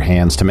his other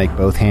hands to make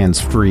both hands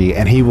free,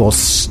 and he will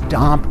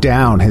stomp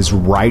down his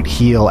right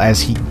heel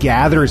as he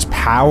gathers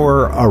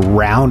power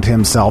around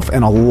himself,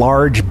 and a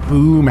large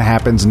boom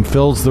happens and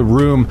fills the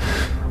room.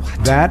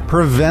 That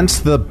prevents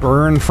the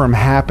burn from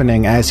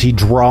happening as he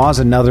draws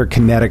another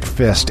kinetic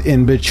fist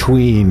in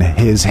between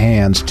his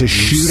hands to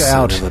shoot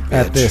out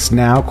at this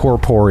now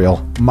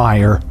corporeal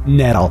Meyer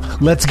Nettle.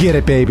 Let's get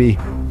it, baby.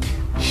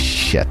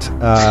 Shit.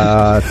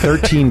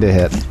 13 to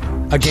hit.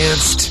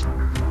 Against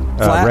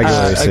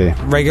regular AC.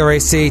 Regular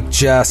AC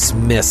just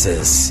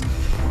misses.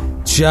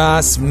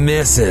 Just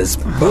misses.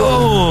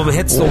 Boom!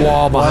 Hits the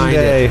wall behind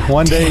it.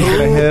 One day he's going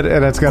to hit,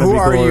 and it's going to be Who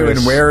are you glorious.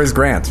 and where is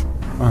Grant?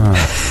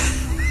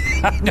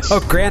 No,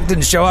 Grant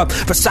didn't show up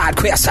for side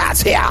quest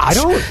sides here. I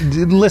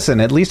don't...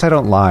 Listen, at least I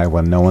don't lie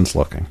when no one's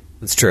looking.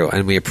 That's true,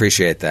 and we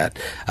appreciate that.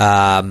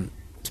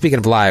 Speaking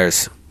of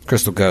liars,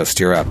 Crystal Ghost,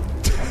 you're up.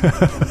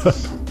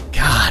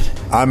 God.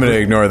 I'm going to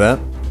ignore that.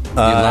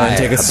 lie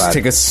And about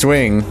take a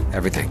swing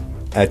everything.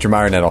 at your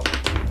Meyer Nettle.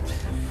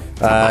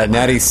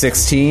 Natty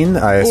 16,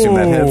 I assume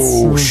that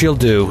hits. Ooh, she'll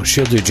do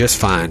just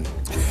fine.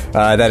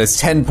 That is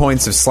 10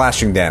 points of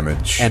slashing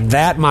damage. And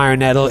that Meyer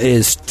Nettle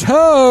is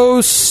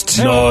toast.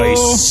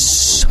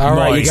 Nice. All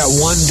right, you Nice.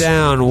 got one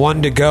down,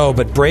 one to go,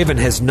 but Braven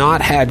has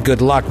not had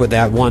good luck with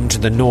that one to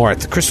the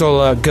north.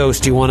 Crystal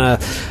Ghost, do you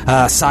want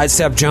to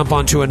sidestep jump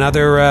onto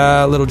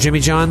another little Jimmy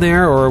John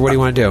there, or what do you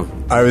want to do?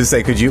 I would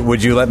say,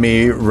 would you let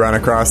me run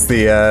across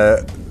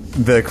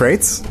the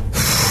crates?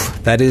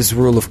 That is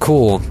rule of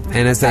cool.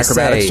 And as they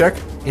Acrobatics say, check?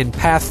 in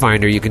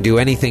Pathfinder, you can do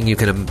anything you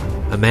can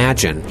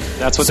imagine.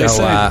 That's what they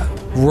say.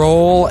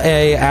 Roll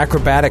a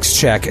acrobatics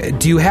check.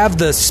 Do you have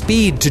the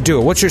speed to do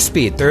it? What's your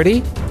speed? 30?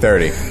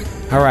 30.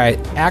 All right.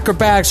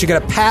 Acrobatics, you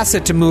got to pass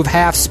it to move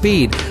half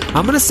speed.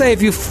 I'm going to say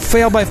if you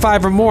fail by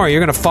 5 or more, you're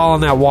going to fall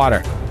in that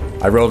water.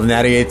 I rolled a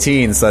natty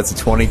 18, so that's a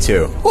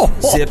 22.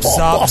 Zip,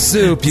 zop,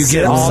 soup. You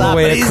get all the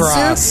way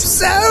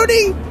across.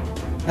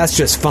 That's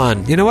just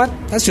fun. You know what?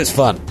 That's just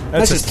fun.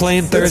 That's just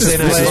plain Thursday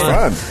night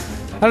fun.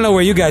 I don't know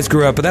where you guys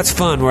grew up, but that's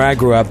fun where I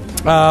grew up.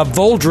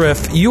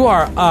 Voldriff, you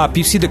are up.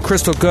 You see the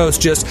Crystal Ghost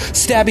just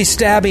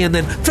stabby, and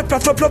then flip,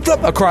 flip, flip, flip,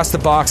 flip across the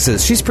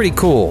boxes. She's pretty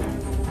cool.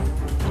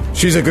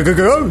 She's a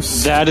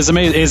ghost. That is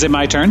amazing. Is it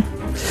my turn?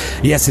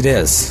 Yes, it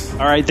is.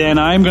 All right, then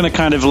I'm going to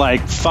kind of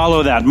like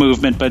follow that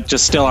movement, but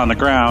just still on the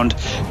ground,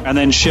 and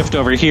then shift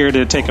over here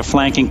to take a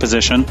flanking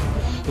position.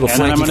 Little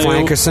flanky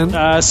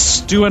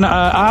flankerson. Do an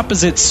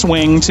opposite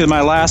swing to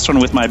my last one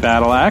with my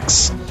battle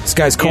axe. This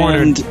guy's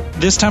cornered. And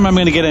this time I'm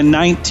going to get a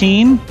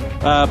 19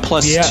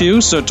 plus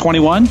 2, so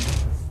 21.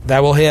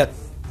 That will hit.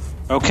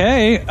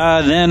 Okay,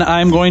 then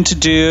I'm going to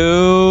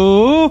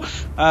do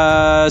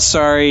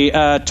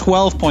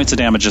 12 points of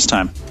damage this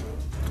time.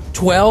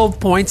 12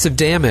 points of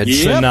damage.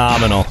 Yep.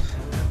 Phenomenal.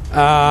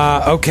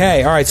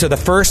 Okay, all right, so the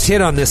first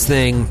hit on this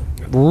thing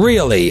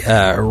really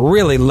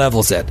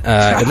levels it.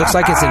 It looks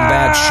like it's in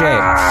bad shape.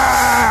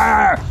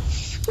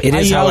 It I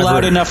is, yell however,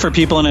 loud enough for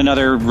people in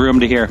another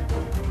room to hear.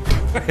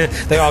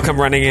 They all come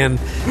running in,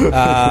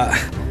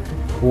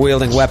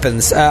 wielding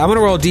weapons. I'm going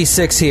to roll a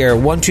d6 here.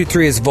 1, 2,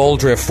 3 is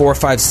Voldriff. 4,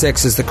 5,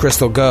 6 is the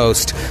Crystal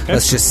Ghost. Okay.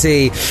 Let's just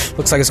see.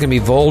 Looks like it's going to be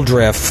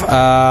Voldriff.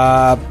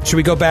 Should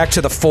we go back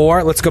to the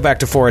 4? Let's go back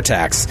to 4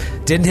 attacks.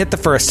 Didn't hit the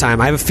first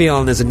time. I have a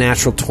feeling there's a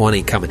natural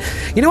 20 coming.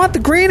 You know what? The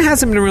green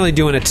hasn't been really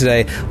doing it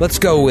today. Let's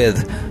go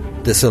with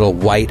this little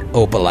white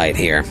opalite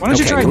here. Why don't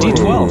you try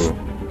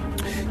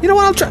D12? You know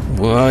what? I'll try.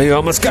 Well, you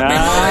almost got me.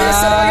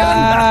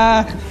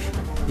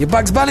 You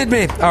Bugs Bunnied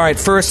me. All right,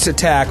 first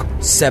attack,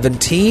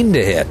 17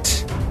 to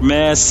hit.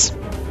 Miss.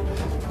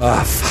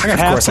 Oh, fuck. Of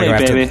Half course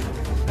plate, baby.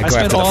 I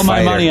spent all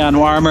my money on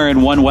armor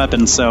and one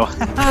weapon, so... One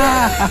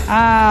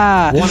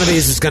of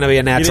these is going to be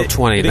a natural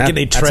 20. You didn't get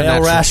any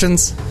trail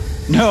rations?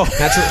 No.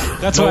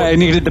 That's why I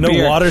needed the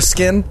beer. No water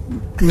skin?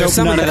 There's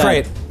some in the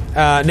crate.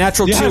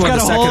 Natural 2 on the second attack. I've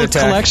got a whole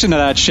collection of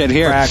that shit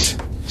here. Cracked.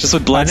 Just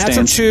with blood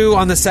natural stains. 2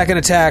 on the second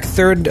attack.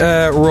 Third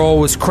roll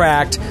was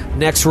cracked.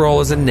 Next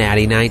roll is a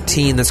natty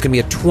 19. That's going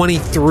to be a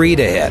 23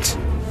 to hit.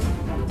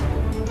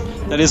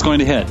 That is going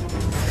to hit.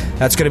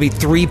 That's going to be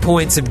 3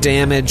 points of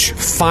damage.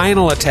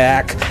 Final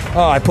attack.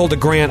 Oh, I pulled a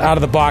Grant out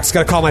of the box.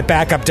 Got to call my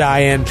backup die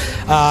in.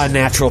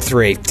 Natural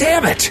 3.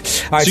 Damn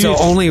it! All right, so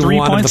only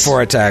one of the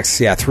 4 attacks.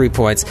 Yeah, 3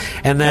 points.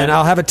 And then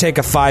I'll have it take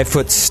a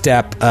 5-foot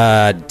step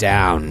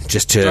down.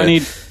 Just to... Do I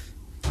need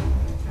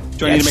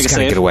to make a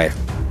save? Get away.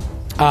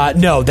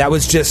 No, that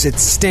was just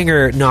its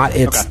stinger, not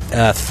its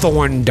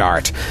thorn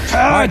dart.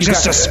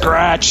 Just a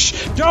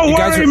scratch. Don't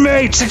worry,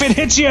 mates. If it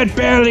hits you, it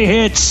barely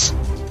hits.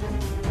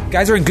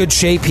 Guys are in good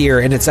shape here,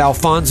 and it's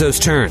Alfonso's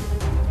turn.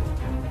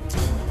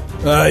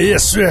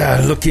 Yes, we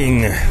are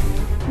looking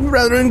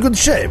rather in good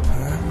shape.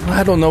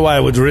 I don't know why I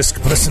would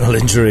risk personal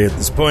injury at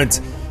this point.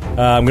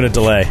 I'm going to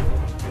delay.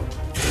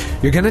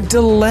 You're going to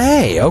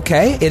delay.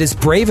 Okay. It is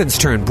Braven's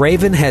turn.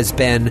 Braven has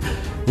been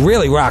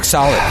really rock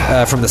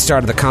solid from the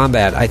start of the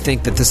combat. I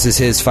think that this is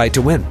his fight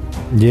to win.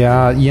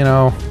 Yeah, you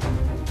know,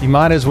 he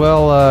might as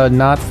well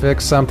not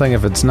fix something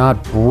if it's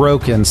not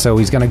broken, so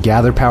he's going to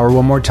gather power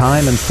one more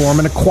time and form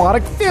an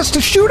aquatic fist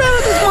to shoot out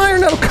of this iron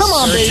nettle. Come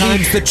on, baby.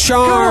 Times the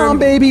charm. Come on,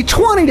 baby.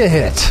 20 to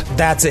hit.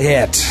 That's a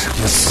hit.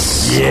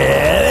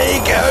 Yeah, there you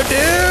go,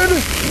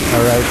 dude.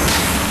 All right.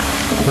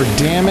 For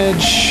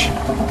damage,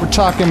 we're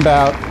talking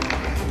about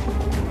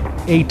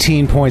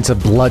 18 points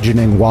of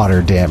bludgeoning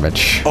water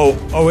damage.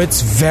 Oh,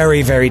 it's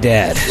very, very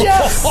dead.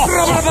 Yes!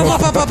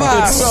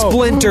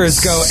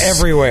 Splinters go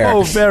everywhere.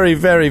 Oh, very,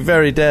 very,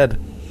 very dead.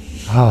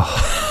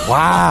 Oh.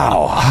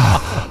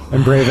 Wow.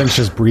 And Braven's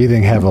just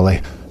breathing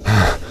heavily.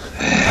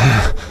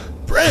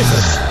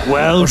 Braven.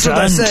 Well done,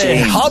 I say?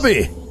 James.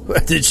 Hobby. I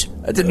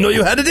didn't know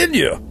you had it in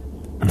you.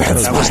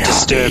 That was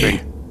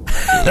disturbing.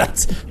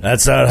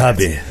 That's our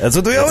hobby. That's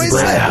what we always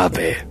say.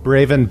 Hobby.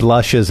 Braven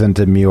blushes and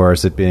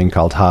demurs at being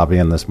called hobby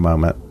in this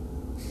moment.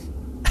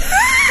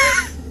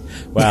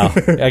 Wow.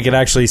 I can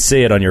actually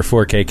see it on your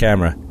 4K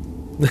camera.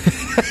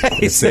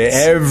 You see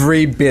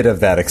every bit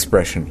of that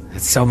expression.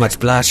 It's so much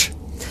blush.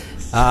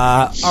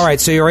 All right,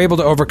 so you're able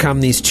to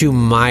overcome these 2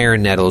 mire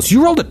nettles.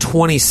 You rolled a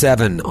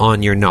 27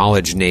 on your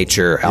knowledge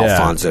nature,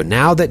 Alfonso. Yeah.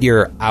 Now that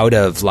you're out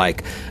of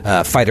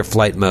fight or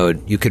flight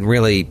mode, you can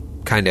really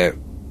kind of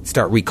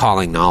start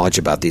recalling knowledge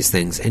about these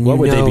things. And what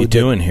would they be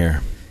doing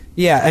here?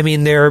 Yeah, I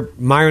mean, they're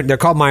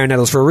called mire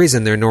nettles for a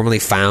reason. They're normally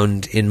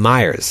found in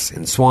mires,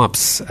 in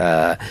swamps.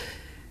 But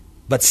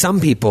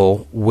some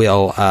people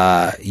will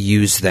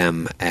use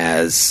them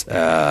as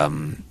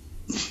to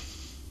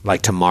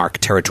mark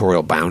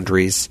territorial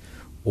boundaries,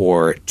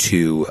 or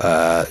to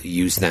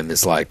use them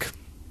as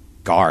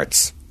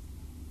guards.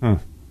 You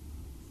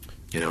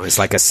know, it's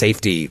like a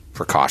safety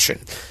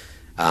precaution.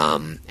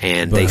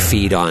 And they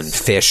feed on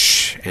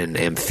fish and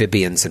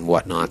amphibians and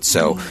whatnot.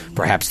 So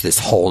perhaps this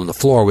hole in the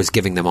floor was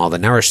giving them all the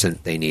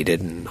nourishment they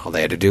needed, and all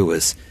they had to do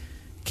was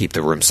keep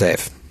the room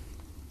safe.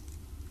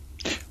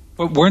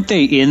 But weren't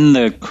they in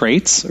the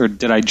crates, or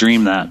did I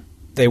dream that?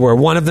 They were.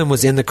 One of them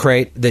was in the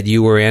crate that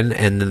you were in,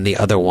 and then the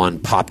other one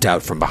popped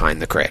out from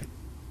behind the crate.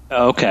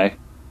 Oh, okay.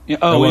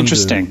 Oh,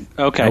 interesting.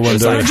 Okay.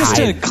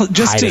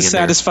 Just to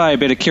satisfy a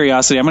bit of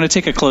curiosity, I'm going to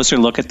take a closer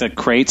look at the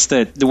crates.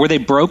 Were they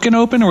broken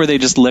open, or were they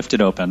just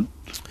lifted open?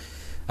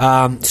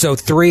 So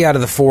 3 out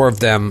of the 4 of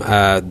them,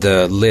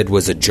 the lid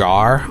was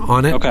ajar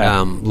on it.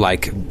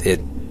 Okay.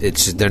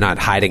 It's they're not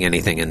hiding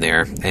anything in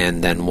there,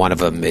 and then one of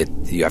them,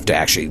 you have to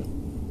actually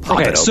pop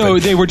it open. So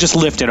they were just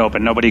lifted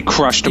open. Nobody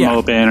crushed them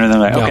open, or anything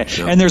like that.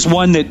 Okay. No. And there's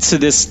one that to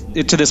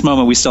this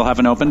moment we still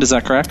haven't opened. Is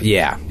that correct?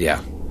 Yeah.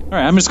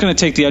 right, I'm just going to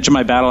take the edge of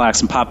my battle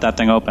axe and pop that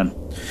thing open.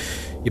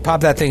 You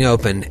pop that thing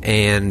open,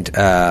 and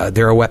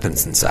there are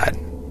weapons inside.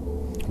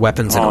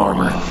 Weapons and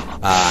armor.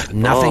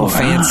 Nothing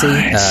fancy.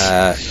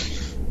 Nice.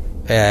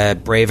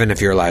 Braven, if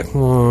you're like,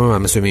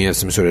 I'm assuming you have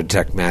some sort of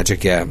detect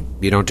magic. Yeah,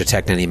 you don't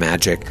detect any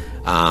magic.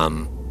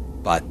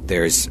 But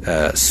there's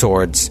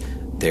swords,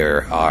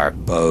 there are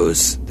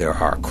bows, there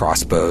are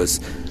crossbows,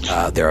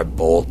 there are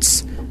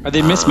bolts. Are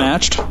they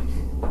mismatched?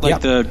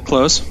 Like the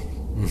clothes?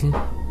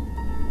 Mm-hmm.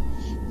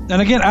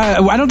 And again,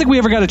 I don't think we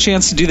ever got a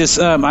chance to do this.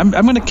 I'm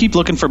going to keep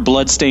looking for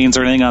bloodstains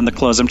or anything on the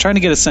clothes. I'm trying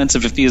to get a sense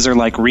of if these are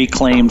like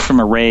reclaimed from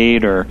a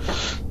raid or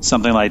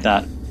something like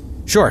that.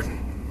 Sure.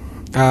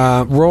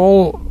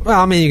 Roll. Well,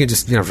 I mean, you can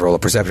just roll a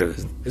perception.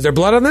 Is there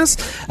blood on this?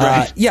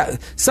 Right. Yeah.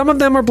 Some of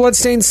them are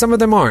bloodstains. Some of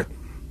them aren't.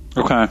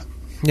 Okay.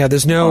 Yeah.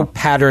 There's no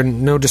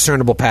pattern, no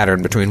discernible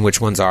pattern between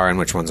which ones are and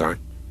which ones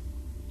aren't.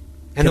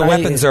 And the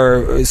weapons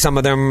are. Some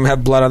of them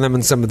have blood on them,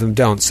 and some of them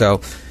don't.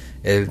 So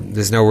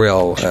there's no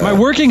real. My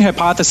working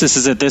hypothesis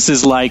is that this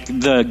is like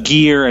the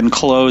gear and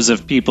clothes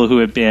of people who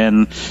have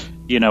been,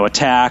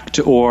 attacked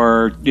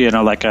or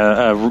like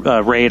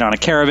a raid on a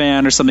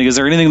caravan or something. Is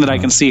there anything that I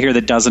can see here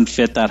that doesn't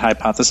fit that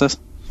hypothesis?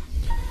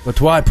 But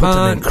why put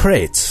them in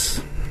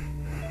crates?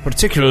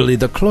 Particularly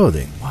the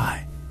clothing.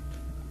 Why?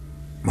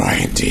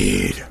 Why,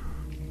 indeed.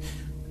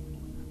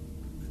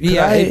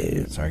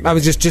 I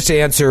was just to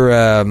answer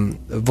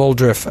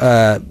Voldriff.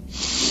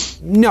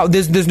 No,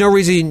 there's no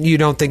reason you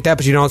don't think that,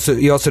 but you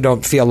also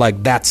don't feel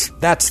like that's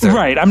the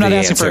right. I'm not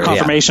asking answer. for a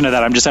confirmation of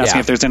that. I'm just asking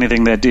if there's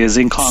anything that is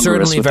incongruous.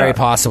 Certainly, with very that.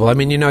 possible. I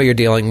mean, you're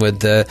dealing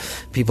with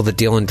people that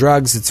deal in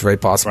drugs. It's very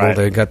possible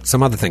they've got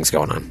some other things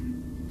going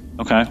on.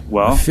 Okay,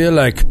 well, I feel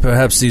like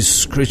perhaps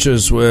these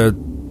creatures were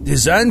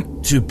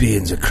designed to be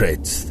in the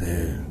crate.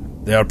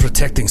 They are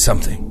protecting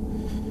something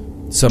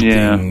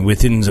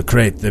within the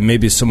crate that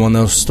maybe someone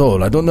else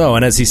stole. I don't know.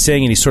 And as he's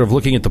saying, and he's sort of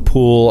looking at the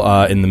pool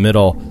in the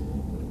middle,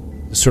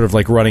 sort of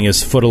like running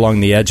his foot along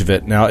the edge of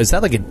it. Now, is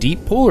that like a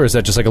deep pool, or is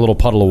that just like a little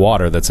puddle of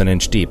water that's an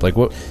inch deep? Like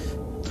what?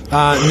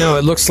 No,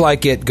 it looks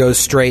like it goes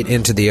straight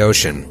into the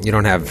ocean. You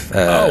don't have...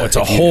 it's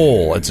a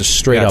hole. It's a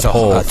straight-up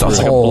hole. It's like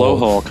a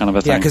blowhole kind of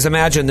a thing. Yeah, because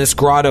imagine this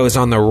grotto is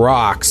on the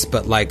rocks,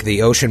 but like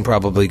the ocean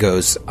probably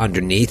goes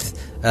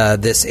underneath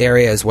this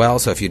area as well.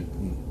 So if you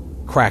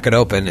crack it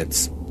open,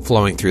 it's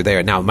flowing through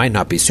there. Now, it might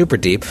not be super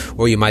deep,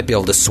 or you might be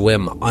able to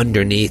swim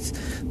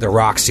underneath the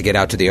rocks to get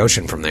out to the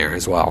ocean from there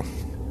as well.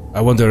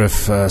 I wonder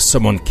if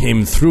someone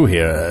came through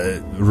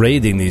here,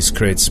 raiding these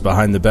crates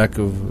behind the back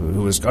of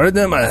who was guarding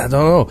them. I don't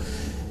know.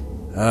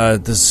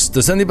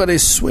 Does anybody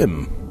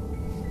swim?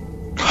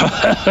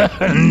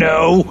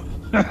 No.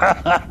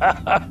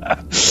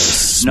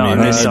 No,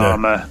 Miss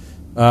Armor.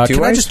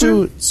 Can I just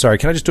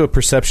do a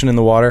perception in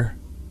the water,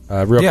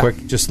 real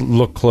quick? Just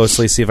look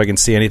closely, see if I can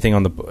see anything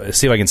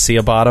see if I can see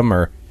a bottom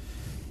or.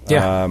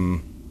 Yeah.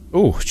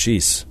 Oh,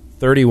 jeez,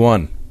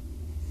 31.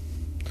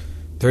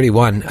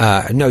 31.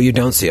 No, you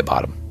don't see a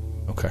bottom.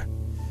 Okay.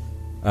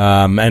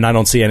 And I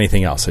don't see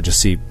anything else. I just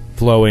see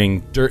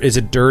flowing dirt. Is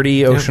it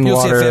dirty ocean you'll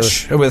water? See a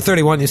fish. With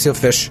 31, you see a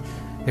fish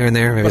here and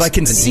there. Maybe but I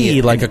can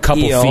see like a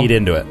couple feet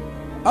into it.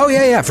 Oh,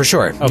 yeah, for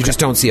sure. Okay. You just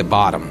don't see a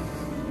bottom.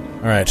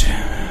 All right.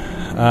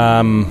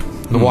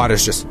 The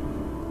water's just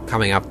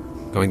coming up,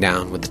 going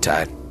down with the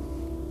tide.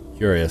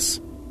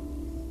 Curious.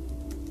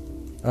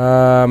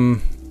 All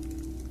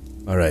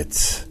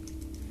right.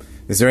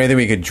 Is there anything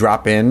we could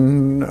drop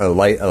in? A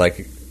light,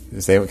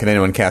 can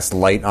anyone cast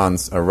light on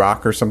a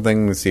rock or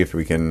something to see if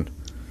we can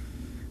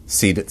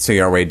see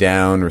our way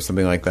down or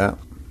something like that?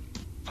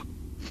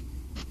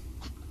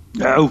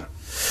 No.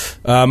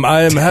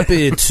 I am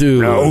happy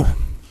to. No.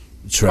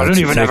 Try I don't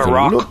to even take have a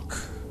rock. Look.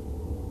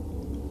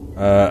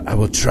 I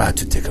will try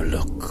to take a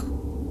look.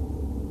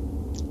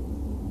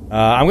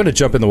 I'm going to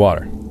jump in the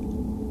water.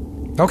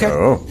 Okay.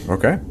 Oh,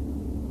 okay.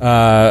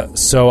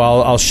 So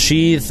I'll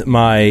sheathe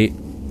my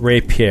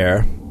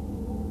rapier.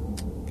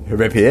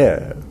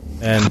 Rapier.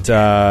 And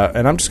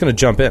I'm just going to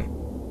jump in.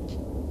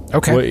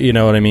 Okay. You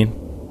know what I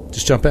mean?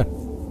 Just jump in.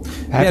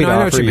 Happy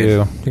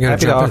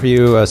to offer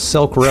you a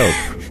silk rope.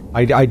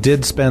 I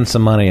did spend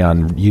some money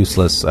on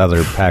useless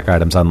other pack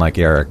items, unlike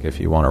Eric, if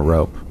you want a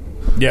rope.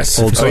 Yes.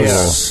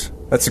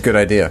 That's a good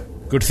idea.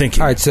 Good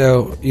thinking. All right,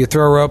 so you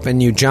throw a rope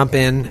and you jump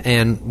in,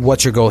 and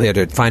what's your goal here?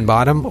 To find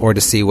bottom or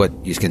to see what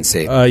you can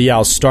see?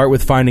 I'll start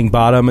with finding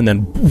bottom and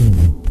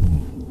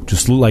then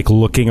just like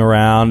looking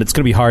around. It's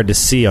going to be hard to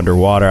see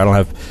underwater. I don't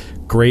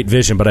have great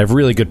vision, but I have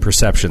really good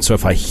perception. So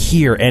if I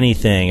hear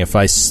anything, I'm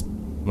not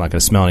going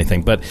to smell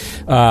anything, but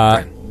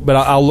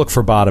I'll look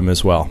for bottom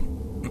as well.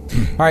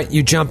 All right,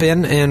 you jump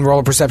in and roll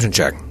a perception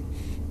check.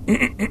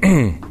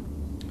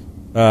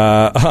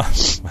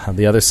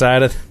 The other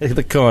side of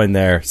the coin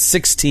there.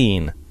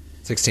 16.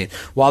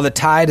 While the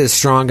tide is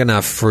strong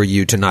enough for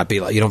you to not be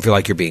like, you don't feel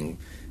like you're being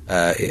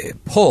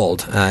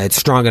pulled, it's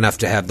strong enough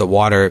to have the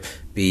water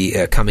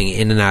be coming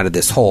in and out of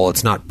this hole.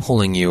 It's not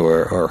pulling you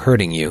or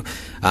hurting you.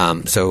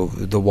 So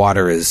the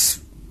water is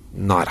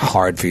not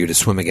hard for you to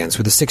swim against.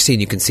 With a 16,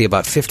 you can see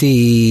about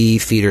 50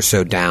 feet or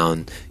so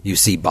down, you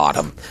see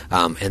bottom.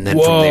 And then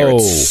from there,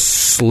 it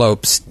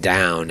slopes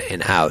down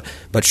and out.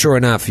 But sure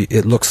enough,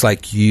 it looks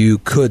like you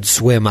could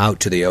swim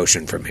out to the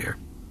ocean from here.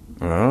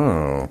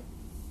 Oh.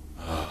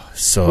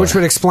 So, Which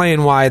would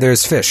explain why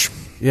there's fish.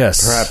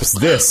 yes. Perhaps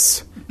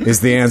this is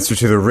the answer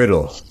to the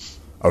riddle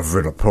of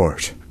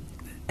Riddleport.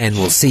 And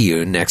we'll see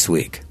you next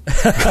week.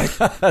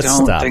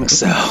 Don't think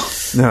so.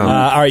 No.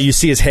 All right, you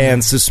see his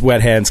hands, his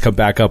wet hands, come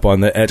back up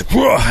on the edge,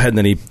 and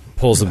then he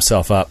pulls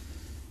himself up.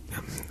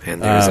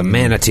 And there's a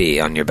manatee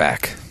on your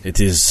back. It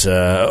is,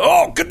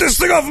 get this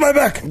thing off my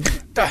back!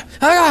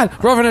 Hang on!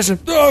 Roll for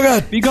initiative. Oh,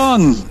 God! Be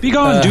gone,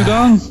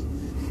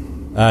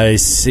 Dugong. I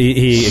see.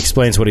 He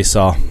explains what he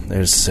saw.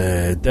 There's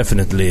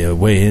definitely a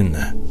way in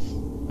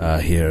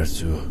here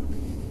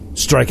to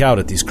strike out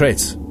at these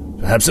crates.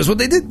 Perhaps that's what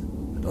they did.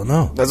 I don't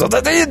know. That's what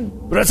they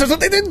did! But that's what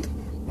they did!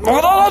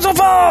 Not so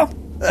far!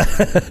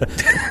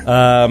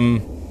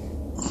 I'm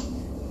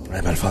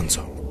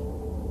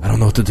Alfonso. I don't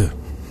know what to do.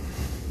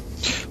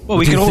 Well, What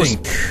we do could you always.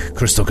 think,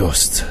 Crystal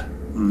Ghost?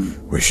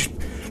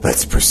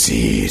 Let's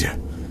proceed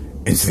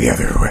into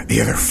the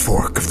other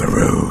fork of the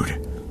road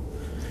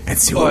and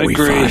see what I we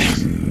agree.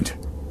 find.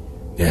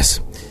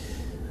 Yes.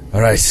 All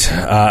right.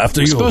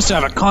 After We're you. supposed to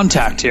have a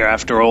contact here,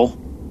 after all.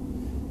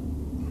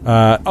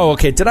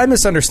 Okay. Did I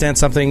misunderstand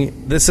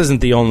something? This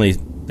isn't the only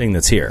thing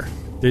that's here.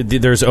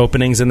 There's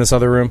openings in this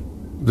other room.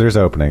 There's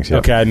openings. Yep.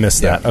 Okay, I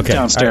missed that. Okay,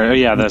 Downstairs.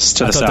 Yeah, that's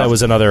to I the thought south. that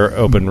was another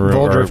open room.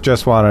 Voldriff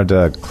just wanted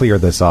to clear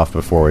this off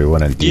before we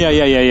went in deep.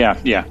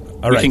 Yeah.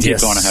 All We right, can keep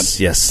yes, going ahead.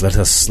 Yes, let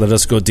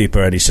us go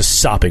deeper. And he's just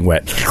sopping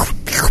wet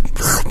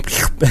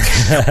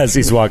as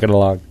he's walking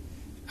along.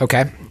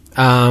 Okay.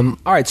 All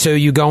right, so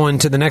you go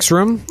into the next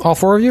room, all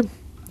four of you?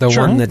 The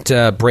one that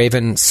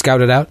Braven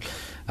scouted out?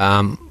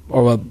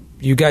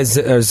 You guys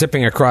are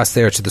zipping across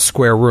there to the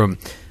square room.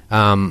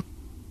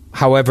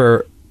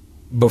 However,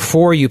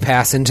 before you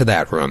pass into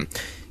that room,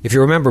 if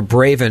you remember,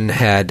 Braven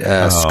had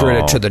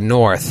skirted to the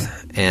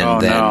north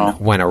and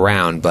went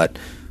around, but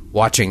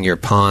watching your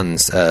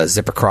pawns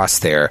zip across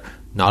there,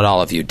 not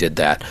all of you did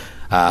that.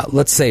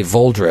 Let's say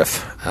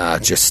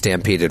Voldriff just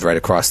stampeded right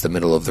across the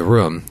middle of the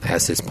room,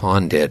 as his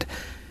pawn did.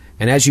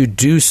 And as you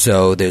do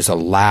so, there's a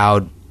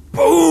loud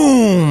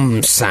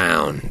boom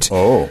sound.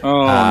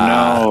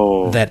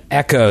 No. That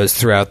echoes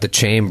throughout the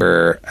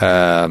chamber.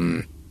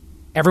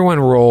 Everyone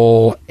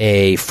roll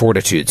a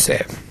fortitude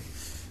save.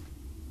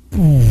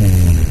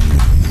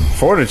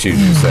 Fortitude,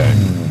 you say?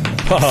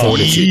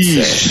 Fortitude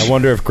save. I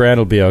wonder if Grant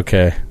will be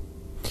okay.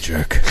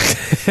 Jerk.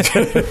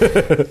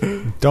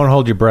 Don't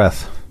hold your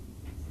breath.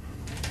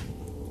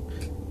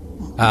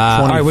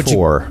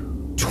 24.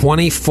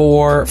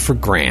 24 for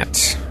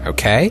Grant.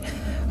 Okay.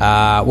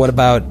 What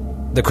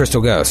about the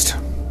Crystal Ghost?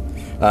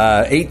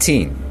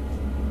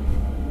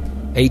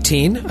 18.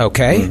 18.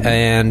 Okay. Mm-hmm.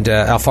 And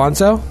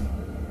Alfonso?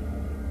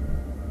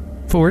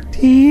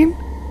 14?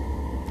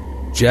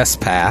 Just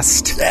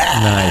passed.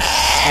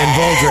 Nice.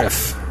 And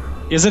Voldriff?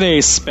 Is it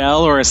a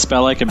spell or a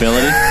spell-like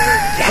ability?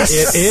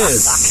 It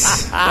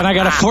is. And I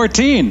got a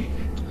 14.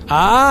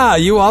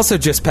 You also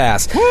just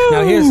passed.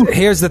 Now,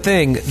 here's the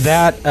thing.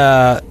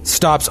 That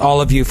stops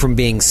all of you from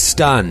being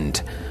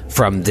stunned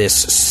from this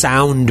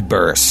sound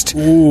burst.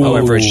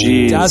 However,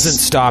 it doesn't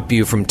stop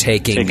you from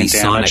taking the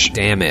sonic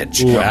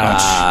damage.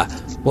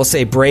 We'll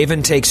say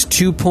Braven takes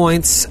 2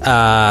 points.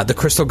 The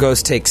Crystal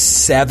Ghost takes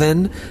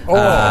 7.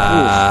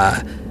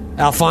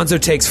 Alfonso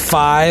takes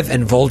 5,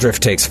 and Voldriff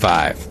takes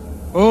 5.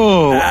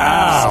 Oh,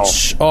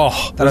 Ouch.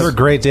 Oh, Those are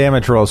great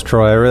damage rolls,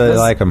 Troy. I really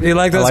like them. You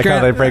like those? I like Grant?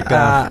 how they break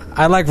down.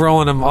 I like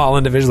rolling them all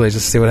individually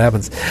just to see what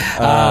happens.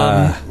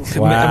 wow.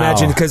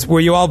 Imagine, because were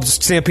you all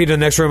stampeded in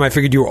the next room? I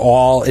figured you were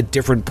all at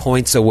different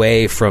points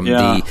away from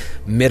the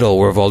middle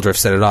where Voldriff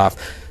set it off.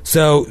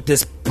 So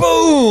this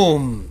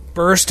boom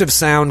burst of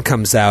sound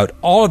comes out.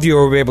 All of you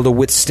are able to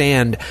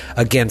withstand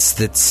against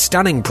the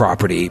stunning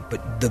property,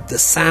 but the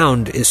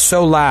sound is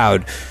so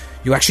loud,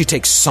 you actually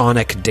take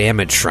sonic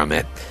damage from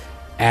it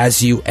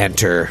as you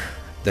enter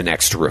the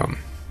next room.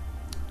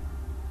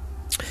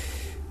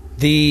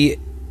 The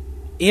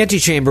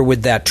antechamber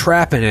with that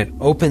trap in it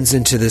opens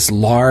into this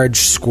large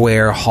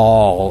square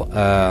hall.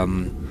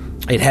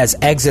 It has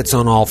exits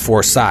on all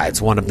 4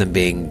 sides, one of them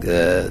being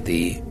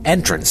the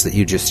entrance that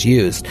you just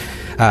used.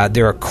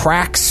 There are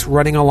cracks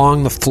running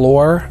along the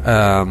floor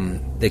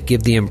that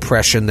give the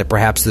impression that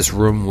perhaps this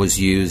room was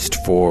used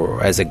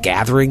as a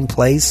gathering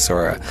place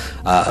or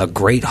a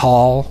great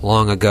hall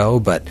long ago,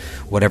 but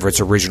whatever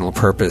its original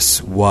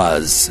purpose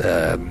was,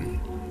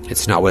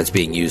 it's not what it's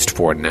being used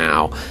for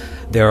now.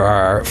 There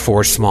are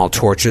 4 small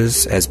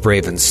torches, as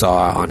Braven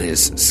saw on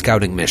his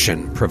scouting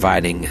mission,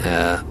 providing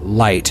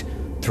light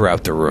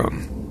throughout the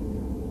room.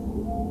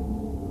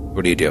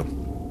 What do you do?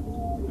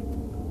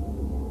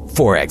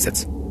 4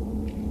 exits.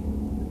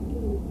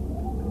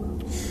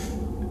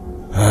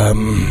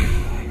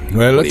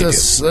 Well,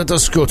 let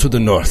us go to the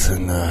north,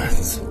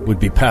 and would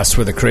be past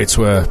where the crates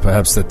were.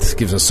 Perhaps that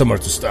gives us somewhere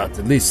to start,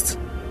 at least.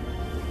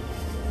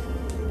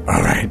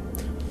 All right.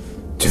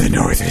 To the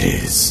north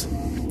it is.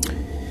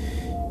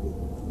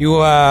 You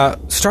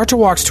start to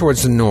walk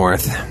towards the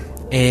north,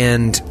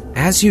 and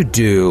as you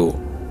do,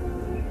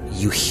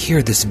 you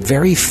hear this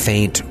very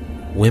faint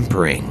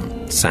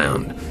whimpering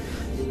sound.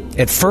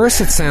 At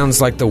first, it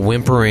sounds like the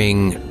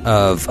whimpering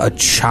of a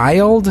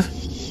child,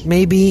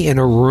 maybe in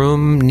a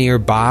room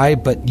nearby,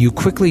 but you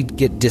quickly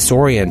get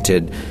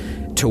disoriented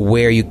to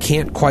where you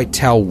can't quite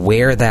tell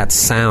where that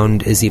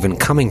sound is even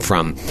coming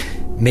from.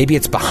 Maybe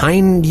it's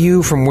behind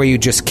you from where you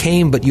just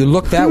came, but you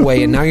look that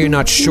way, and now you're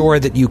not sure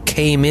that you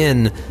came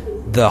in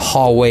the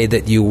hallway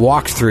that you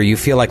walked through. You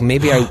feel like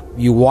maybe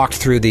you walked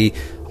through the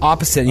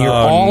opposite, and you're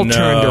all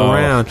turned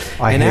around.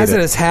 And as it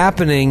is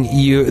happening,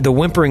 the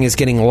whimpering is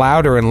getting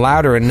louder and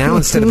louder, and now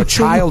instead of a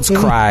child's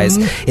cries,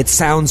 it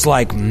sounds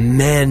like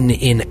men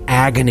in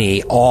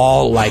agony,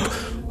 all like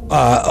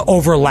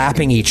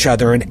overlapping each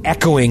other and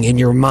echoing in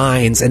your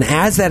minds. And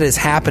as that is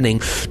happening,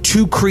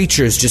 two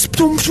creatures just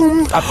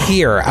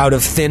appear out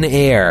of thin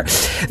air.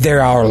 They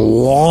are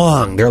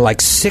long. They're like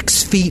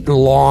 6 feet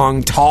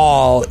long,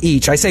 tall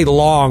each. I say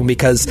long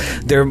because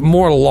they're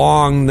more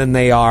long than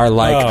they are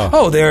like,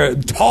 they're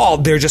tall.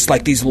 They're just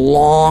like these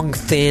long,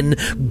 thin,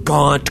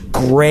 gaunt,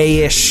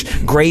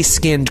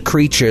 gray-skinned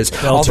creatures.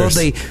 Belters. Although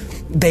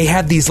they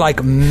have these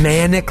like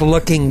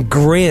manic-looking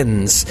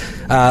grins,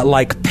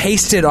 like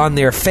pasted on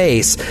their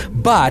face,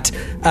 but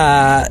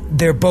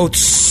they're both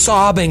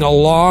sobbing a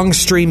long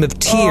stream of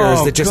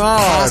tears that just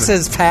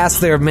passes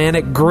past their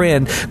manic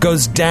grin,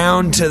 goes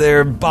down to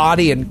their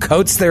body and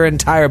coats their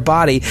entire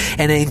body,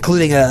 and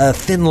including a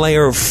thin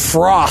layer of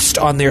frost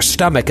on their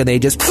stomach, and they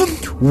just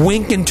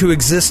wink into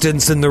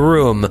existence in the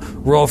room.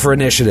 Roll for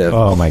initiative.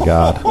 Oh my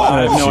god!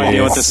 I have no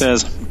idea what this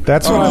is.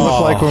 That's what I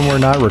look like when we're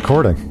not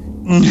recording.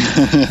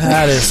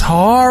 That is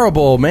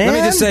horrible, man. Let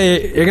me just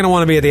say, you're going to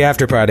want to be at the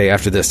after party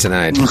after this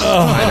tonight.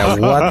 I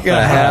know what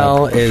the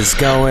hell is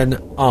going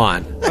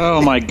on.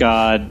 Oh my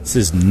god. This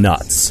is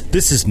nuts.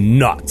 This is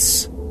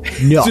nuts.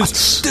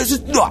 Nuts. This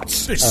is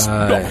nuts. This is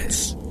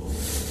nuts.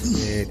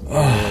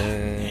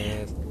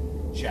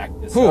 Check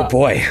this out.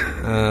 Boy.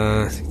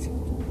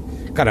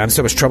 God, I'm having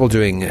so much trouble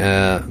doing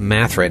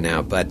math right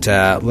now. But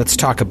let's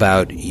talk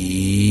about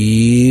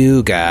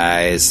you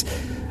guys.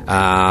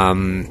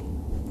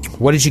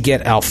 What did you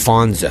get,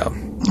 Alfonso?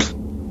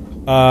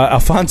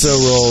 Alfonso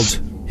rolled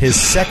his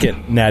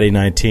second natty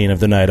 19 of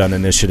the night on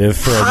initiative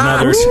for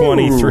another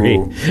 23.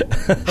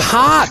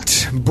 Hot!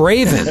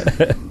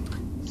 Braven.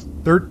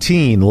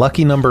 13.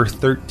 Lucky number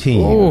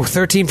 13. Oh,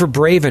 13 for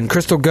Braven.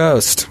 Crystal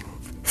Ghost.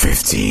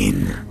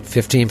 15.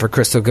 15 for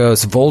Crystal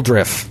Ghost.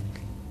 Voldriff.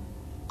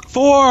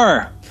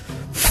 4.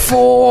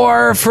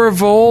 4 for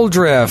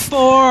Voldriff.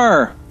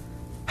 4.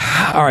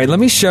 All right, let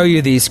me show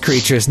you these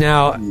creatures.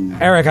 Now,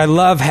 Eric, I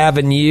love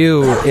having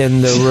you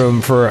in the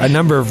room for a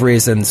number of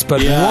reasons.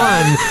 But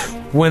one,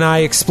 when I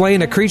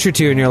explain a creature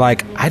to you and you're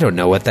like, I don't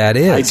know what that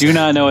is. I do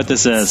not know what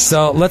this is.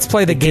 So let's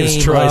play the game.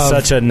 Gives Troy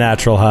such a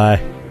natural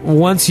high.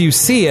 Once you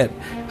see it,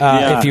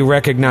 if you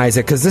recognize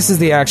it, because this is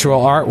the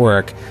actual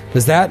artwork.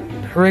 Does that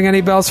ring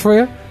any bells for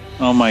you?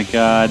 Oh my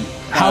god.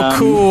 How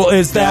cool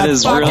is that? That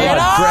is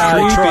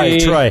really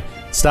creepy. Troy,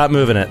 stop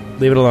moving it.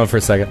 Leave it alone for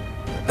a second.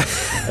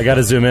 I got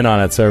to zoom in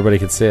on it so everybody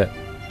can see it.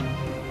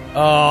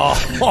 Oh,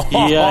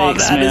 yikes,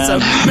 that man. is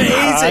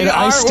amazing.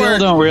 I still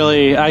don't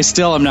really. I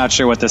still am not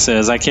sure what this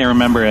is. I can't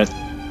remember it.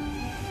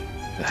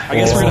 I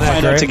guess we're going to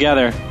find out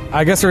together.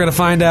 I guess we're going to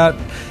find out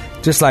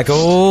just like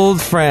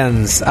old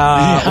friends.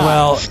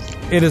 Well,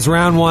 it is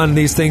round one.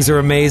 These things are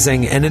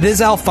amazing. And it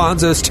is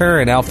Alfonso's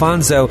turn.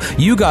 Alfonso,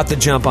 you got the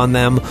jump on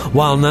them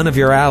while none of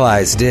your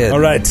allies did. All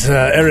right,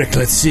 Eric,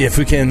 let's see if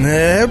we can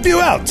help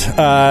you out.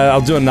 I'll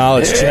do a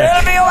knowledge check.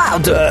 Help you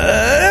out.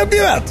 Help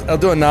you out. I'll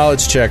do a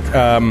knowledge check.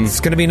 It's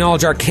going to be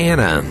Knowledge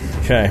Arcana.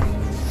 Okay.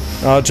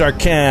 Knowledge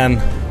Arcana,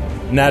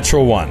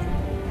 natural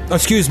 1. Oh,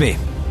 excuse me.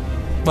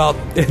 Well,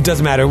 it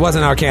doesn't matter. It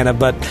wasn't Arcana,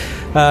 but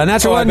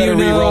natural 1. I better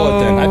re-roll it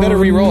then. I better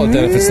re-roll it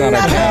then if it's not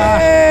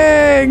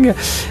Arcana.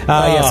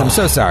 Yes, I'm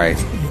so sorry.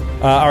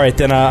 All right,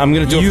 then I'm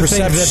going to do a You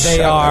perception. think that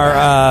they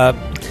are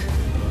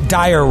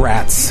dire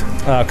rats.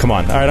 Come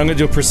on. All right, I'm going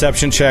to do a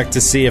perception check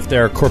to see if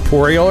they're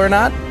corporeal or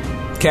not.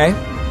 Okay.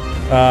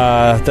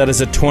 That is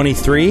a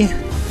 23.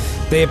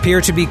 They appear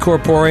to be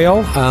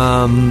corporeal.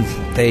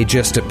 They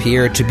just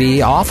appear to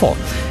be awful.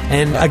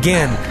 And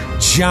again,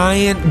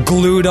 giant,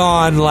 glued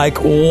on,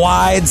 like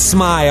wide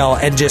smile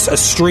and just a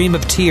stream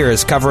of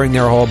tears covering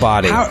their whole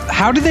body.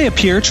 How did they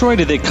appear, Troy?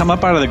 Did they come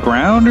up out of the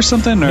ground or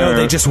something? Or? No,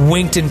 they just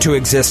winked into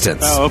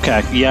existence. Oh,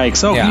 okay.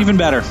 Yikes. Oh, Yeah. even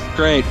better.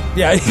 Great.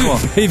 Yeah, Cool.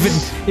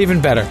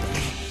 even better.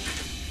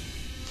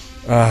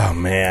 Oh,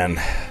 man.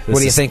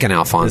 What are you thinking,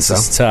 Alfonso?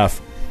 This is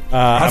tough.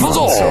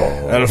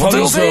 Alfonso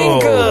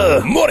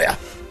Moria.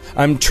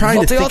 I'm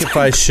trying to think if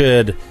I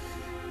should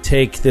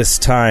take this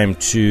time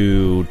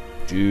to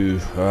do...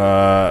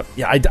 I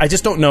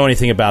just don't know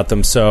anything about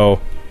them, so...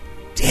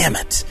 Damn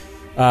it.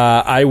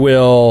 I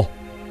will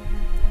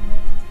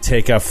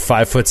take a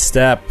 5-foot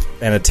step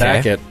and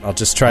attack it. I'll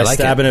just try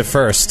stabbing it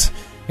first.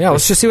 Yeah,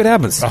 let's just see what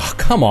happens. Oh,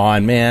 come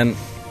on, man.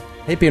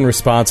 I hate being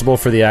responsible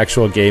for the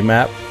actual game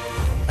map.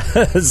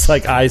 It's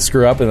like I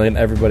screw up and then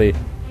everybody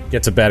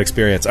gets a bad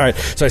experience. All right,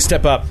 so I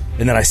step up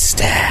and then I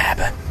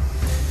stab.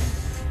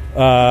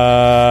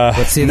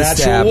 Let's see the natural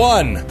stab.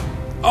 1.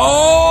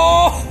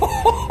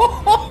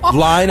 Oh!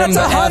 Line him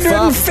That's the F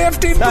up.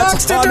 $150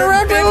 That's to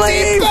direct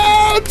relief.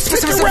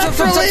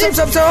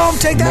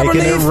 Take that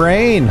Making relief. it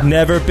rain.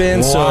 Never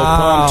been so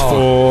Wow. pumped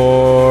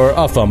for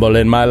a fumble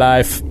in my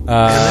life.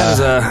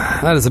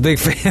 That is a big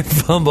fan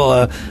fumble.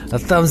 A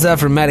thumbs up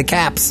from Matty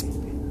Caps.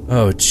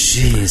 Oh,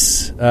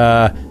 jeez.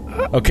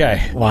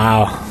 Okay.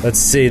 Wow. Let's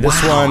see.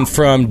 This one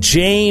from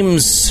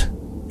James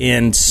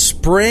in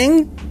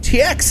Spring,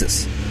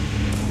 Texas.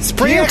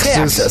 Spring,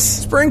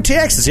 Texas. Spring,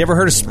 Texas. You ever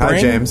heard of Spring?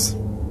 Hi, James.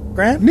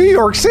 Grant? New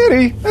York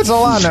City. That's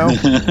all I know.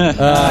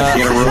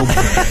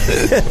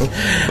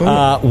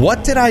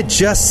 What did I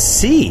just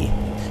see?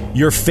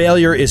 Your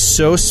failure is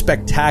so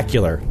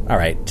spectacular. All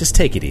right, just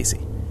take it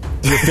easy.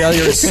 Your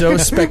failure is so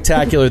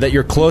spectacular that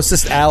your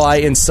closest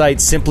ally in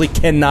sight simply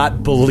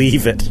cannot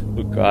believe it.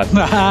 Oh, God.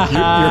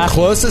 Your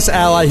closest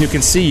ally who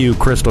can see you,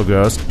 Crystal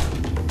Ghost,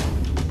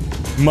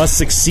 must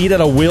succeed at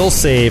a will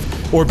save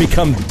or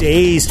become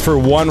dazed for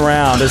one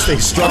round as they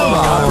struggle to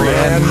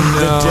comprehend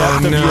the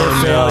depth of your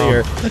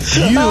failure.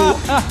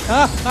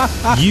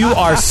 You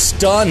are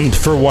stunned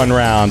for one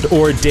round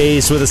or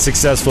dazed with a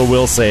successful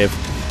will save.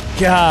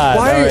 God.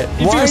 Why- all right.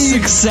 If you're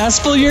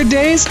successful, you're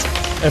dazed?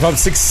 If I'm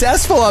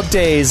successful, I'm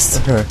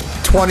dazed.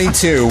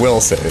 22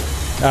 will save.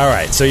 All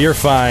right, so you're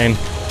fine.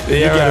 You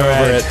get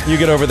over it. You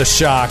get over the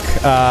shock.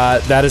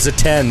 That is a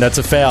 10. That's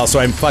a fail. So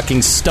I'm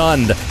fucking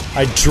stunned.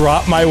 I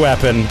drop my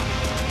weapon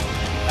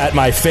at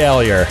my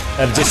failure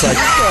and just like,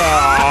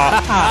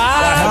 I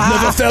have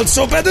never felt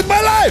so bad in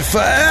my life.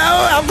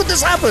 How could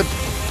this happen?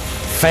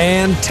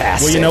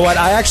 Fantastic. Well, you know what?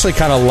 I actually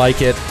kind of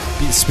like it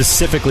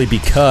specifically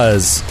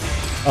because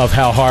of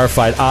how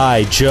horrified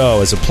I,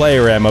 Joe, as a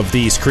player am of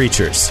these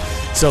creatures.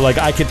 So, like,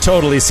 I could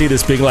totally see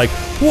this being like,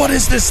 what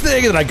is this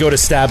thing? And I go to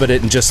stab at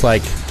it and just,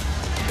 like,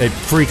 it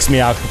freaks me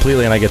out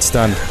completely and I get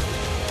stunned.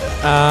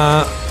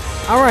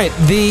 All right,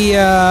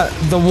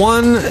 the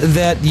one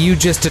that you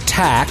just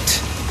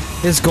attacked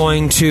is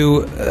going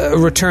to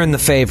return the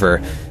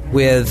favor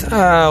with,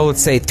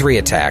 let's say, 3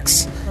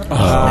 attacks.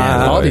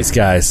 Man, all these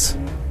guys.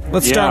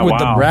 Let's start with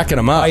the Racking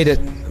them up.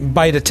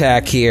 bite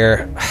attack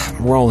here.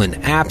 I'm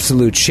rolling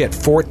absolute shit.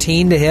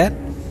 14 to hit.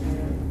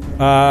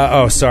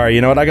 Sorry.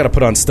 You know what? I got to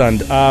put on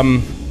stunned. This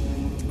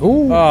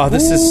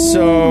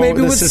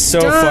is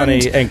so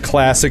funny and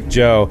classic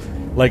Joe.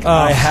 Like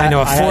I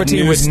know a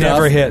 14 would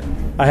never hit.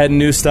 I had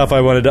new stuff I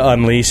wanted to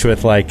unleash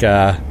with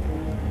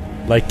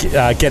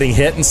getting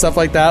hit and stuff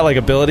like that, like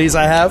abilities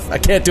I have. I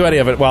can't do any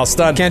of it while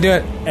stunned. Can't do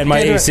it. And my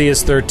AC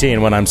is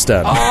 13 when I'm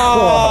stunned.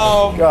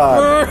 Oh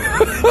God.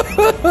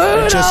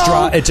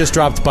 It just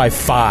dropped by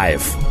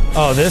 5.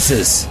 Oh, this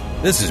is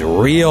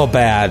real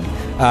bad.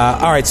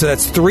 All right, so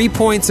that's 3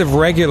 points of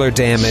regular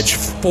damage,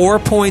 4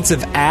 points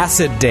of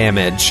acid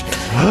damage.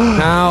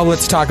 Now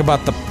let's talk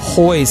about the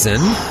poison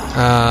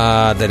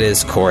that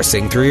is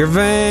coursing through your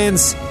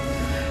veins.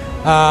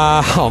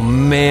 Oh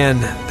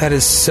man, that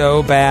is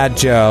so bad,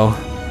 Joe.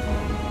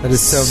 That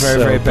is so very,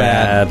 very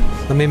bad.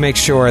 Let me make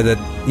sure that.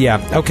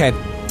 Yeah. Okay.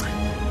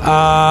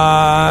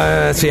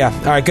 So yeah.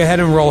 All right. Go ahead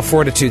and roll a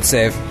fortitude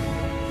save.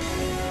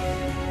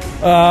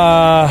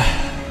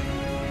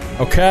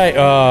 Okay.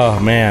 Oh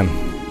man,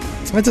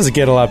 that doesn't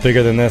get a lot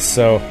bigger than this.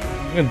 So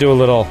I'm gonna do a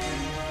little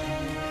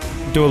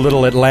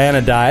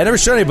Atlanta die. I never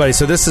showed anybody.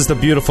 So this is the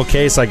beautiful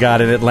case I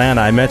got in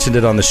Atlanta. I mentioned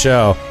it on the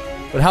show.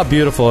 But how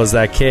beautiful is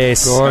that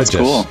case? Gorgeous.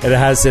 That's cool.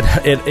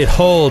 It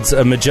holds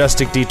a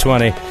majestic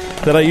D20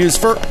 that I use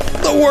for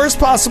the worst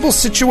possible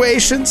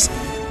situations.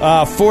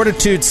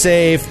 Fortitude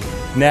save,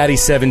 natty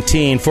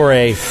 17 for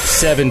a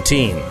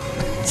 17.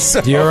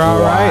 So, You're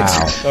all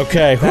right.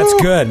 Okay, That's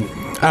good.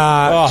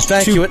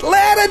 Thank you,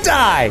 Atlanta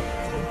die.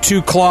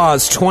 2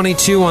 claws,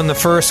 22 on the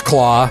first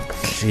claw.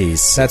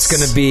 Jeez, That's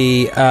going to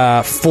be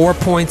 4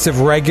 points of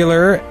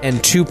regular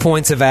and 2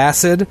 points of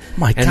acid.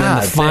 my and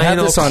God. then the They have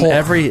final this on claw,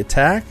 every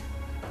attack.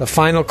 The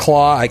final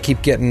claw, I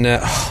keep getting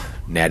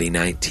natty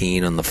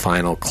 19 on the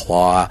final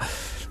claw.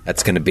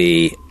 That's going to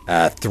be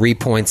 3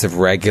 points of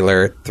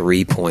regular,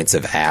 3 points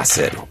of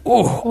acid.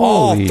 Oh,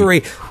 all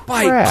 3.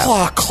 Bite,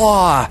 crap.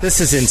 claw.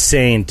 This is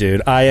insane,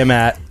 dude. I am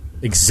at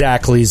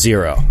exactly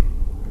 0.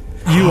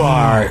 You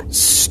are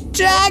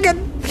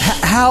staggered.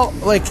 How,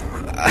 like,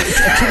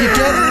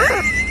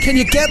 can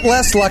you get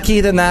less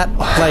lucky than that?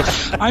 Like,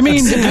 I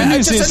mean, the good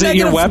news is that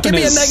your weapon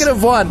give is... me a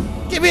 -1.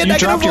 Give me a You -1.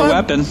 dropped your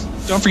weapon.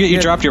 Don't forget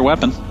you dropped your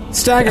weapon.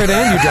 Staggered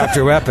and you dropped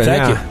your weapon.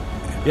 Thank yeah. you.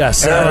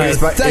 Yes.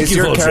 Is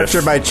your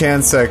character by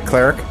chance a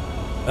cleric?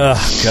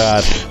 Oh,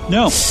 God.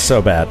 No.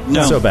 So bad.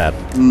 No. So bad.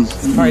 All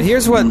right,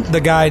 here's what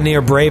the guy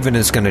near Braven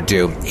is going to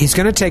do. He's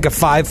going to take a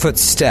 5-foot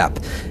step,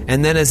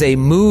 and then as a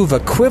move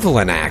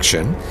equivalent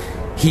action,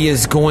 he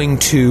is going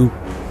to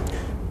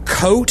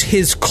coat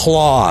his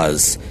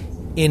claws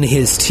in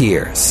his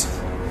tears.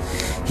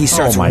 He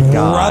starts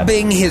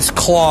rubbing his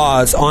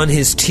claws on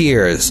his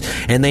tears,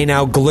 and they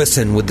now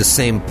glisten with the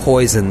same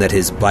poison that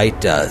his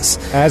bite does.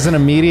 As an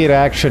immediate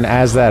action,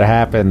 as that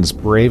happens,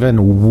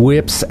 Braven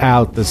whips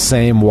out the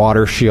same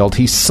water shield.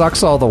 He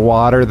sucks all the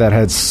water that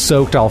had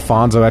soaked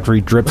Alfonso after he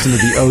drips into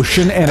the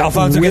ocean, and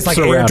Alfonso gets like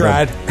air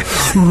dried.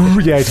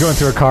 Yeah, he's going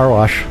through a car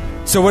wash.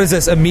 So what is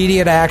this?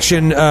 Immediate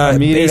action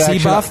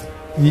AC buff?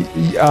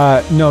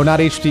 No, not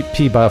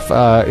HP buff.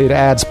 It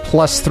adds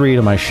 +3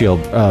 to my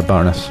shield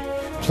bonus.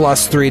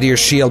 +3 to your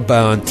shield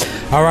bone.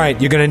 All right,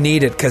 you're going to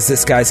need it because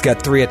this guy's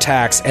got 3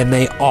 attacks, and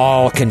they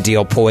all can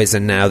deal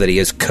poison now that he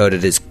has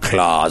coated his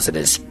claws and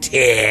his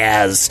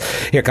tears.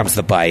 Here comes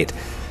the bite.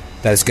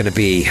 That is going to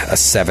be a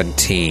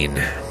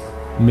 17.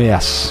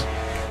 Miss.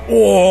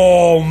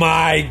 Oh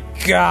my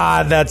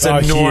God, that's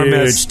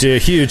enormous.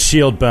 Huge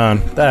shield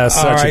bone. That's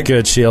such a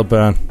good shield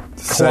bone.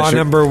 Claw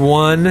number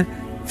 1.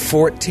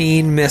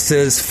 14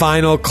 misses.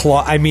 Final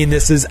claw. I mean,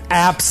 this is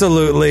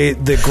absolutely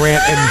the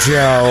Grant and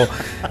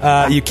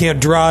Joe. You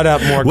can't draw it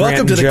up more.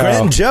 Welcome to the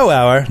Grant and Joe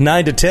hour,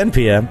 9 to 10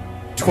 p.m.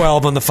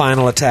 12 on the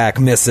final attack.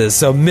 Misses.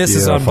 So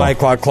misses on Bite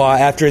Claw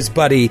after his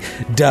buddy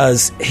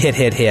does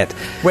hit.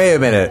 Wait a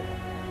minute.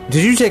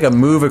 Did you take a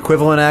move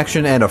equivalent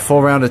action and a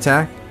full round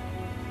attack?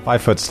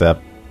 5-foot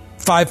step.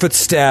 5-foot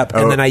step,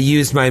 and then I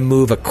used my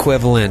move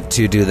equivalent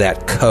to do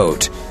that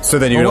coat. So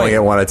then you would only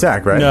get 1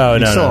 attack, right? No.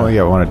 You still only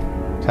get 1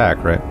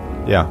 attack, right?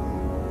 Yeah.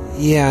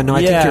 Yeah, no,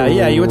 I think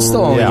you're... you would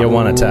still only get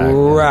 1 attack.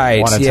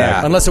 Right, 1 attack.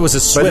 yeah. Unless it was a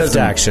swift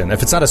action.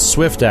 If it's not a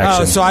swift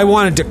action... Oh, so I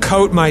wanted to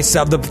coat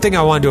myself. The thing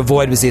I wanted to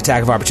avoid was the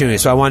attack of opportunity,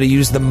 so I wanted to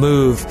use the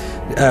move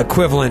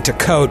equivalent to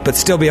coat, but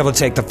still be able to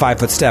take the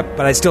 5-foot step,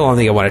 but I still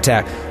only get 1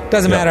 attack.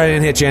 Doesn't matter, I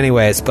didn't hit you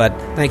anyways, but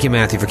thank you,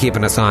 Matthew, for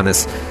keeping us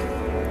honest.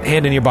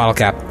 Hand in your bottle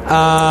cap.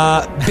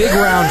 Big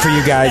round for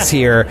you guys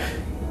here.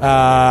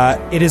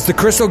 It is the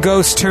Crystal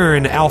Ghost's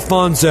turn.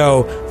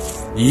 Alfonso,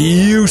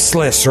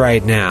 useless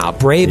right now.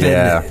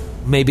 Braven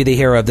may be the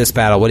hero of this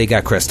battle. What do you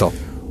got, Crystal?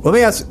 Let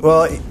me ask.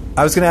 Well,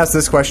 I was going to ask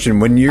this question: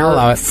 when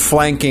you're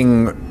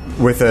flanking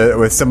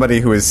with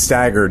somebody who is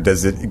staggered,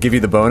 does it give you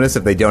the bonus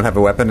if they don't have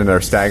a weapon and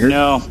are staggered?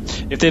 No,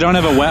 if they don't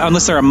have a weapon,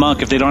 unless they're a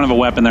monk, if they don't have a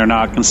weapon, they're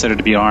not considered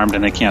to be armed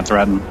and they can't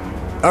threaten.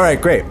 All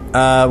right, great.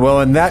 Well,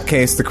 in that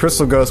case, the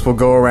Crystal Ghost will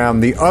go around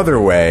the other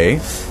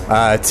way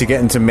to get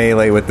into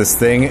melee with this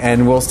thing,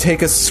 and will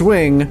take a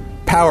swing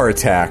power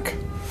attack.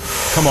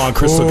 Come on,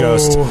 Crystal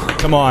Ghost.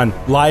 Come on,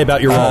 lie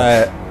about your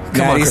roll.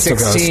 Come on, Crystal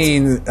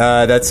 16.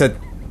 That's a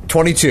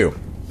 22.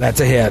 That's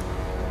a hit.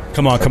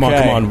 Come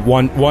on.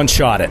 One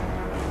shot it.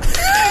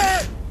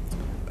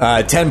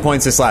 10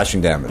 points of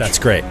slashing damage. That's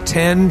great.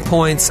 10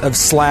 points of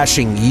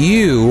slashing.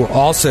 You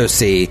also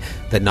see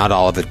that not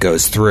all of it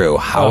goes through.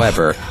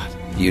 However,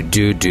 you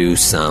do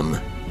some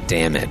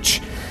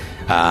damage.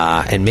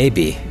 And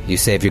maybe you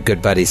save your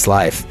good buddy's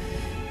life.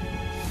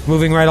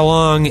 Moving right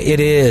along, it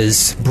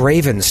is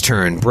Braven's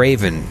turn.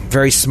 Braven,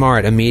 very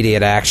smart,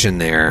 immediate action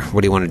there.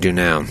 What do you want to do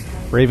now?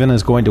 Braven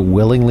is going to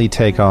willingly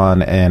take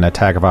on an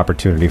attack of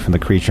opportunity from the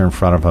creature in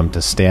front of him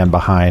to stand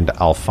behind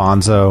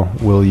Alfonso.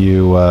 Will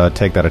you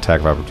take that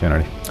attack of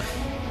opportunity?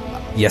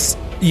 Yes,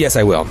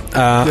 I will.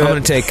 I'm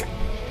going to take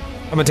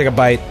a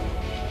bite.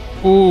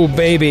 Ooh,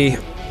 baby.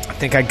 I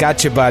think I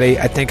got you, buddy.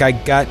 I think I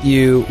got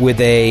you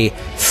with a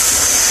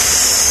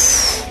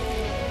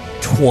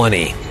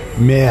 20.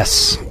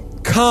 Miss.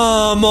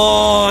 Come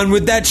on,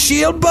 with that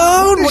shield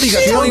bone? What do you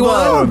got,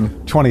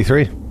 21?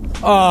 23.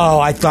 Oh,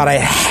 I thought I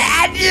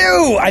had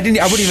you. I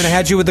wouldn't even have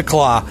had you with the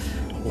claw.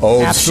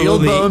 Oh,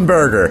 Shield Bone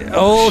Burger.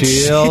 Oh,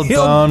 Shield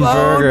Bone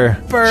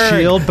Burger.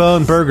 Shield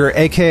Bone Burger,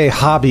 a.k.a.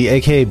 Hobby,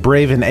 a.k.a.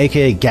 Braven,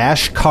 a.k.a.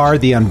 Gashkar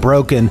the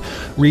Unbroken,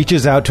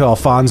 reaches out to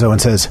Alfonso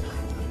and says,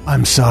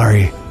 "I'm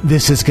sorry,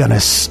 this is gonna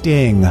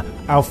sting."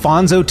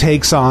 Alfonso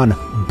takes on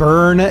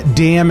burn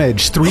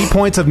damage, 3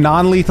 points of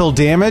non-lethal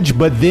damage,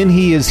 but then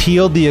he is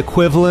healed the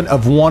equivalent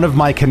of one of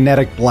my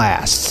kinetic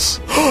blasts.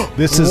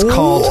 This is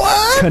called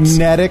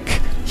Kinetic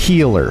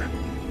Healer.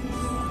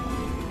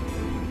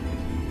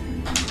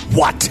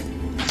 What?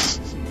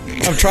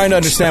 I'm trying to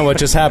understand what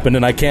just happened,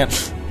 and I can't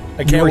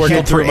work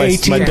it through my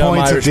 18 dumb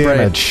points Irish of brain.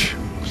 damage.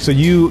 So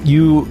you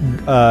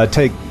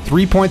take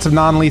 3 points of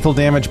non-lethal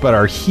damage, but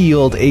are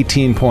healed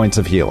 18 points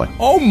of healing.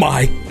 Oh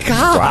my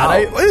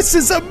god! This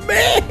is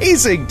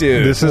amazing,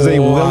 dude. This is a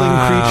willing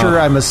creature.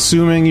 I'm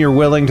assuming you're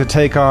willing to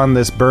take on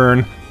this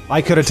burn.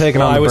 I could have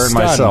taken on the burn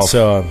myself,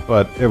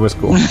 but it was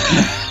cool.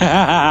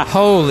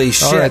 Holy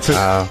shit!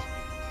 Right,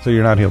 so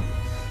you're not healed.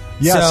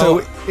 Yeah,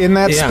 so in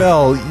that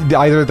spell,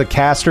 either the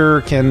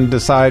caster can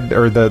decide,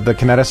 or the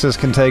kineticist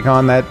can take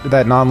on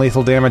that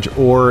non-lethal damage,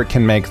 or it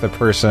can make the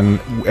person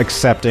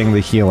accepting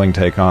the healing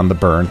take on the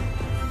burn.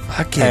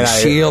 Fucking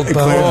Shield Bone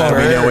Burger.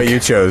 Burger. We know what you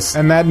chose.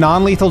 And that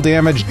non-lethal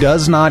damage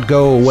does not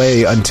go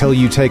away until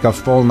you take a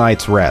full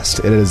night's rest.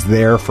 It is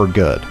there for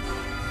good.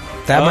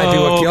 That might be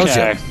what kills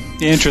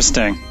you.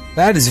 Interesting.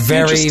 That is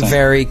very,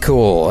 very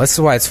cool. That's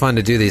why it's fun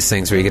to do these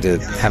things where you get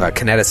to have a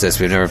kineticist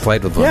we've never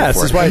played with before. Yeah,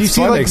 this is why it's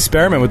fun to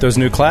experiment with those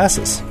new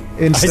classes.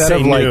 instead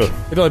of like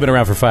they've only been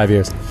around for 5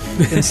 years.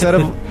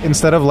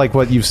 instead of like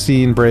what you've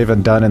seen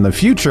Braven done in the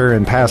future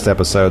in past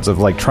episodes of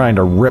like trying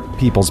to rip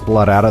people's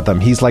blood out of them,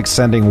 he's like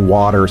sending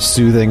water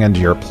soothing into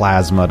your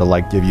plasma to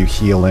like give you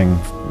healing.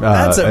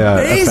 That's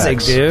amazing,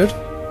 effects. dude.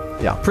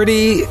 Yeah,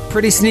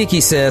 pretty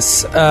sneaky,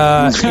 sis.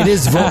 It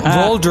is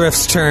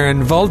Voldriff's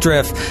turn.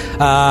 Voldriff,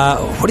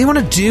 what do you want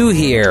to do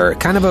here?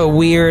 Kind of a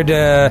weird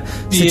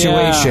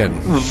situation.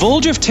 Yeah.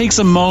 Voldriff takes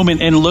a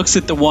moment and looks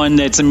at the one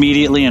that's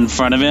immediately in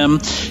front of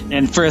him,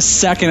 and for a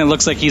second it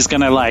looks like he's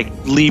going to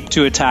like leap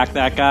to attack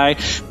that guy,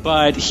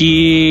 but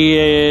he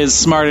is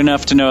smart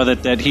enough to know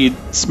that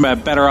he's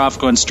better off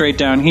going straight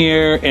down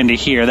here and to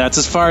here. That's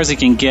as far as he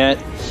can get.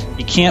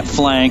 He can't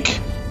flank,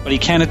 but he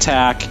can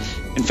attack.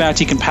 In fact,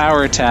 he can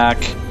power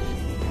attack,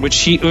 which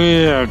he...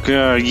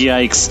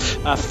 yikes.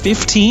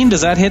 15,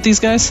 does that hit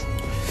these guys?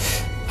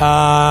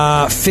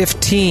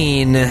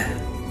 15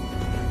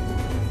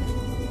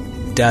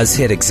 does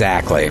hit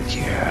exactly.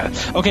 Yeah.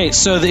 Okay,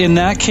 so in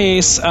that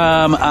case,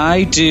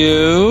 I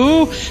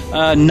do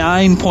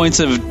 9 points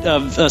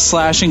of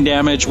slashing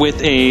damage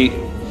with a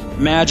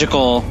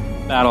magical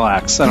battle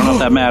axe. I don't know if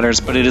that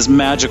matters, but it is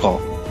magical.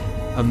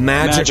 A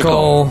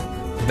magical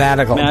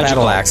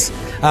battle axe.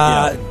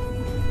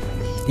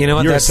 You know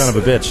what? You're a son of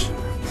a bitch.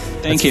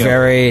 Thank you.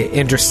 Very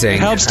interesting. It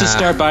helps to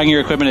start buying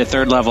your equipment at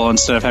 3rd level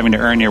instead of having to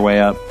earn your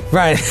way up.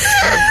 Right.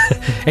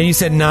 And you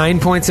said 9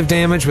 points of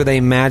damage with a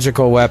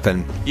magical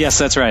weapon. Yes,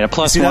 that's right. A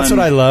plus one. That's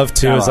what I love,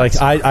 too, is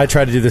like I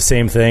try to do the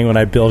same thing when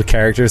I build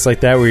characters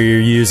like that, where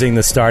you're using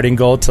the starting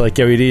gold to like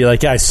get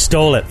like, I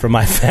stole it from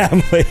my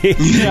family.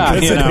 Yeah,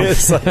 you know.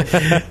 It's like,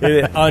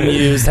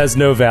 unused, has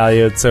no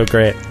value. It's so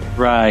great.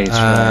 Right.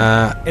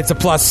 It's a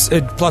plus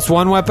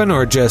one weapon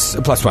or just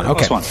a plus one?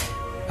 Okay. Plus one.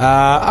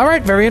 All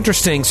right, very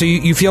interesting. So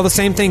you feel the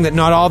same thing, that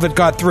not all of it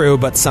got through,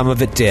 but some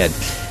of it did.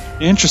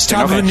 Interesting.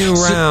 Top of a new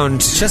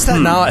round. Just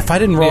that knowledge. If I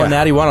didn't roll a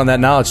natty 1 on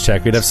that knowledge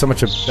check, we'd have so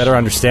much a better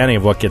understanding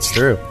of what gets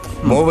through.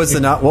 What was the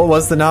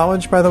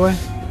knowledge, by the way?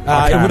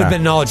 It would have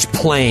been knowledge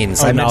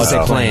planes. I meant to say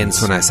knowledge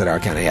planes when I said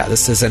arcana. Yeah,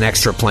 this is an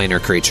extra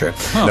planar creature.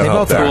 They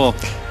both are cool.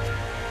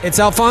 It's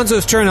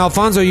Alfonso's turn.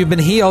 Alfonso, you've been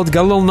healed,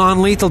 got a little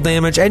non-lethal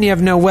damage, and you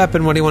have no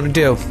weapon. What do you want to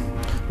do?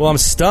 Well, I'm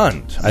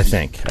stunned, I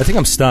think.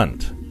 I'm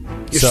stunned.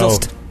 You're still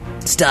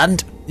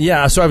stunned?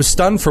 Yeah, so I was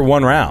stunned for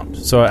 1 round.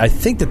 So I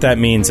think that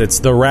means it's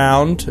the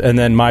round, and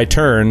then my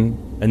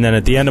turn, and then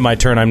at the end of my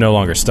turn, I'm no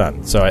longer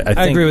stunned. So I think,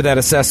 I agree with that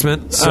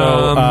assessment.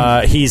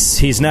 So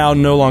he's now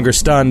no longer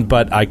stunned,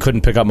 but I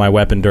couldn't pick up my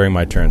weapon during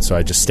my turn, so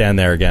I just stand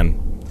there again.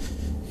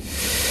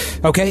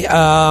 Okay,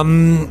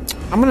 I'm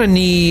going to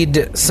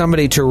need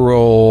somebody to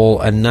roll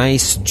a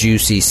nice,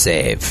 juicy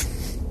save.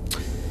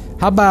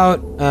 How about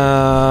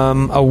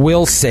a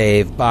will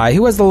save by...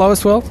 Who has the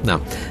lowest will?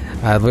 No.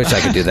 I wish I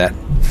could do that.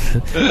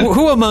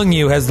 Who among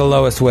you has the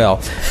lowest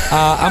will?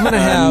 I'm going to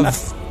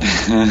have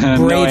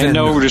Braven.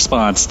 No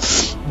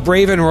response.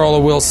 Braven roll a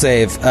will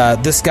save.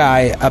 This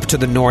guy up to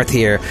the north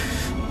here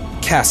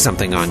cast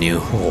something on you.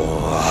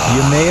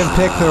 you may have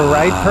picked the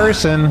right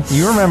person.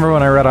 You remember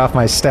when I read off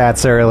my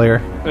stats earlier?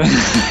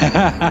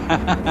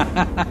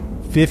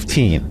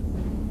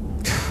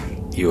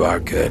 15. You are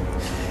good.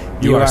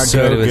 You are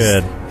so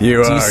good.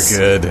 You are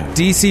good.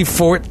 DC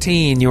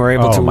 14, you were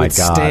able to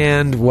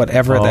withstand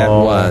whatever that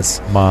was.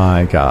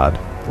 My God.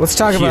 Let's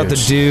talk about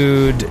the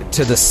dude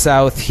to the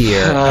south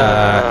here.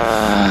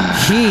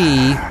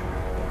 He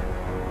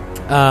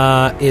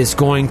is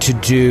going to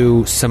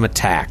do some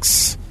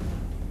attacks.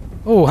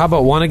 Oh, how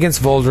about 1 against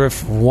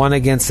Voldriff, 1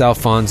 against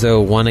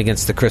Alfonso, 1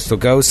 against the Crystal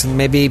Ghost, and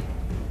maybe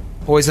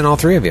poison all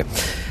 3 of you.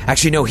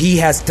 Actually, no, he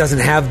doesn't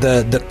have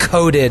the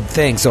coded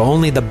thing, so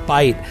only the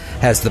bite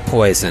has the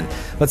poison.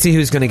 Let's see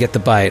who's going to get the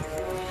bite.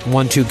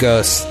 1, 2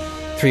 Ghosts,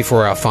 3,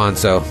 4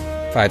 Alfonso,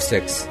 5,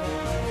 6.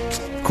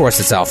 Of course,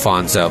 it's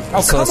Alfonso.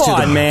 Oh, so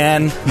come on,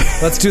 man!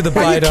 Let's do the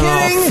bite on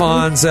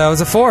Alfonso.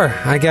 It's a 4.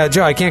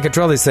 Joe, I can't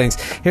control these things.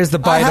 Here's the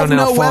bite on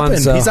Alfonso.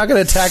 Weapon. He's not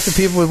going to attack the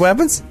people with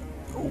weapons.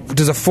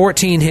 Does a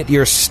 14 hit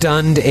your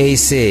stunned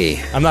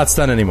AC? I'm not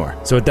stunned anymore,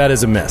 so that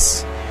is a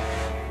miss.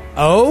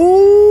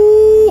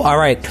 Oh, all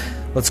right.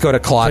 Let's go to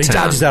Claw So he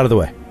Town. dodges out of the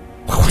way.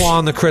 Claw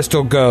on the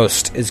Crystal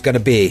Ghost is going to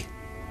be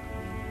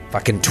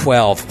fucking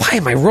 12. Why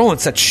am I rolling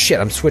such shit?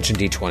 I'm switching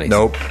D20s.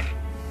 Nope.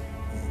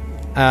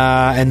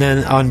 And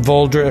then on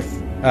Voldriff,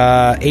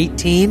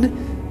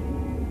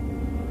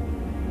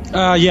 18.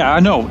 Yeah,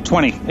 no,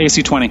 20.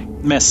 AC 20.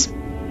 Miss.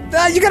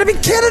 You gotta be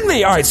kidding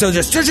me! All right, so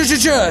just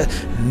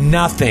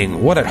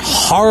nothing. What a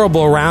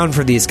horrible round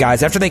for these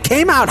guys. After they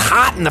came out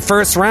hot in the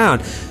first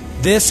round,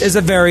 this is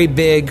a very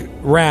big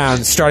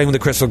round, starting with the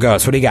Crystal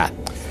Ghost. What do you got?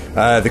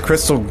 The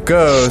Crystal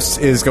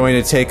Ghost is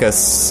going to take a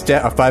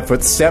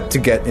 5-foot step to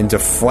get into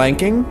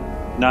flanking.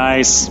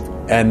 Nice.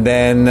 And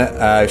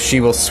then she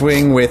will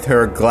swing with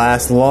her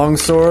glass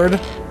longsword.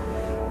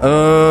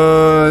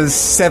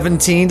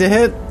 17 to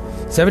hit.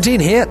 17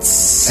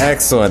 hits.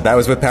 Excellent. That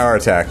was with power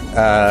attack.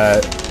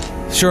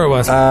 Sure it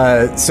was.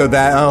 So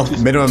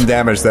that minimum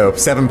damage though,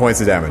 7 points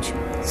of damage.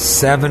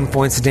 7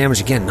 points of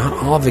damage. Again, not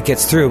all of it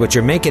gets through, but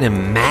you're making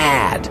him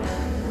mad.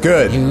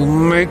 Good. You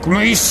make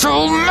me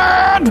so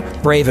mad.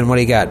 Braven, what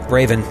do you got?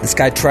 Braven, this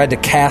guy tried to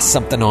cast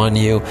something on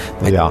you.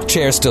 My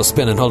chair's still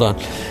spinning. Hold on.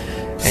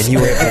 And you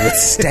were able to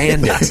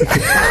withstand it.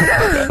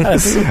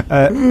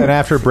 And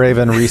after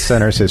Braven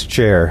recenters his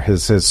chair,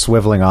 his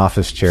swiveling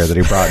office chair that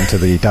he brought into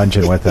the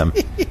dungeon with him,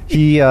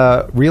 he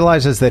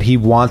realizes that he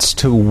wants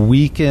to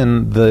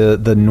weaken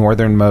the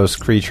northernmost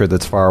creature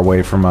that's far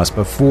away from us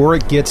before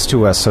it gets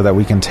to us so that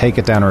we can take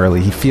it down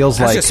early. He feels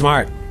That's like just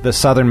smart. the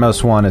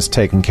southernmost one is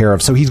taken care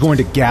of. So he's going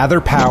to gather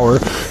power.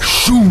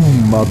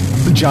 Shoom!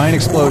 A giant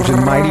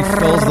explosion. Mighty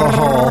fills the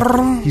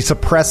hall. He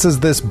suppresses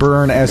this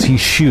burn as he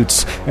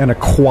shoots an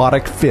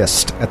aquatic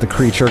fist at the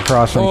creature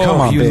across from him. Come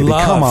on, baby.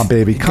 Come on,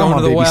 baby. Come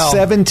on, baby. Well.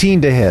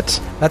 17 to hit.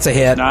 That's a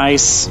hit.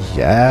 Nice.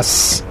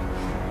 Yes.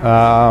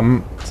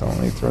 So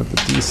only throw the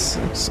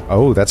d6.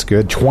 Oh, that's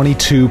good.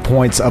 22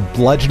 points of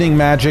bludgeoning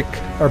magic,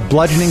 or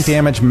bludgeoning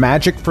damage,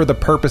 magic for the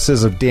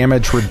purposes of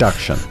damage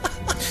reduction.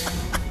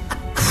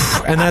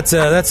 And that's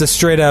a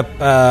straight up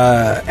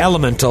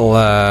elemental,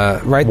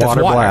 right? That's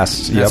Water water.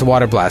 blast. That's Yep. a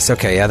water blast.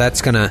 Okay, yeah,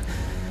 that's gonna.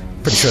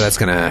 Pretty sure that's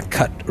gonna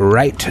cut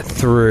right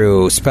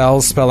through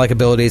spells, spell-like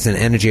abilities, and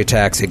energy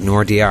attacks.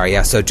 Ignore DR.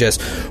 Yeah, so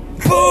just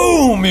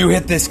boom, you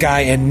hit this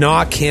guy and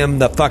knock him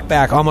the fuck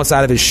back, almost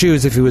out of his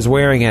shoes if he was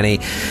wearing any.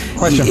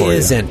 Question he for you.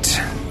 isn't.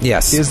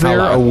 Yes. Is there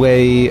a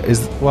way?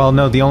 Well,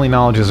 no. The only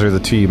knowledges are the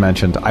two you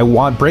mentioned.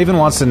 Braven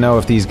wants to know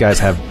if these guys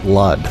have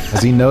blood.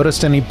 Has he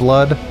noticed any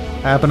blood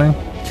happening?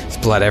 There's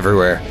blood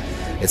everywhere.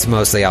 It's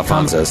mostly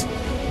Alfonso's.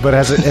 But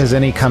has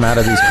any come out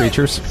of these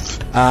creatures?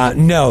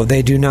 No,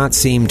 they do not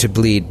seem to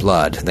bleed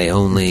blood. They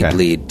only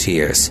bleed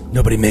tears.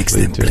 Nobody makes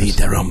them bleed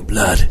their own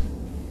blood.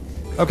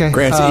 Okay.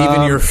 Grant,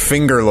 even your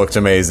finger looked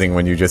amazing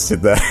when you just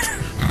did that.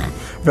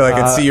 I feel like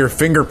I could see your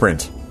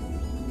fingerprint.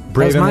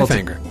 That was my will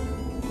finger.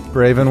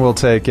 Braven will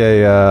take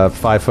a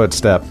 5-foot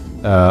step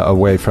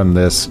away from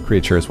this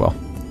creature as well.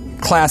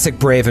 Classic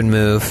Braven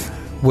move.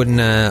 Wouldn't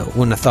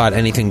have thought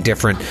anything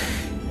different.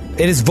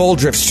 It is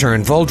Voldrift's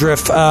turn.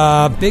 Voldrift,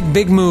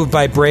 big move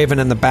by Braven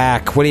in the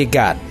back. What do you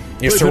got?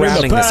 You're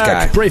surrounding this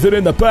guy. Braven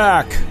in the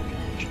back.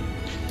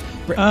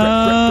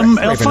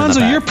 Alfonso,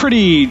 you're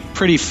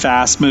pretty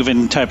fast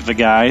moving type of a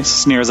guy,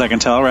 as near as I can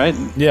tell, right?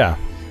 Yeah.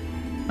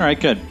 All right,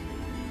 good.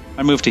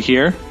 I move to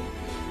here,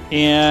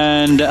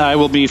 and I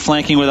will be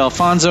flanking with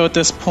Alfonso at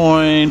this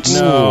point.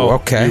 No,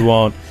 okay. You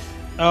won't.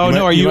 Oh You no,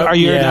 might- are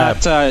you yeah.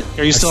 not?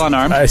 Are you still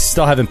unarmed? I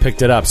still haven't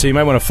picked it up, so you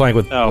might want to flank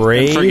with Oh,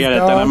 Brave. then forget it.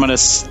 Then I'm gonna.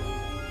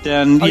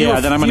 Then Oh, you yeah,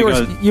 were- then I'm gonna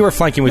go. You were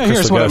flanking with Yeah, here's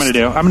Crystal what I'm Ghost.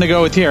 gonna do. I'm gonna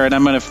go with here, and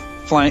I'm gonna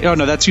flank. Oh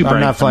no, that's you, I'm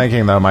Brian. not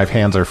flanking, though. My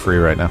hands are free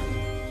right now.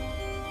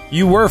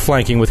 You were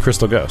flanking with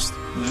Crystal Ghost.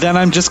 Then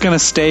I'm just gonna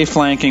stay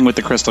flanking with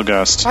the Crystal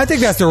Ghost. I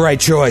think that's the right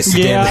choice at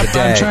the Yeah, end of the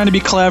day. I'm trying to be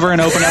clever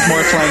and open up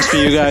more flanks for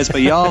you guys,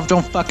 but y'all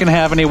don't fucking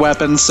have any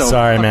weapons, so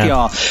Sorry, fuck man.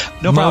 y'all.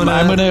 No problem. Mona-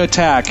 I'm gonna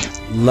attack.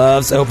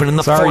 Loves opening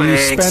the Sorry, you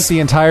flanks. spent the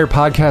entire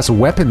podcast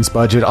weapons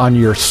budget on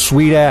your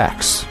sweet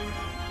axe.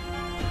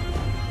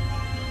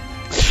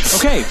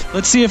 Okay,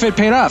 let's see if it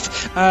paid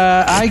off.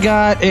 I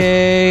got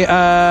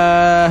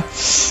a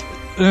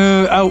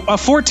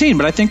 14,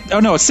 but I think... Oh,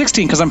 no, it's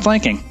 16 because I'm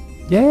flanking.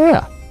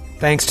 Yeah.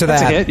 Thanks to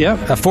That's that. a hit,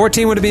 yep. A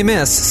 14 would be a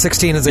miss.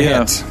 16 is a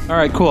hit. All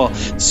right, cool.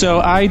 So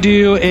I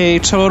do a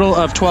total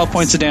of 12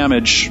 points of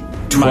damage.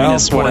 12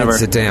 minus points whatever.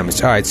 of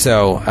damage. All right,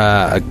 so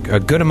a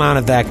good amount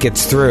of that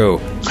gets through.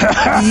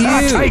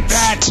 Take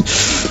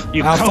that,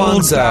 you cold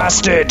Alfonso.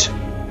 bastard.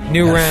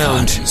 New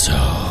round.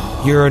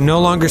 You're no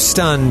longer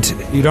stunned.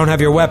 You don't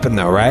have your weapon,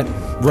 though, right?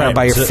 Down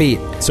by your feet.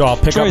 So I'll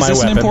pick Troy, up is my this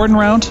weapon. an important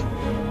round?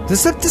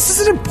 This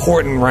is an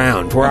important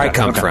round where I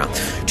come from.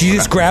 Do you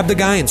just grab the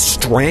guy and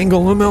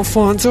strangle him,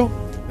 Alfonso?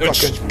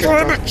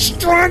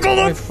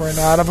 Strangle him! Right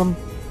out of him.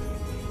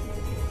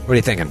 What are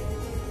you thinking?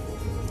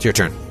 It's your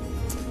turn.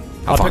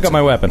 I'll pick up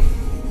my weapon.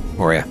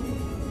 Moria.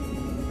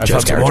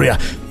 Alfonso Moria.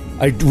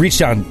 I reach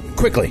down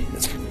quickly.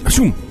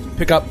 Zoom.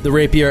 Pick up the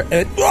rapier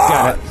and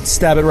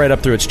stab it right up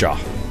through its jaw.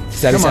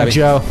 Come on,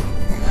 Joe.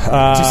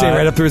 Did you say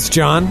right up through its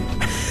John?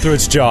 Through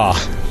its jaw.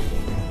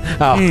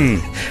 Oh.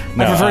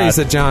 No, I prefer you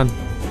said John.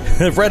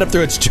 right up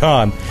through its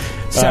jaw.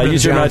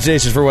 Use your John.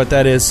 imagination for what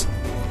that is.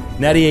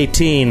 Natty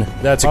 18.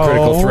 That's a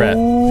critical threat.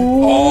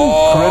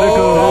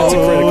 That's a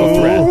critical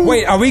threat.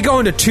 Wait, are we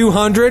going to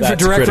 200 for That's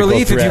a direct critical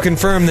relief? If threat. you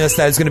confirm this,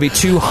 that is going to be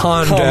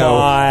 200. Come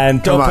on.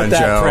 Don't Come put on, that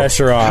Joe.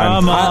 pressure on.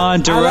 Come on, I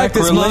like direct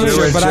this relief.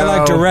 motion, but I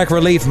like Joe. direct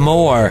relief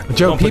more.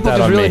 Joe, Don't put people that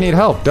just on really me. need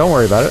help. Don't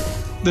worry about it.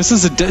 This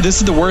is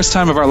the worst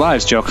time of our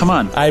lives, Joe. Come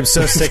on. I'm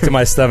so sick to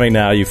my stomach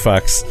now, you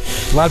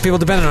fucks. A lot of people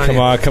depending on Come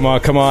you. on, come on,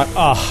 come on.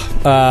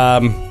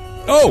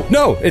 Oh,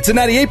 no. It's a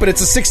 98, but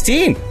it's a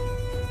 16.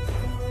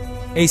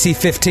 AC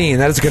 15.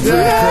 That is a good for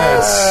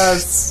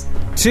Chris.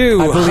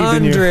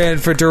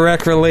 200 for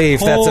direct relief.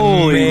 That's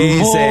amazing.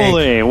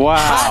 Holy, wow.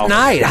 Hot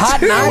night.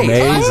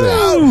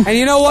 Amazing. And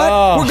you know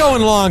what? We're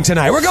going long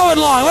tonight. We're going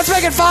long. Let's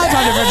make it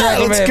 500 for direct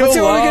relief. go Let's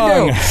see what we can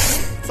long. do.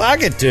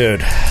 Fuck it,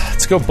 dude.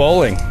 Let's go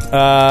bowling.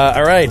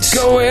 All right.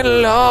 Going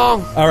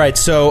along. All right.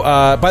 So,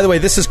 by the way,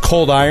 this is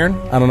cold iron.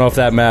 I don't know if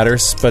that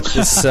matters, but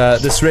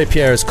this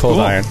rapier is cold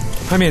iron.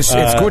 I mean, it's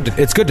good.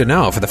 It's good to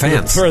know for the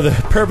fans. For the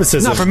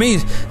purposes not for me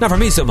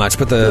so much,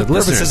 but the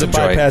listeners purposes of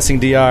enjoy. bypassing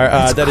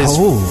DR. That is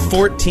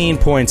 14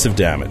 points of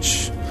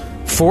damage.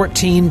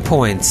 14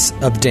 points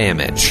of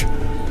damage.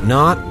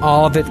 Not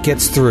all of it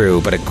gets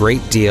through, but a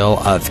great deal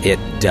of it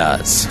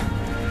does.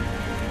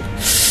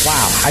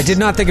 Wow. I did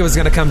not think it was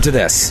going to come to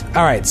this.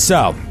 All right,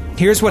 so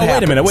here's what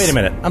happens. Wait a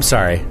minute. I'm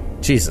sorry.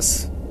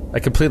 Jesus. I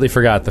completely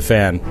forgot the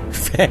fan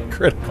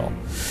critical.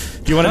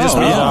 Do you want to just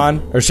read it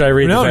on? Or should I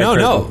read the fan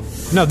critical?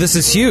 No, this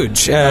is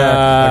huge.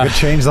 I could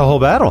change the whole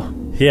battle.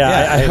 Yeah,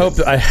 I hope...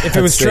 if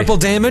it was triple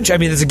damage, I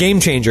mean, it's a game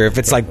changer. If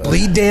it's like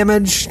bleed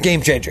damage,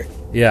 game changer.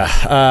 Yeah.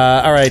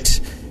 All right.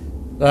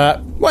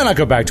 Why not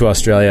go back to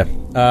Australia?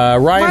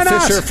 Ryan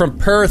Fisher from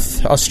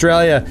Perth,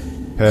 Australia.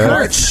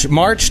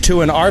 March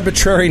to an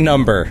arbitrary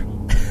number.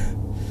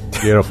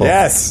 Beautiful.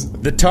 Yes.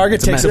 The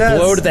target takes a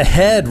blow to the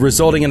head,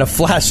 resulting in a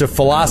flash of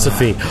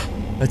philosophy.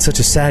 That's such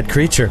a sad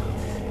creature.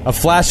 A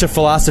flash of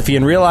philosophy,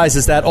 and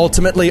realizes that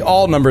ultimately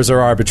all numbers are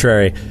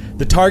arbitrary.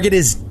 The target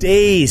is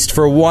dazed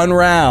for 1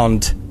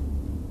 round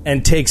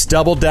and takes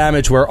double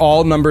damage where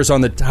all numbers on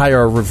the die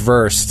are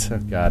reversed. Oh,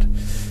 God.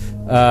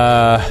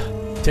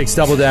 Takes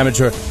double damage.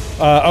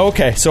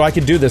 Okay, so I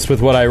can do this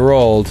with what I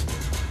rolled.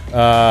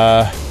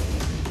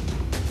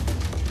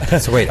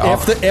 So wait,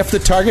 if the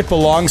target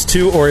belongs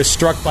to or is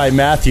struck by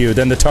Matthew,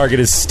 then the target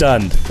is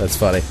stunned. That's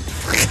funny.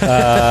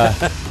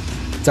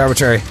 it's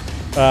arbitrary.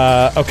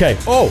 Okay.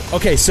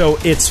 Okay. So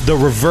it's the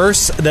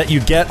reverse that you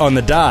get on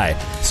the die.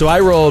 So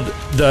I rolled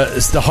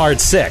the hard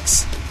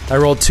 6. I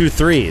rolled 2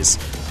 3s.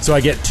 So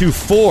I get 2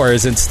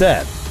 4s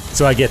instead.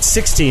 So I get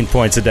 16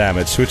 points of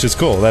damage, which is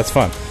cool. That's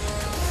fun.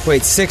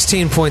 Wait,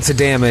 16 points of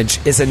damage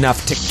is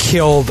enough to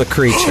kill the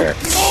creature.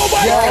 Oh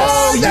my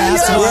God!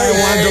 That's why I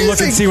wanted to look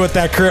and see what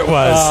that crit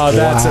was. Oh,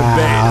 that's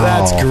amazing.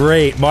 That's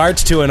great.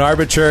 March to an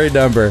arbitrary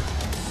number.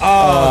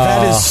 Oh,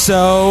 that is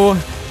so...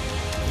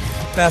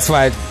 That's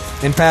why,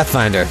 in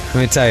Pathfinder, let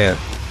me tell you,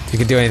 you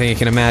can do anything you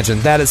can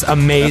imagine. That is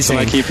amazing.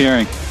 That's what I keep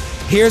hearing.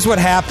 Here's what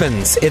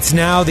happens. It's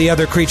now the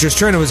other creature's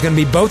turn. It was going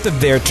to be both of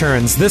their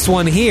turns. This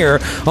one here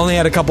only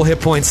had a couple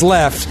hit points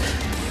left.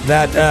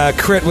 That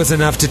crit was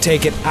enough to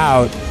take it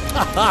out.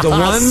 The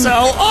one so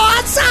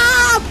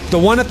awesome! The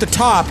one at the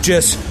top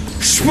just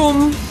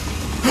shboom,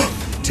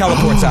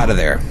 teleports out of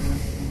there.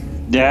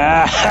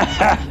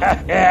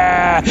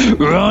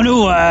 Run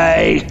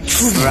away!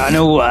 Run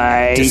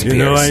away! You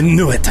know, I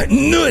knew it.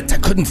 I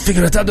couldn't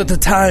figure it out at the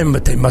time,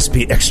 but they must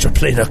be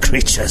extraplanar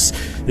creatures.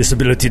 This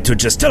ability to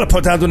just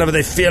teleport out whenever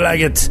they feel like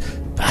it.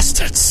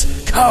 Bastards.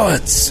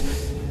 Cowards.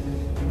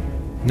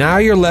 Now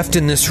you're left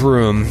in this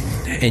room,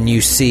 and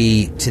you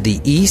see to the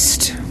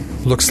east,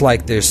 looks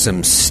like there's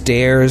some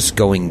stairs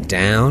going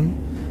down.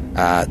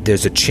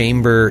 There's a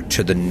chamber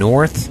to the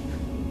north,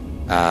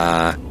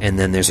 and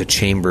then there's a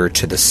chamber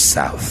to the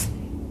south.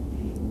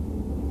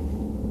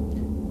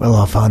 Well,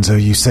 Alfonso,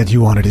 you said you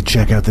wanted to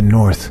check out the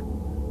north.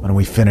 Why don't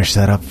we finish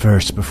that up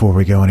first before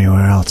we go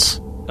anywhere else?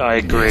 I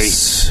agree.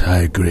 Yes, I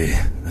agree.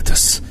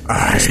 Let's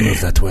move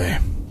that way.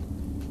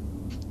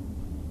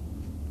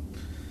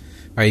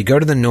 All right, you go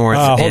to the north.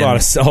 Hold on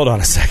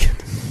a second.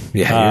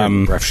 Yeah, you're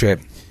in rough shape.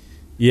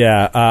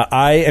 Yeah,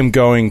 I am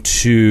going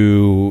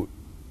to.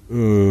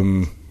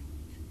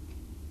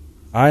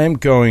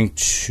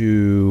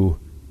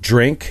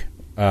 Drink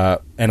an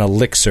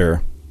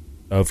elixir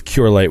of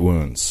cure light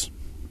wounds.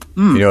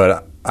 You know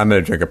what? I'm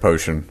going to drink a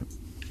potion.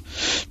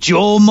 Do you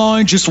all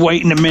mind just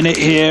waiting a minute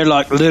here?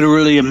 Like,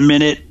 literally a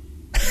minute?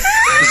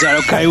 Is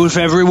that okay with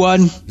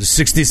everyone?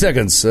 60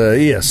 seconds,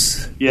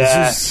 yes.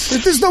 Yeah.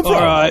 There's no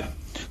problem. All right.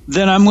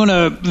 Then I'm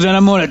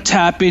gonna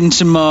tap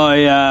into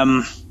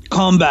my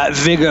combat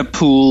vigor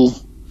pool,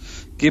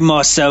 give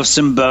myself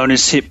some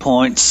bonus hit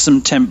points,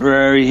 some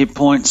temporary hit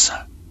points.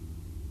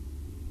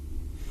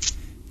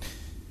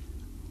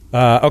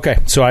 Okay,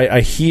 so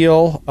I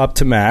heal up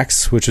to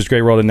max, which is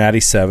great. Rolled a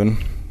natty 7,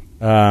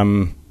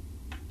 and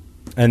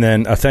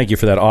then thank you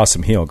for that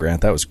awesome heal,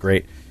 Grant. That was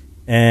great.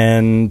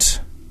 And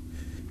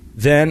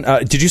then,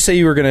 did you say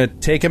you were going to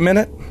take a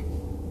minute?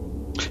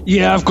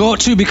 Yeah, I've got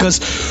to because,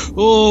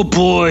 oh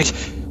boy,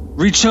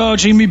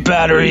 recharging me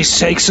batteries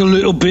takes a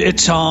little bit of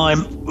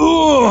time.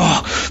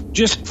 Oh,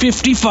 just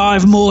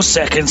 55 more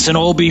seconds and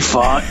I'll be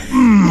fine.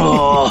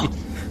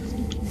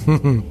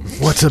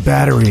 What's a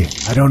battery?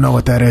 I don't know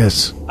what that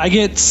is. I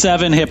get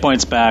 7 hit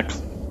points back.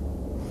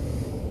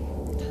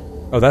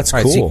 Oh, that's All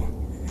right, cool. so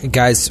you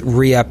guys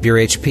re-up your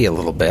HP a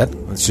little bit.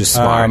 It's just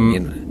smart.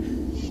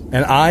 And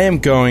I am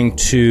going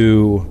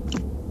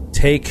to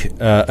take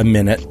a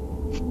minute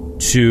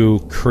to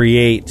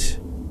create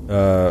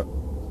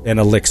an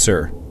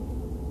elixir.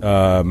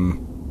 I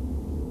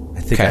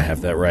think I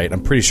have that right.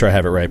 I'm pretty sure I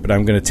have it right, but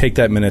I'm going to take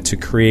that minute to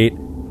create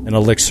an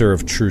elixir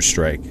of True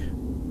Strike.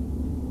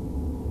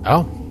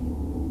 Oh.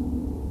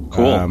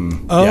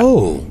 Cool.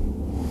 Oh.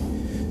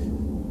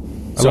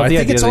 So love I the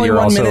think idea it's that only you're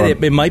 1 also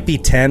minute. It might be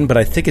 10, but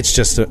I think it's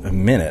just a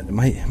minute.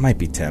 It might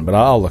be 10, but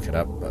I'll look it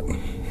up.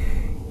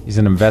 He's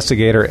an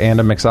investigator and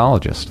a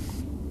mixologist.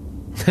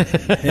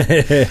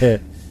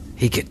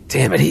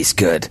 Damn it, he's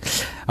good.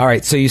 All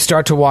right, so you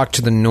start to walk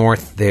to the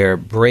north there.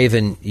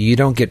 Braven, you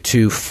don't get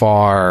too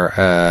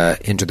far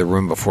into the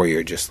room before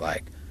you're just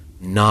like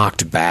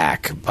knocked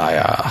back by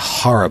a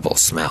horrible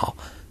smell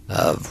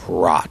of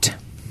rot.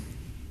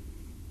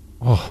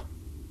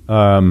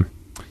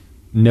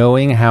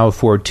 Knowing how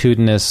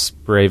fortuitous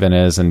Braven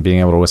is and being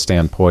able to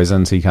withstand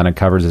poisons, he kind of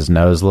covers his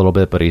nose a little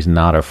bit, but he's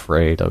not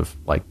afraid of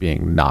like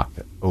being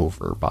knocked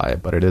over by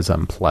it, but it is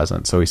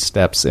unpleasant. So he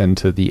steps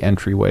into the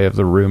entryway of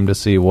the room to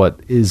see what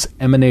is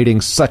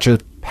emanating such a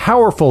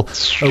powerful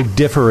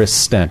odoriferous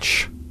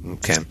stench.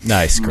 Okay.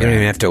 Nice. You don't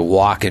even have to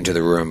walk into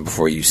the room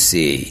before you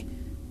see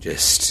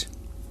just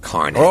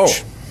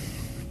carnage.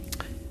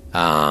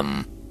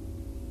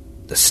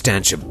 The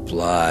stench of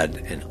blood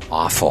and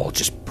offal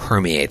just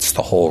permeates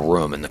the whole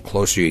room, and the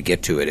closer you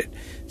get to it, it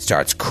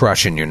starts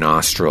crushing your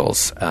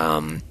nostrils.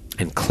 And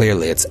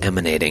clearly it's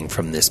emanating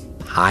from this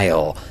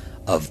pile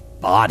of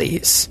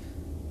bodies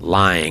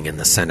lying in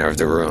the center of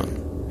the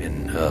room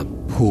in a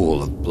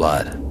pool of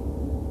blood.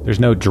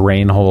 There's no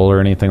drain hole or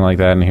anything like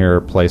that in here,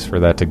 a place for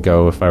that to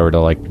go if I were to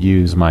like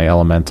use my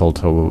elemental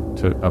to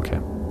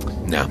okay.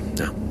 No.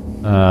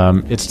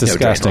 It's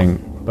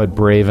disgusting. But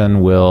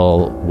Braven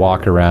will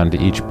walk around to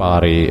each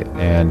body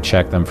and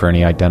check them for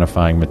any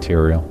identifying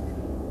material.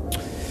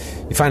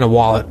 You find a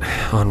wallet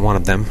on one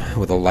of them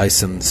with a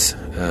license,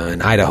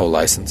 an Idaho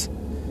license.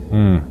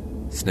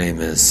 His name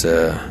is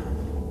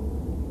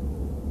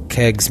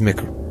Kegs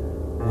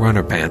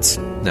McRunnerpants.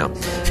 No.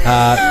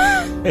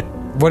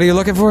 What are you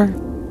looking for?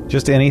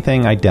 Just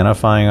anything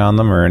identifying on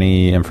them or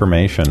any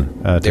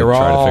information to They're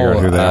try to figure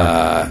out who they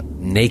are. all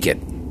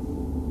naked.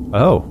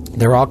 Oh.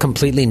 They're all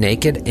completely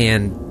naked,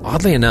 and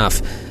oddly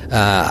enough,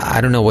 I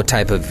don't know what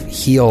type of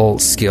heel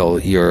skill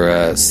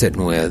you're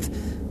sitting with.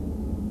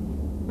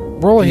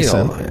 Roll a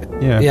heel.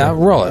 Yeah,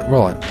 roll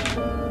it.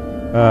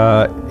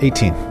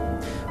 18.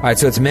 All right,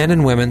 so it's men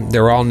and women.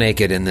 They're all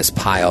naked in this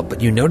pile,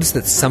 but you notice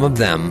that some of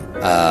them,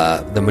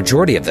 the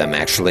majority of them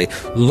actually,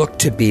 look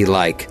to be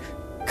like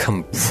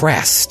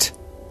compressed.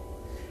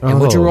 And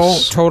would you roll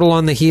total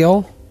on the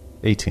heel?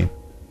 18.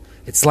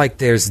 It's like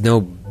there's no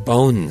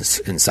bones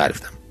inside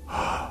of them.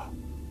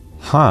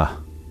 Huh.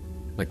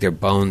 Like their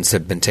bones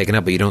have been taken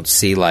out, but you don't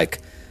see like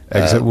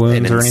exit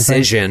wounds an or anything?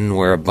 incision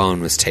where a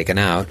bone was taken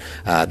out.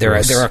 There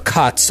are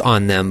cuts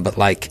on them, but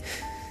like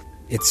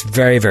it's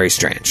very, very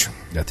strange.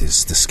 That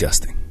is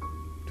disgusting.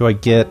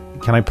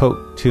 Can I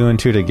poke two and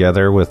two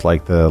together with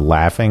like the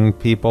laughing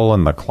people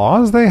and the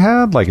claws they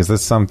had? Like, is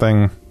this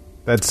something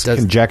that's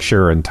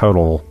conjecture and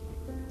total?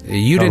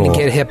 You didn't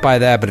get hit by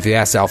that, but if you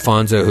ask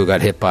Alfonso, who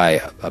got hit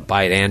by a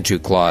bite and two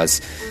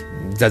claws,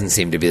 it doesn't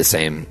seem to be the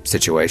same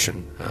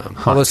situation.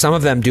 Although some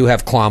of them do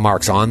have claw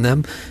marks on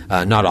them,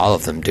 not all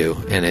of them do,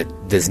 and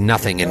there's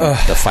nothing in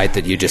the fight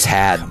that you just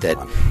had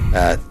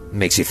that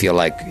makes you feel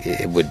like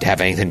it would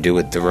have anything to do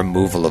with the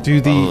removal of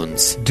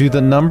bones. Do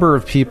the number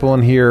of people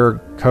in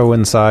here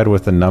coincide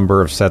with the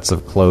number of sets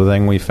of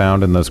clothing we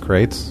found in those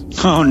crates?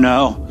 Oh,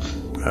 no.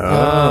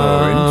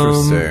 Oh,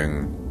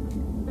 interesting.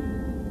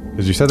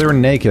 Because you said they were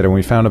naked, and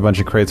we found a bunch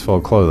of crates full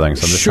of clothing,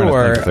 so I'm just trying to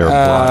think if they were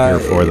brought here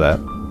for that.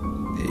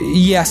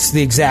 Yes,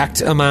 the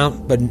exact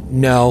amount, but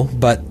no.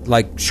 But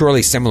like,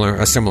 surely a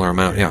similar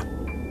amount. Yeah,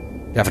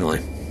 definitely.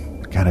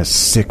 What kind of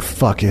sick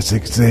fuck is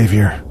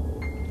Xavier?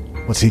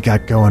 What's he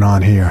got going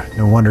on here?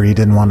 No wonder he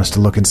didn't want us to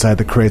look inside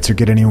the crates or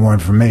get any more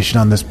information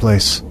on this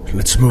place.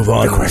 Let's move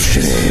on. The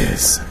question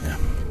is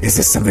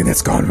this something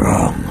that's gone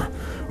wrong,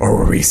 or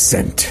were we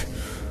sent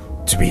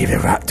to be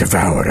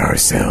devoured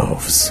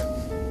ourselves?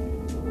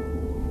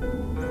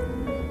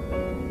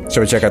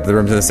 Shall we check out the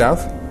room to the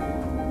south?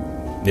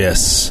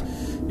 Yes.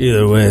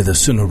 Either way, the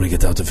sooner we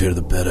get out of here,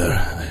 the better.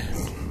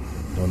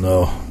 I don't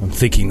know. I'm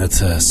thinking that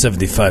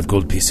 75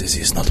 gold pieces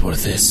is not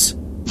worth this.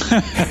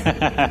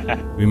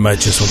 We might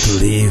just want to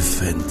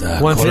leave and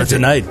call it a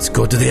night.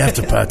 Go to the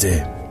after party.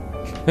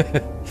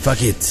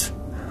 Fuck it.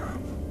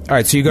 All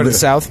right, so you go to the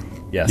south?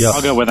 Yes. Yep.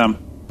 I'll go with them.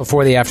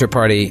 Before the after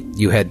party,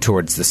 you head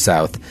towards the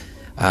south.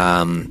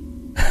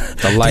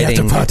 The lighting,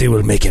 The after party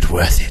will make it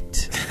worth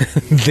it.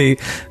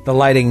 the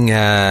lighting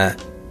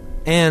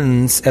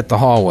ends at the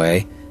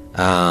hallway,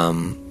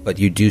 but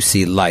you do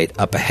see light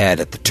up ahead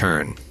at the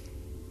turn.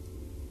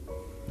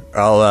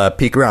 I'll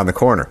peek around the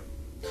corner.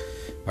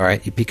 All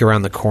right, you peek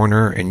around the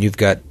corner, and you've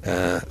got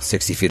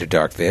 60 feet of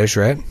dark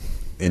vision, right?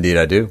 Indeed,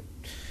 I do.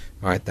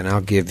 All right, then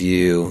I'll give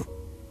you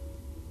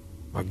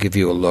a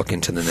look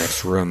into the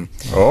next room.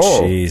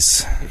 Oh,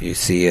 Jeez. You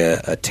see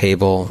a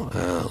table.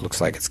 Looks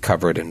like it's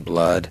covered in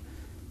blood,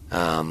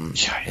 and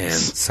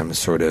some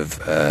sort of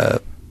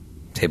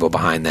table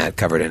behind that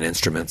covered in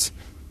instruments.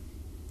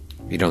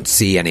 You don't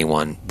see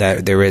anyone.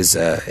 There is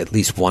at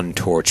least one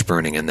torch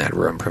burning in that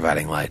room,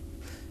 providing light.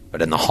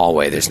 But in the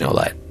hallway, there's no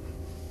light.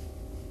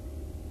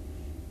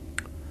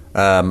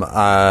 Can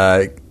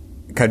I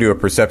do a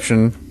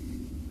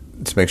perception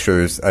to make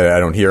sure I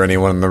don't hear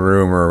anyone in the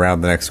room or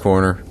around the next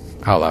corner.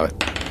 I'll allow it.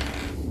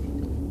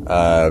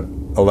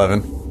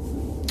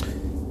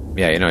 11.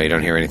 Yeah, you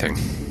don't hear anything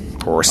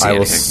or see I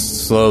will anything.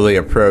 slowly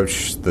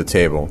approach the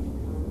table.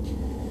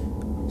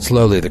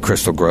 Slowly, the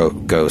crystal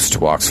ghost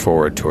walks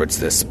forward towards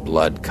this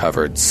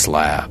blood-covered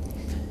slab,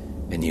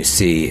 and you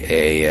see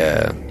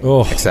a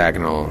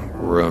hexagonal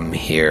room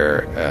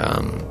here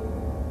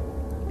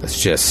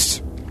that's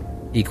just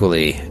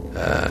equally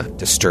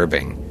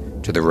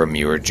disturbing to the room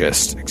you were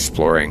just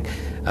exploring.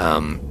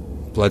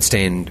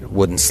 Bloodstained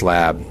wooden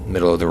slab,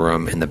 middle of the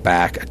room. In the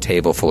back, a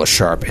table full of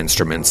sharp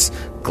instruments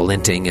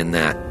glinting in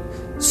that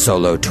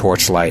solo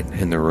torchlight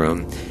in the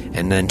room.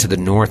 And then to the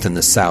north and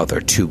the south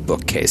are 2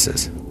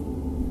 bookcases.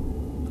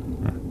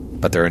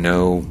 But there are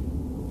no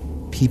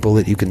people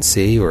that you can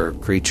see or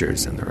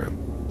creatures in the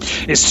room.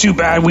 It's too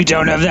bad we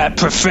don't have that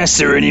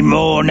professor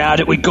anymore now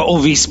that we got all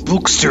these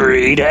books to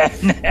read.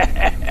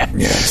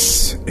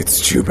 Yes,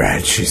 it's too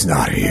bad she's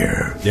not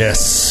here.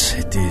 Yes,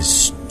 it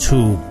is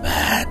too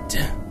bad.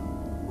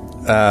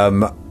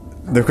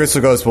 The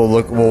crystal ghost will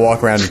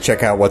walk around and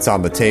check out what's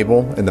on the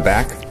table in the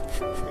back.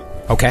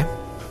 Okay.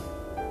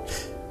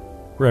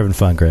 We're having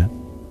fun, Grant.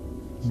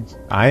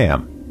 I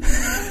am.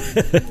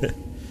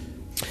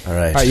 All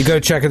right. All right, you go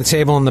check at the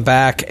table in the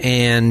back,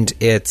 and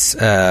it's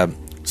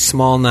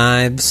small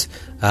knives,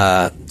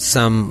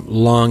 some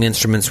long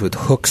instruments with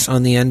hooks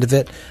on the end of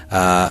it,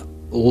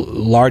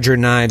 larger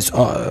knives,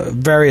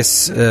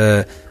 various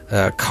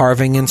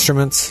carving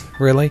instruments,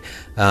 really.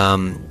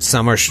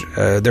 Some are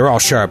they're all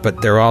sharp,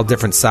 but they're all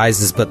different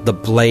sizes, but the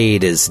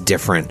blade is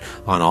different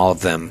on all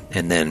of them.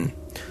 And then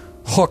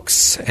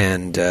hooks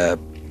and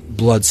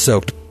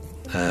blood-soaked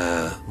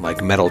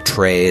like metal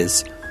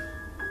trays.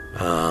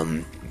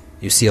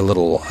 You see a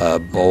little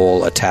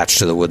bowl attached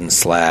to the wooden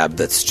slab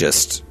that's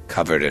just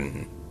covered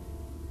in,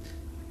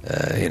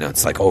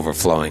 it's like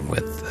overflowing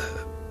with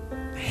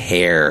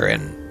hair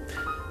and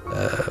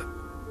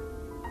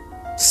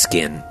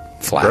skin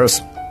flaps.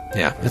 Gross.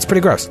 Yeah, it's pretty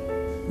gross.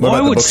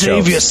 Why would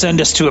Xavier send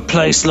us to a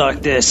place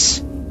like this?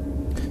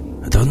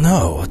 I don't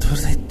know. What were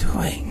they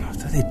doing?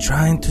 What are they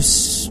trying to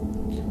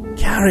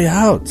carry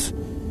out?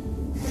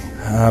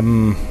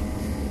 Can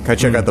I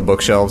check out the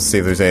bookshelves, see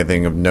if there's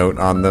anything of note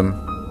on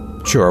them?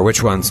 Sure,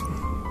 which ones?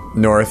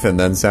 North and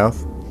then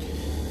south?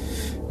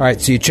 All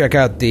right, so you check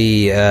out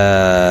the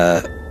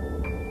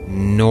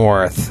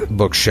north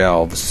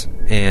bookshelves,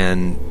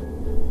 and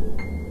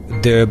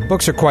the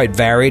books are quite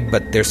varied,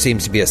 but there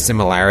seems to be a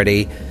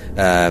similarity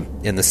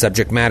in the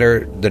subject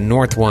matter. The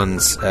north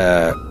ones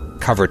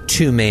cover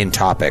 2 main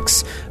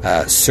topics,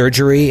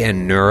 surgery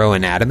and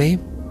neuroanatomy.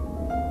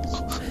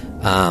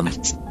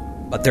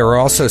 But there are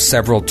also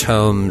several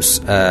tomes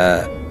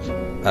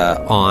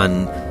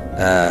on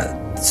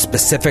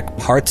specific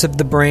parts of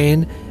the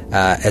brain,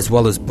 as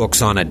well as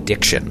books on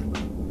addiction.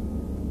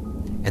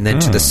 And then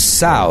to the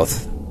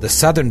south, the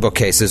southern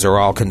bookcases are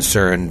all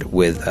concerned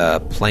with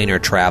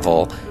planar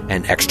travel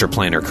and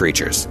extraplanar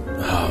creatures.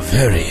 Oh,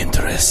 very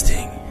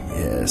interesting.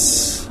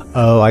 Yes.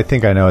 Oh, I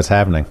think I know what's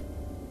happening.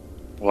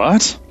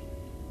 What?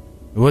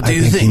 What do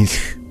you think,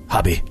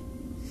 Hobby?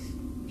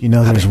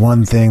 There's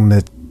one thing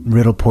that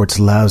Riddleport's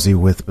lousy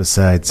with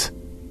besides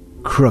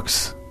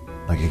crooks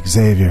like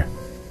Xavier.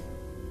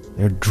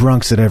 They're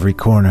drunks at every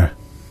corner.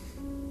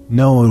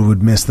 No one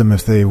would miss them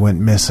if they went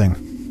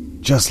missing.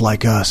 Just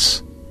like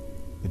us.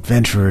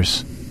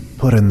 Adventurers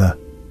put in the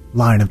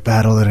line of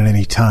battle at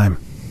any time.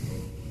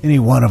 Any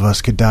one of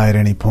us could die at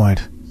any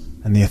point,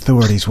 and the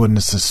authorities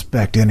wouldn't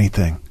suspect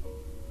anything.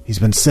 He's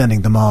been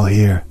sending them all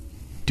here,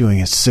 doing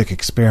his sick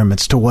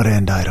experiments. To what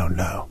end, I don't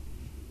know.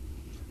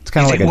 It's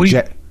kind of like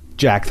a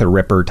Jack the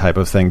Ripper type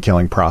of thing,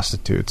 killing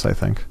prostitutes, I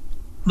think.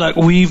 Like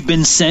we've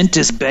been sent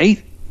as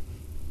bait?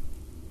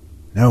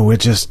 No,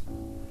 he's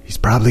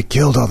probably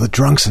killed all the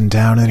drunks in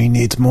town, and he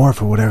needs more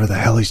for whatever the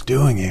hell he's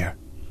doing here.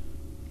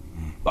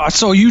 I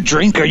saw you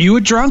drink. Are you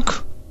a drunk?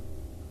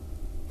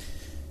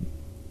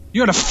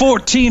 You had a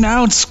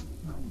 14-ounce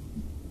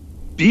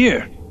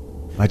beer.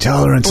 My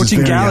tolerance is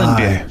very 14-gallon high.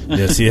 beer.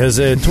 Yes, he has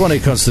a 20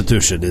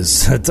 constitution.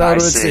 His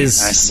tolerance I is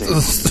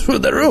see. through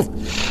the roof.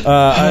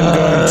 I'm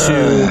going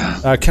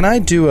to... Can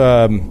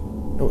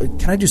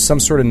I do some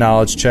sort of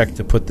knowledge check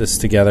to put this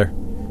together?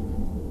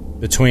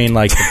 Between,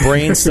 like, the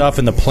brain stuff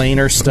and the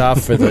planar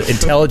stuff, or the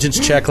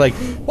intelligence check. Like,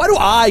 why do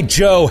I,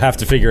 Joe, have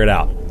to figure it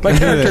out? My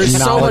character is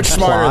so much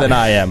smarter than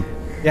I am.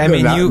 Yeah, I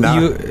mean,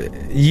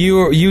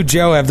 you,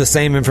 Joe, have the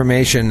same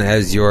information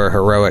as your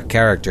heroic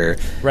character.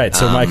 Right,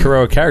 so my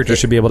heroic character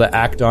should be able to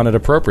act on it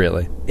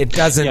appropriately. It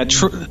doesn't... Yeah,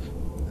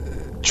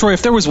 Troy,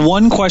 if there was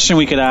one question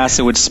we could ask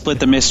that would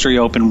split the mystery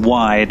open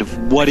wide,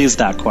 what is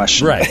that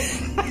question? Right.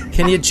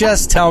 Can you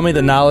just tell me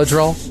the knowledge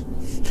roll?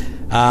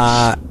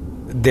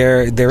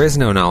 There is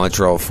no knowledge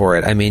roll for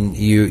it. I mean,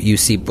 you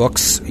see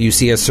books, you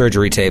see a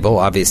surgery table,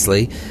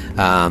 obviously.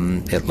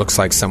 It looks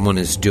like someone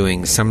is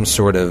doing some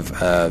sort of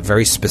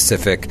very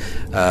specific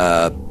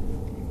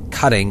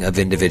cutting of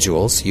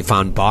individuals. You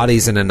found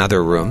bodies in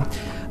another room.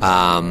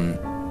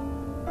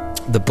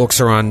 The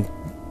books are on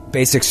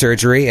basic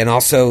surgery and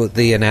also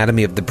the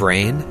anatomy of the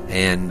brain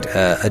and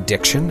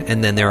addiction.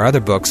 And then there are other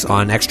books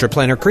on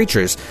extraplanar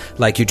creatures,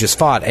 like you just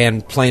fought,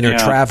 and planar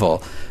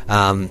travel.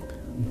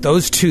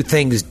 Those two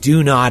things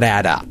do not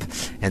add up.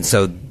 And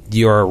so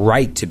you're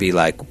right to be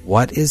like,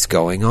 what is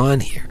going on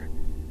here?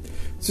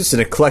 It's just an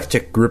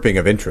eclectic grouping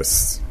of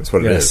interests. That's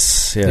what it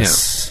is.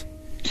 Yes.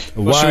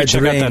 Well, should we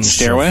check out that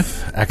stairway?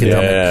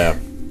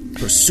 Academic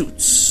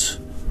pursuits.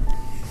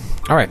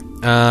 All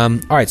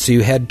right. So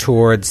you head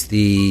towards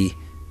the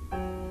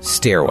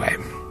stairway.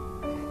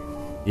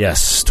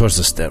 Yes, towards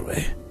the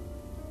stairway.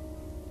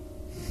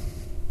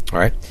 All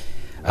right.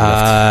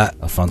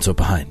 Alfonso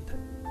behind.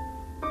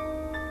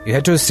 You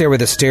head to a stairway.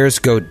 The stairs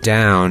go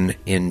down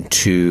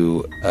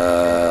into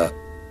a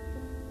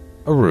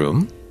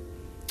room.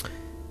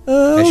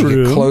 As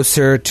you get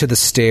closer to the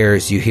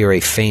stairs, you hear a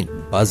faint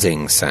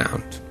buzzing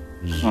sound.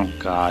 Oh,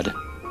 God.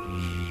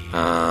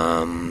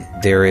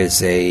 There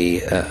is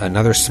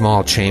another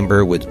small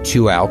chamber with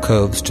two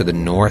alcoves to the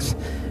north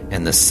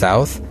and the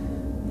south,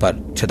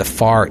 but to the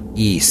far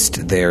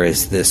east there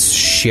is this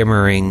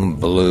shimmering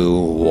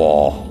blue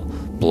wall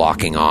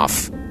blocking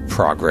off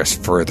progress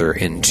further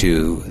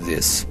into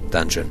this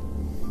dungeon.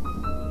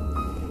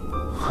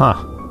 Huh.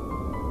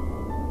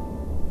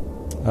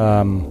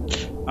 I'm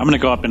going to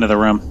go up into the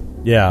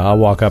room. Yeah, I'll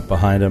walk up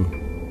behind him.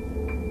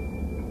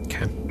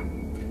 Okay.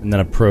 And then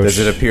approach. Does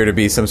it appear to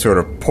be some sort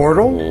of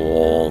portal?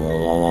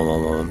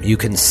 You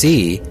can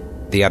see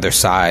the other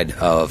side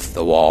of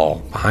the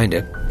wall behind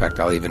it. In fact,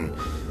 I'll even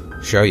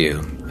show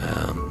you.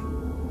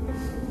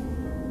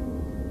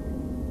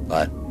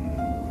 But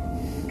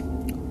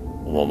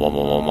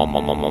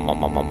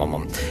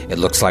it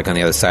looks like on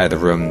the other side of the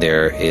room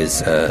there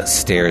is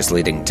stairs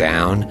leading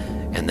down,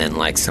 and then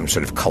like some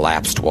sort of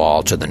collapsed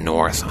wall to the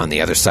north on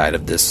the other side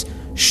of this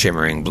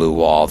shimmering blue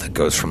wall that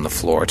goes from the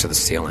floor to the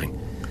ceiling.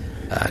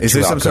 Is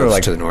there some sort of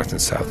like to the north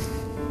and south?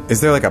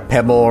 Is there like a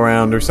pebble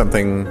around or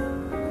something?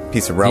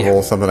 Piece of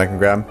rubble, something I can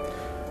grab?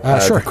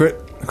 Sure.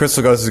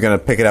 Crystal Ghost is going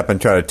to pick it up and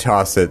try to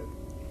toss it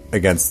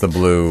against the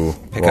blue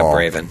Pick wall. up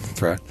Raven.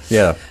 Throw it.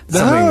 Yeah.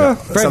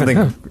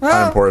 Something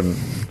unimportant.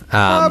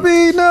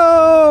 Bobby,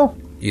 no!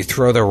 You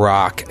throw the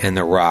rock, and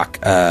the rock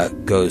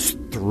goes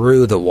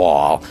through the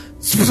wall,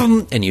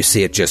 and you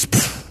see it just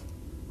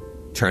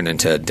turn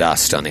into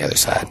dust on the other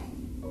side.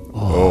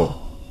 Oh.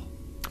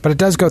 But it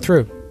does go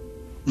through.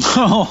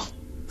 Oh,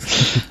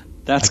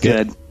 that's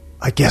good.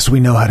 I guess we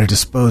know how to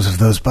dispose of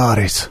those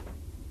bodies.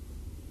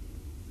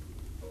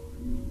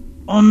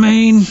 I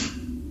mean,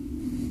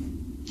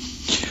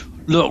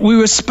 look, we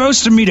were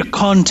supposed to meet a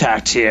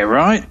contact here,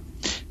 right?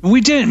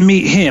 We didn't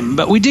meet him,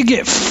 but we did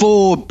get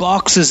 4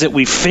 boxes that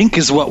we think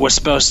is what we're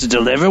supposed to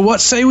deliver. What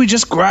say we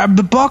just grab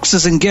the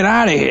boxes and get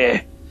out of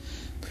here?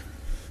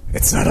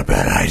 It's not a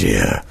bad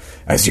idea.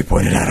 As you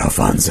pointed out,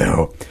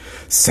 Alfonso,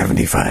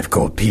 75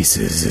 gold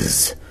pieces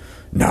is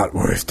not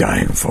worth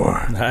dying for.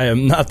 I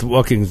am not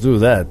walking through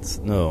that,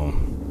 no.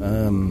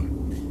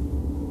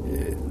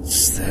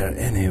 Is there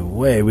any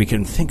way we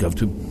can think of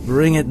to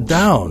bring it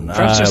down?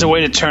 Perhaps there's a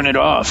way to turn it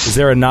off. Is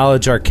there a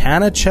knowledge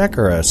arcana check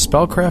or a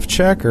spellcraft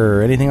check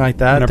or anything like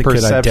that And a that could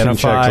perception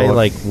identify check to look.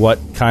 like what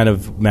kind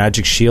of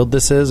magic shield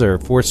this is or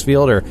force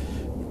field or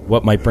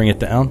what might bring it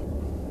down?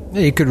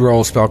 Yeah, you could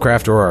roll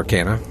spellcraft or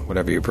arcana,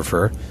 whatever you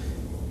prefer.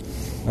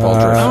 I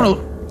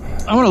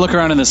want to look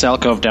around in this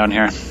alcove down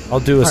here.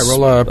 I'll do a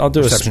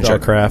perception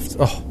check. spellcraft.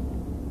 Oh,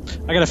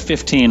 I got a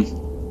 15.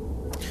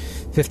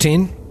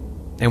 15.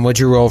 And what'd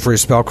you roll for your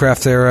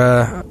spellcraft there,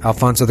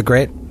 Alfonso the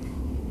Great?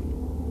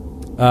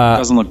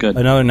 Doesn't look good.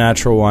 Another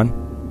natural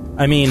one.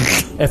 I mean,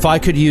 if I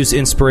could use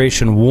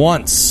inspiration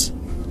once,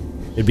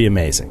 it'd be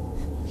amazing.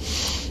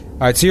 All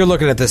right, so you're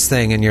looking at this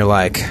thing and you're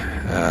like,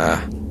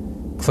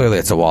 clearly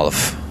it's a wall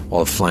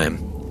of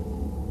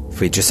flame.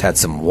 If we just had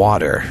some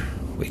water,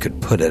 we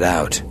could put it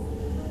out.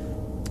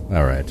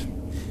 All right.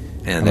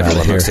 And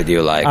everyone looks at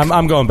you like...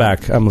 I'm going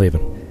back. I'm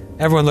leaving.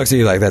 Everyone looks at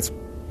you like,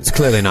 it's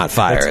clearly not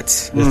fire.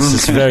 It's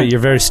you're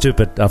very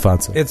stupid,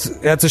 Alfonso.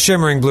 That's a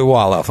shimmering blue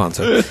wall,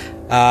 Alfonso.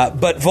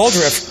 But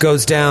Voldriff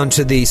goes down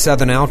to the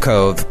southern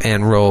alcove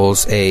and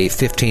rolls a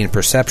 15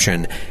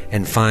 perception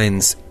and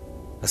finds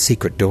a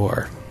secret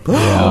door.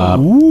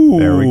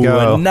 There we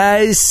go.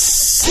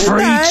 Nice.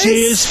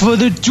 Cheers for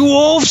the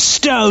dwarf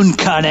stone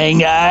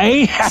cunning,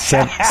 eh?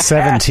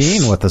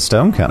 17 with the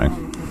stone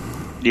cutting.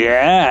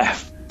 Yeah,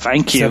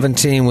 thank you.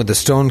 17 with the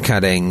stone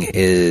cutting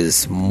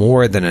is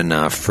more than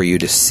enough for you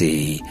to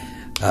see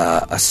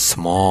a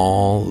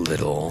small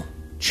little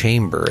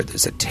chamber.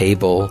 There's a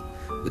table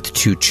with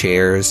 2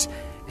 chairs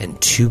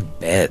and 2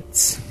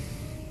 beds.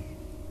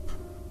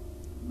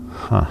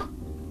 Huh.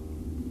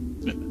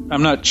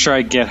 I'm not sure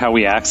I get how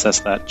we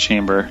access that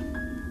chamber.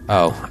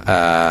 Oh,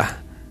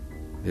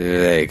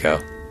 there you go.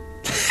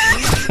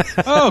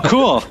 Oh,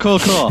 cool.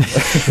 So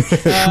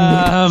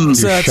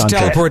that's a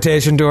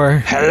teleportation door.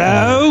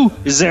 Hello?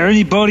 Is there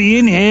anybody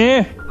in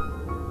here?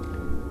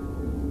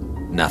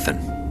 Nothing.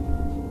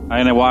 I'm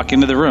going to walk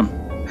into the room.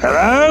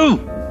 Hello?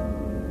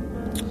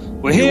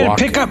 We're here to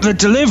pick up the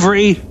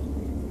delivery.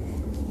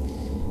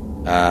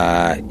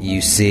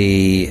 You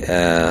see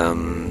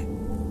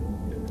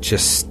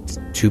just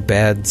 2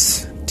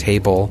 beds,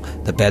 table.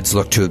 The beds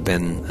look to have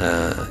been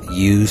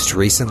used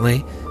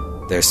recently.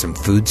 There's some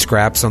food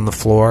scraps on the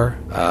floor,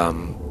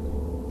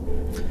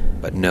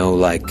 but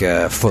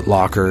no foot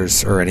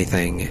lockers or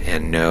anything,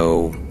 and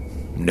no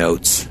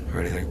notes or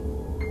anything.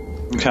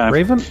 Okay.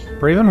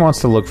 Raven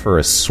wants to look for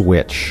a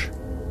switch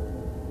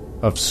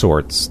of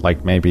sorts.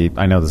 Like maybe,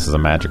 I know this is a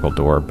magical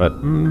door, but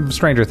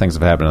stranger things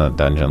have happened in the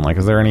dungeon. Like,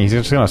 is there any? He's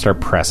just going to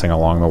start pressing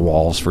along the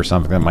walls for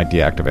something that might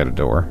deactivate a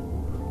door.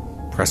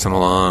 Pressing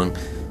along,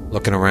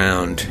 looking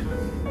around.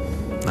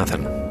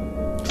 Nothing.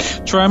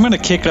 Troy, I'm going to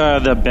kick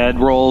the bed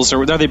rolls.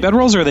 Are they bed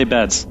rolls or are they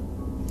beds?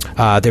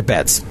 They're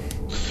beds.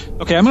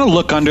 Okay, I'm going to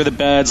look under the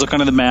beds, look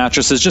under the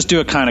mattresses, just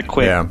do a kind of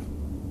quick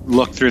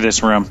look through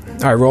this room. All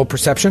right, roll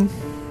perception.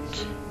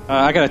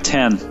 I got a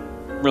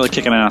 10. Really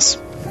kicking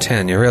ass.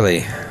 10, you're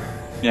really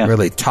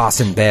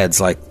tossing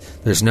beds like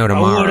there's no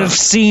tomorrow. I would have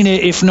seen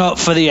it if not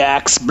for the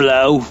axe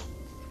blow.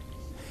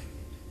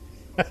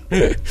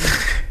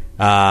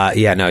 No,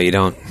 you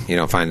don't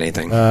find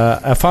anything.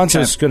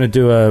 Alfonso's going to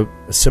do a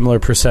similar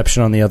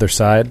perception on the other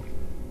side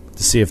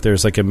to see if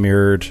there's like a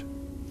mirrored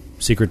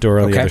secret door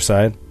on the other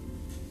side.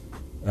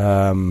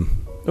 There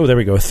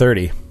we go,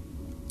 30.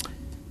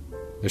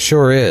 There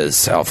sure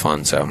is,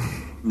 Alfonso.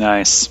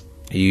 Nice.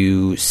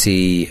 You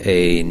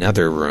see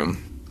another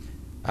room,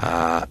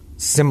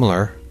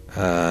 similar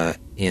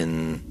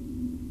in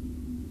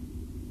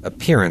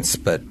appearance,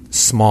 but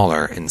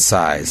smaller in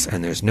size,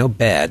 and there's no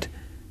bed.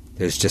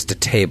 There's just a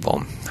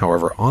table.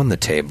 However, on the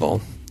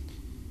table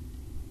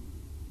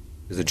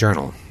is a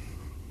journal.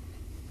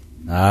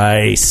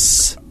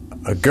 Nice.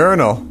 A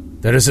gurnal.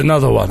 There is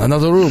another one,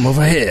 another room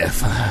over here.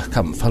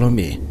 Come, follow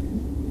me.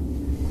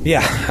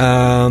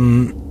 Yeah.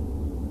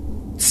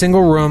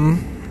 Single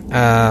room.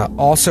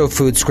 Also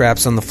food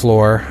scraps on the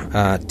floor.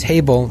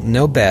 Table,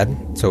 no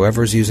bed. So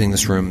whoever's using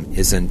this room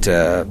isn't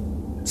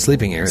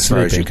sleeping here, as far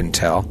as you can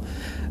tell.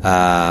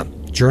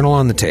 Journal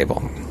on the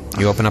table.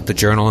 You open up the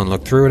journal and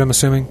look through it, I'm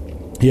assuming?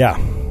 Yeah.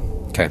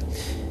 Okay.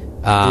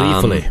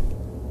 Gleefully.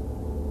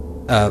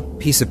 A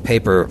piece of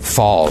paper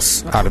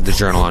falls out of the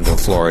journal onto the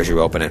floor as you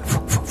open it.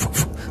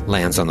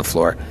 Lands on the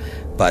floor.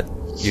 But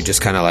you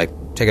just kind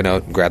of take a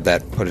note, grab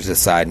that, put it to the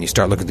side, and you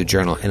start looking at the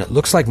journal. And it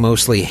looks like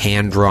mostly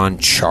hand-drawn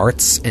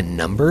charts and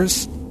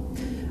numbers.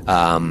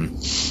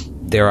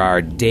 There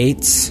are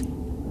dates.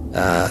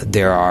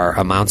 There are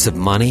amounts of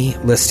money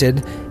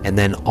listed. And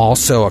then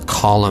also a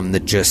column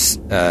that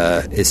just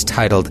is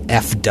titled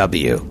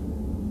FW.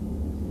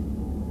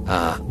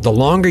 The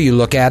longer you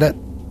look at it,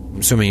 I'm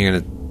assuming you're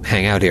going to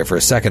hang out here for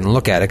a second and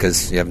look at it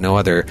because you have no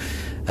other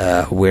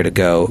where to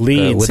go.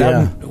 Leads,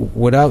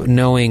 without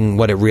knowing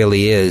what it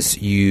really is,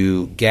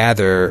 you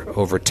gather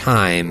over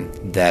time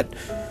that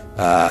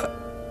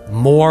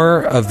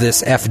more of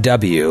this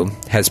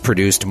FW has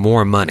produced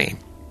more money.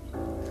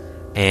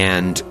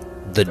 And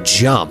the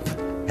jump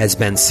has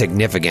been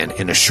significant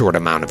in a short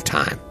amount of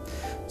time.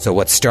 So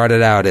what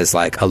started out as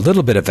a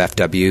little bit of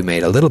FW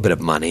made a little bit of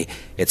money.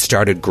 It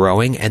started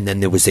growing, and then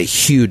there was a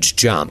huge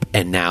jump,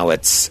 and now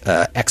it's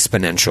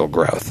exponential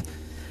growth.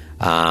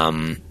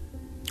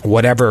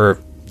 Whatever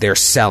they're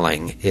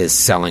selling is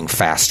selling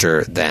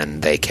faster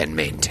than they can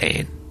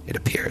maintain, it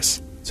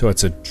appears. So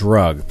it's a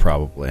drug,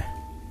 probably.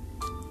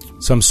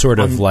 Some sort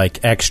of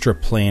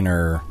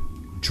extraplanar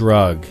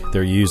drug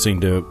they're using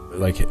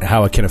to,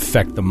 how it can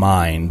affect the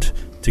mind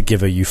to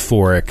give a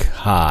euphoric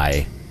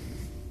high.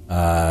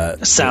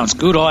 Sounds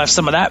good. I'll have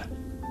some of that.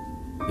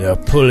 They're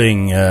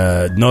pulling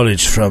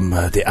knowledge from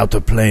the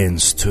outer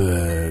planes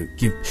to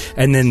give.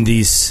 And then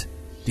these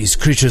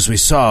creatures we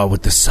saw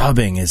with the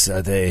sobbing,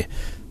 are they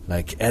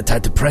like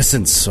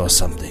antidepressants or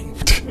something?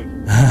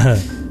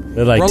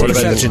 They're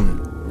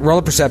Roll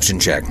a perception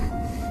check.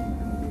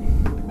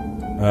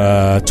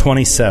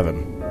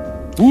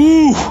 27.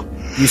 Ooh!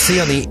 You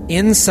see on the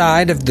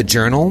inside of the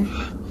journal.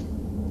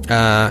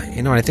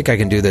 I think I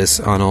can do this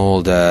on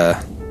old.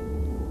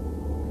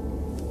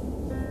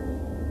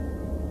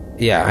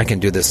 Yeah, I can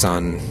do this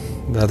on...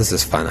 No, this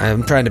is fun.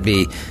 I'm trying to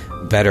be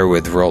better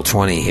with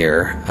Roll20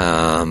 here.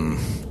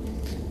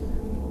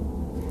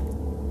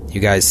 You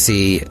guys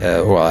see...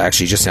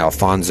 actually, just now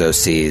Alfonso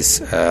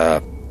sees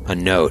a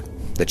note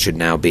that should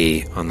now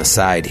be on the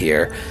side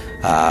here.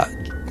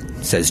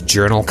 It says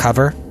journal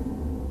cover.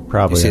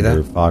 Probably you see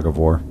under that? Fog of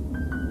War.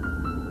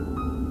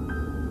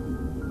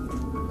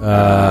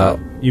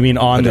 You mean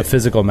on the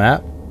physical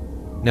map?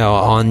 No,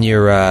 on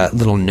your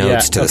little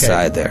notes to the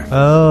side there.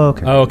 Oh,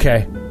 okay. Oh,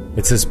 okay.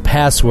 It says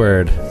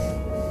password.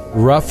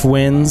 Rough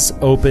winds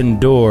open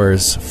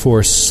doors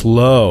for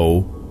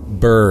slow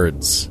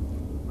birds.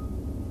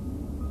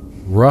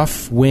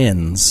 Rough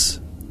winds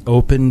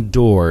open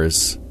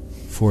doors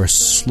for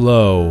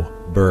slow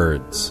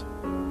birds.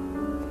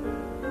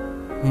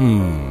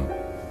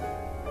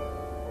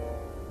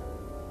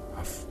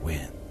 Rough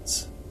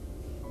winds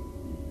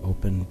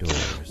open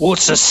doors.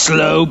 What's a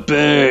slow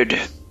bird?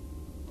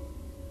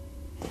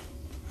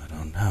 I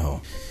don't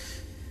know.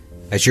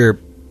 As you're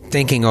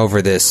thinking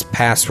over this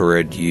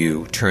password,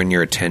 you turn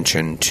your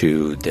attention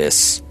to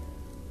this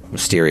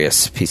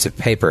mysterious piece of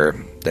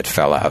paper that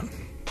fell out.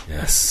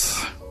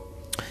 Yes.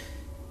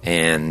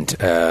 And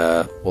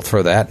we'll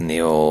throw that in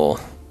the old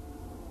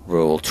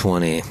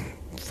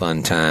Roll20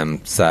 fun time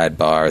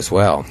sidebar as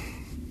well.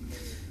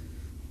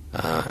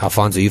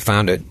 Alfonso, you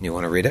found it. You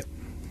want to read it?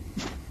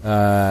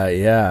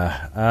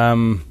 Yeah.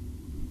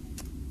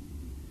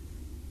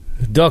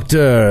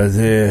 Doctor,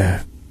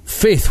 the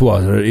faith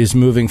water is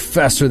moving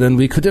faster than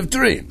we could have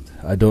dreamed.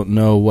 I don't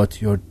know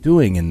what you're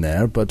doing in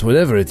there, but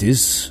whatever it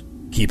is,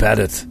 keep at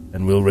it,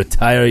 and we'll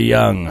retire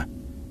young.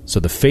 So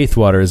the faith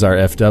water is our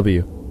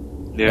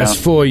FW. Yeah. As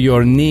for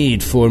your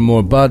need for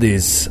more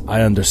bodies,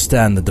 I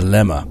understand the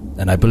dilemma,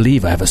 and I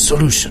believe I have a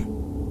solution.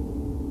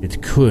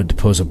 It could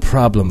pose a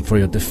problem for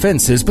your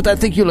defenses, but I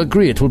think you'll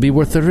agree it will be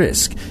worth the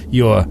risk.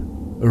 Your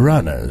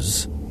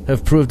runners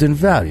have proved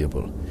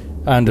invaluable.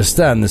 I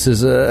understand this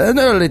is an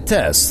early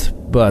test,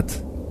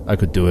 but I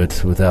could do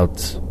it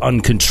without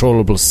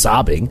uncontrollable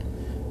sobbing.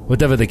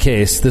 Whatever the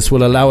case, this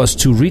will allow us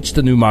to reach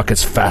the new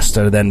markets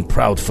faster than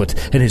Proudfoot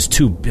and his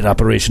 2-bit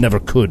operation ever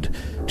could.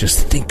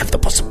 Just think of the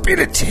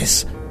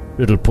possibilities.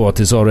 Riddleport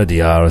is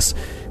already ours.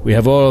 We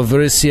have all of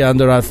Varissia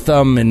under our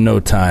thumb in no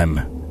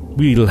time.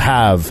 We'll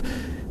have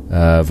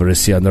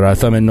Varissia under our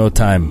thumb in no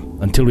time,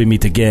 until we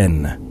meet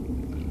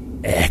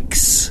again.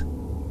 X.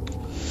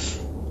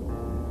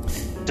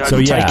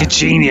 Doesn't take a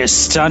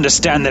genius to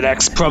understand that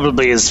X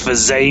probably is for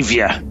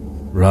Xavier.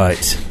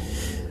 Right.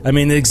 I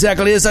mean,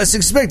 exactly as I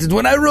suspected.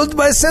 When I rolled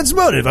my sense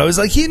motive, I was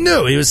like, he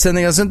knew he was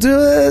sending us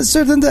into a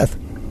certain death.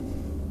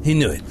 He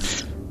knew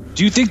it.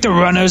 Do you think the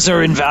runners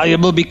are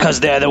invaluable because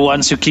they're the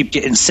ones who keep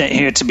getting sent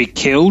here to be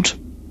killed?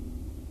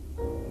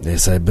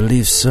 Yes, I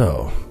believe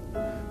so.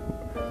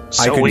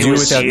 I could do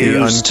without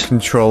the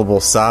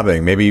uncontrollable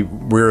sobbing. Maybe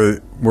we're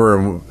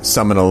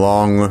summoning a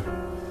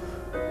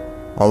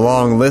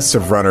long list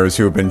of runners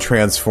who have been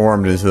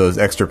transformed into those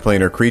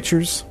extraplanar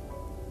creatures.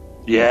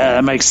 Yeah,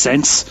 that makes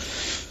sense.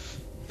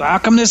 But how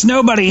come there's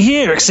nobody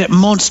here except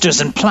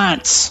monsters and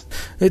plants?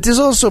 It is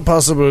also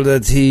possible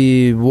that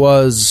he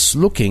was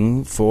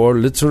looking for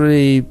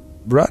literary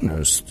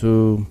runners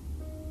to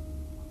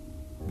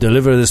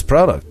deliver this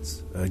product.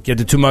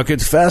 Get it to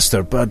market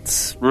faster,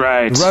 but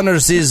right.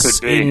 Runners is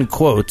in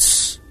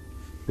quotes,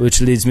 which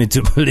leads me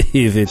to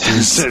believe it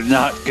is... They're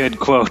not good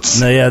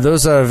quotes. No, yeah,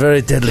 those are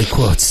very deadly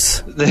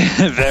quotes.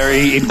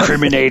 Very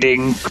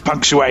incriminating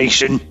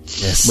punctuation.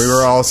 Yes. We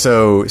were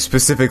also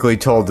specifically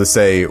told to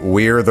say,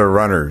 "We're the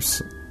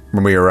runners,"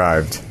 when we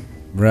arrived.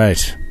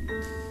 Right.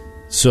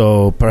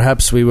 So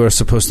perhaps we were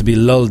supposed to be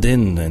lulled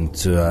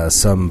into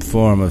some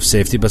form of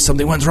safety, but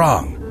something went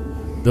wrong.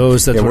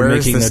 Those that were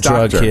making the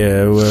drug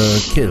here were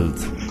killed.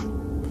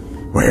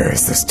 Where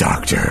is this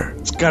doctor?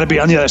 It's got to be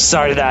on the other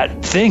side of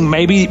that thing.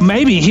 Maybe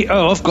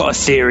I've got a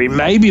theory.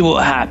 Maybe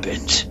what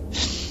happened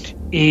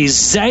is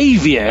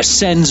Xavier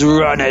sends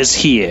runners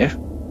here.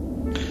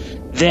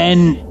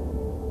 Then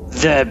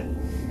the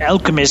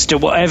alchemist or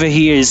whatever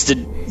he is, the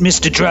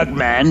Mr.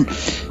 Drugman,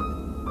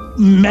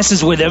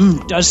 messes with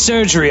him, does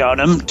surgery on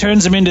him,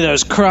 turns him into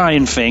those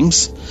crying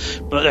things.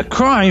 But the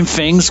crying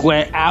things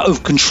went out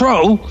of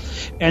control.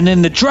 And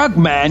then the drug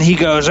man, he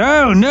goes,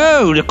 "Oh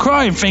no, the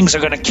crying things are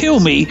going to kill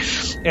me."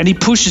 And he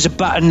pushes a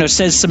button or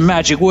says some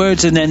magic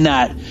words, and then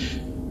that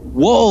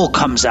wall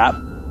comes up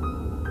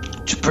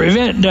to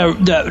prevent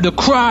the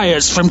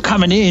criers from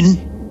coming in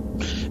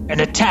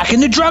and attacking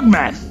the drug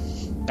man.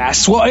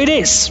 That's what it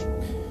is.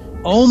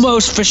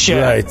 Almost for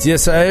sure. Right,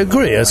 yes, I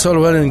agree. It's all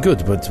well and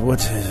good, but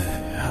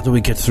how do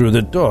we get through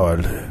the door?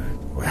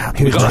 We got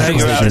to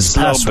figure out his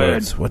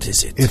password. What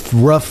is it?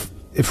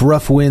 If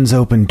rough winds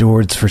open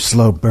doors for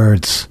slow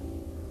birds,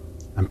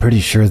 I'm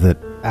pretty sure that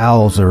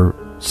owls are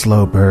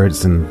slow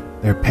birds, and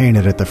they're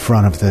painted at the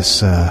front of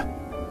this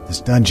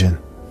dungeon.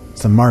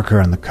 It's a marker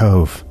on the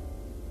cove.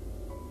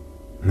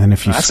 And then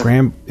if you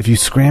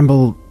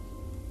scramble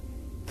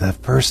the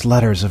first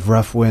letters of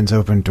rough winds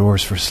open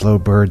doors for slow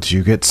birds,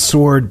 you get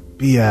sword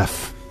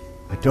BF.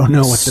 I don't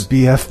know what the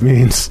BF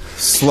means.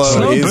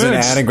 Slow is an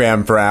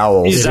anagram for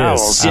owls. It's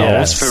owls, yeah,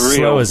 that's for real.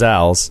 Slow as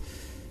owls.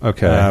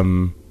 Okay.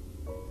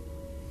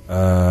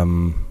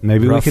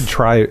 Maybe we could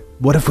try...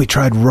 What if we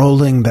tried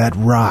rolling that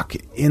rock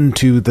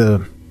into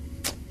the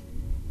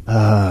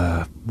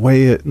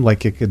way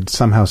it could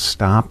somehow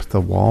stop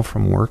the wall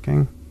from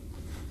working?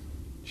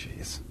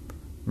 Jeez.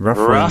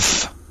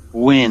 Rough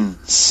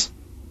winds.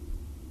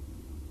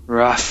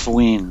 Rough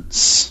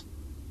winds.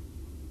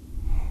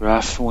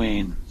 Rough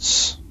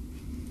winds.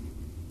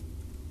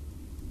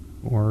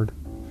 Word.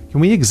 Can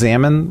we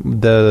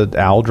examine the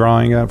owl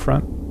drawing up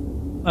front?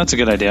 That's a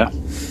good idea.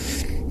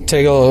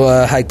 Take a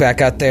little hike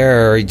back out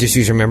there, or just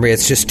use your memory.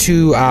 It's just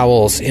two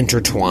owls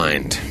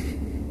intertwined,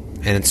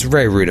 and it's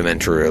very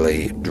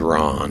rudimentarily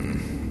drawn.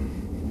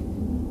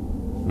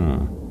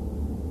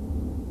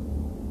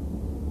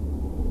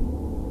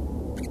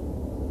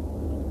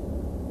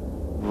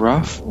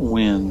 Rough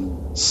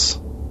winds.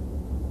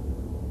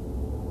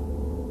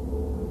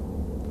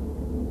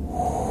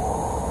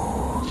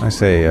 I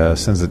say,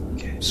 since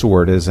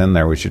sword is in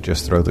there, we should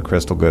just throw the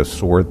Crystal Ghost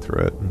sword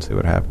through it and see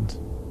what happens.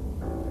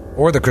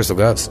 Or the Crystal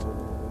Ghost.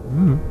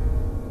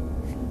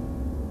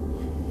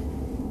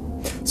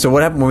 So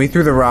what happened when we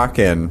threw the rock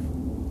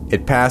in?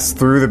 It passed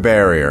through the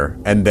barrier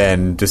and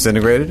then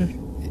disintegrated?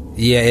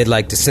 Yeah, it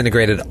like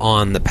disintegrated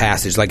on the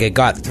passage. Like it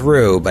got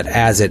through, but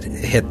as it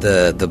hit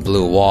the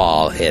blue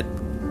wall, it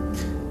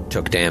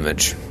took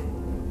damage.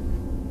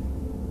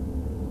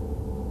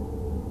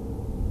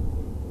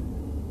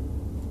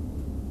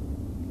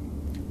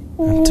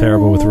 I'm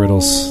terrible with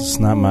riddles. It's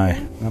not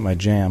my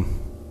jam.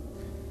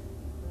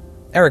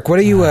 Eric, what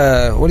are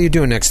you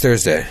doing next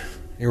Thursday?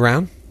 You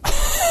around?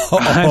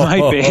 I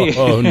might be.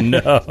 Oh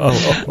no!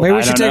 Maybe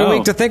we should take a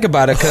week to think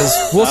about it because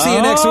we'll see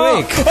you next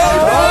week. Oh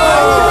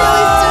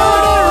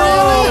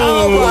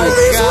my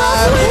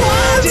God!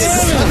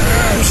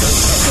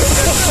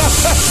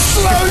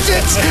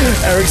 Explosions!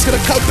 Eric's gonna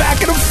come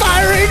back in a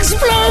fiery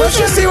explosion! Let's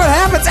just see what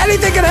happens.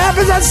 Anything can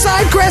happen on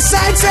Side Quest,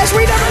 Side Sesh.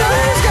 We never know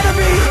who's gonna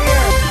be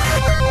here.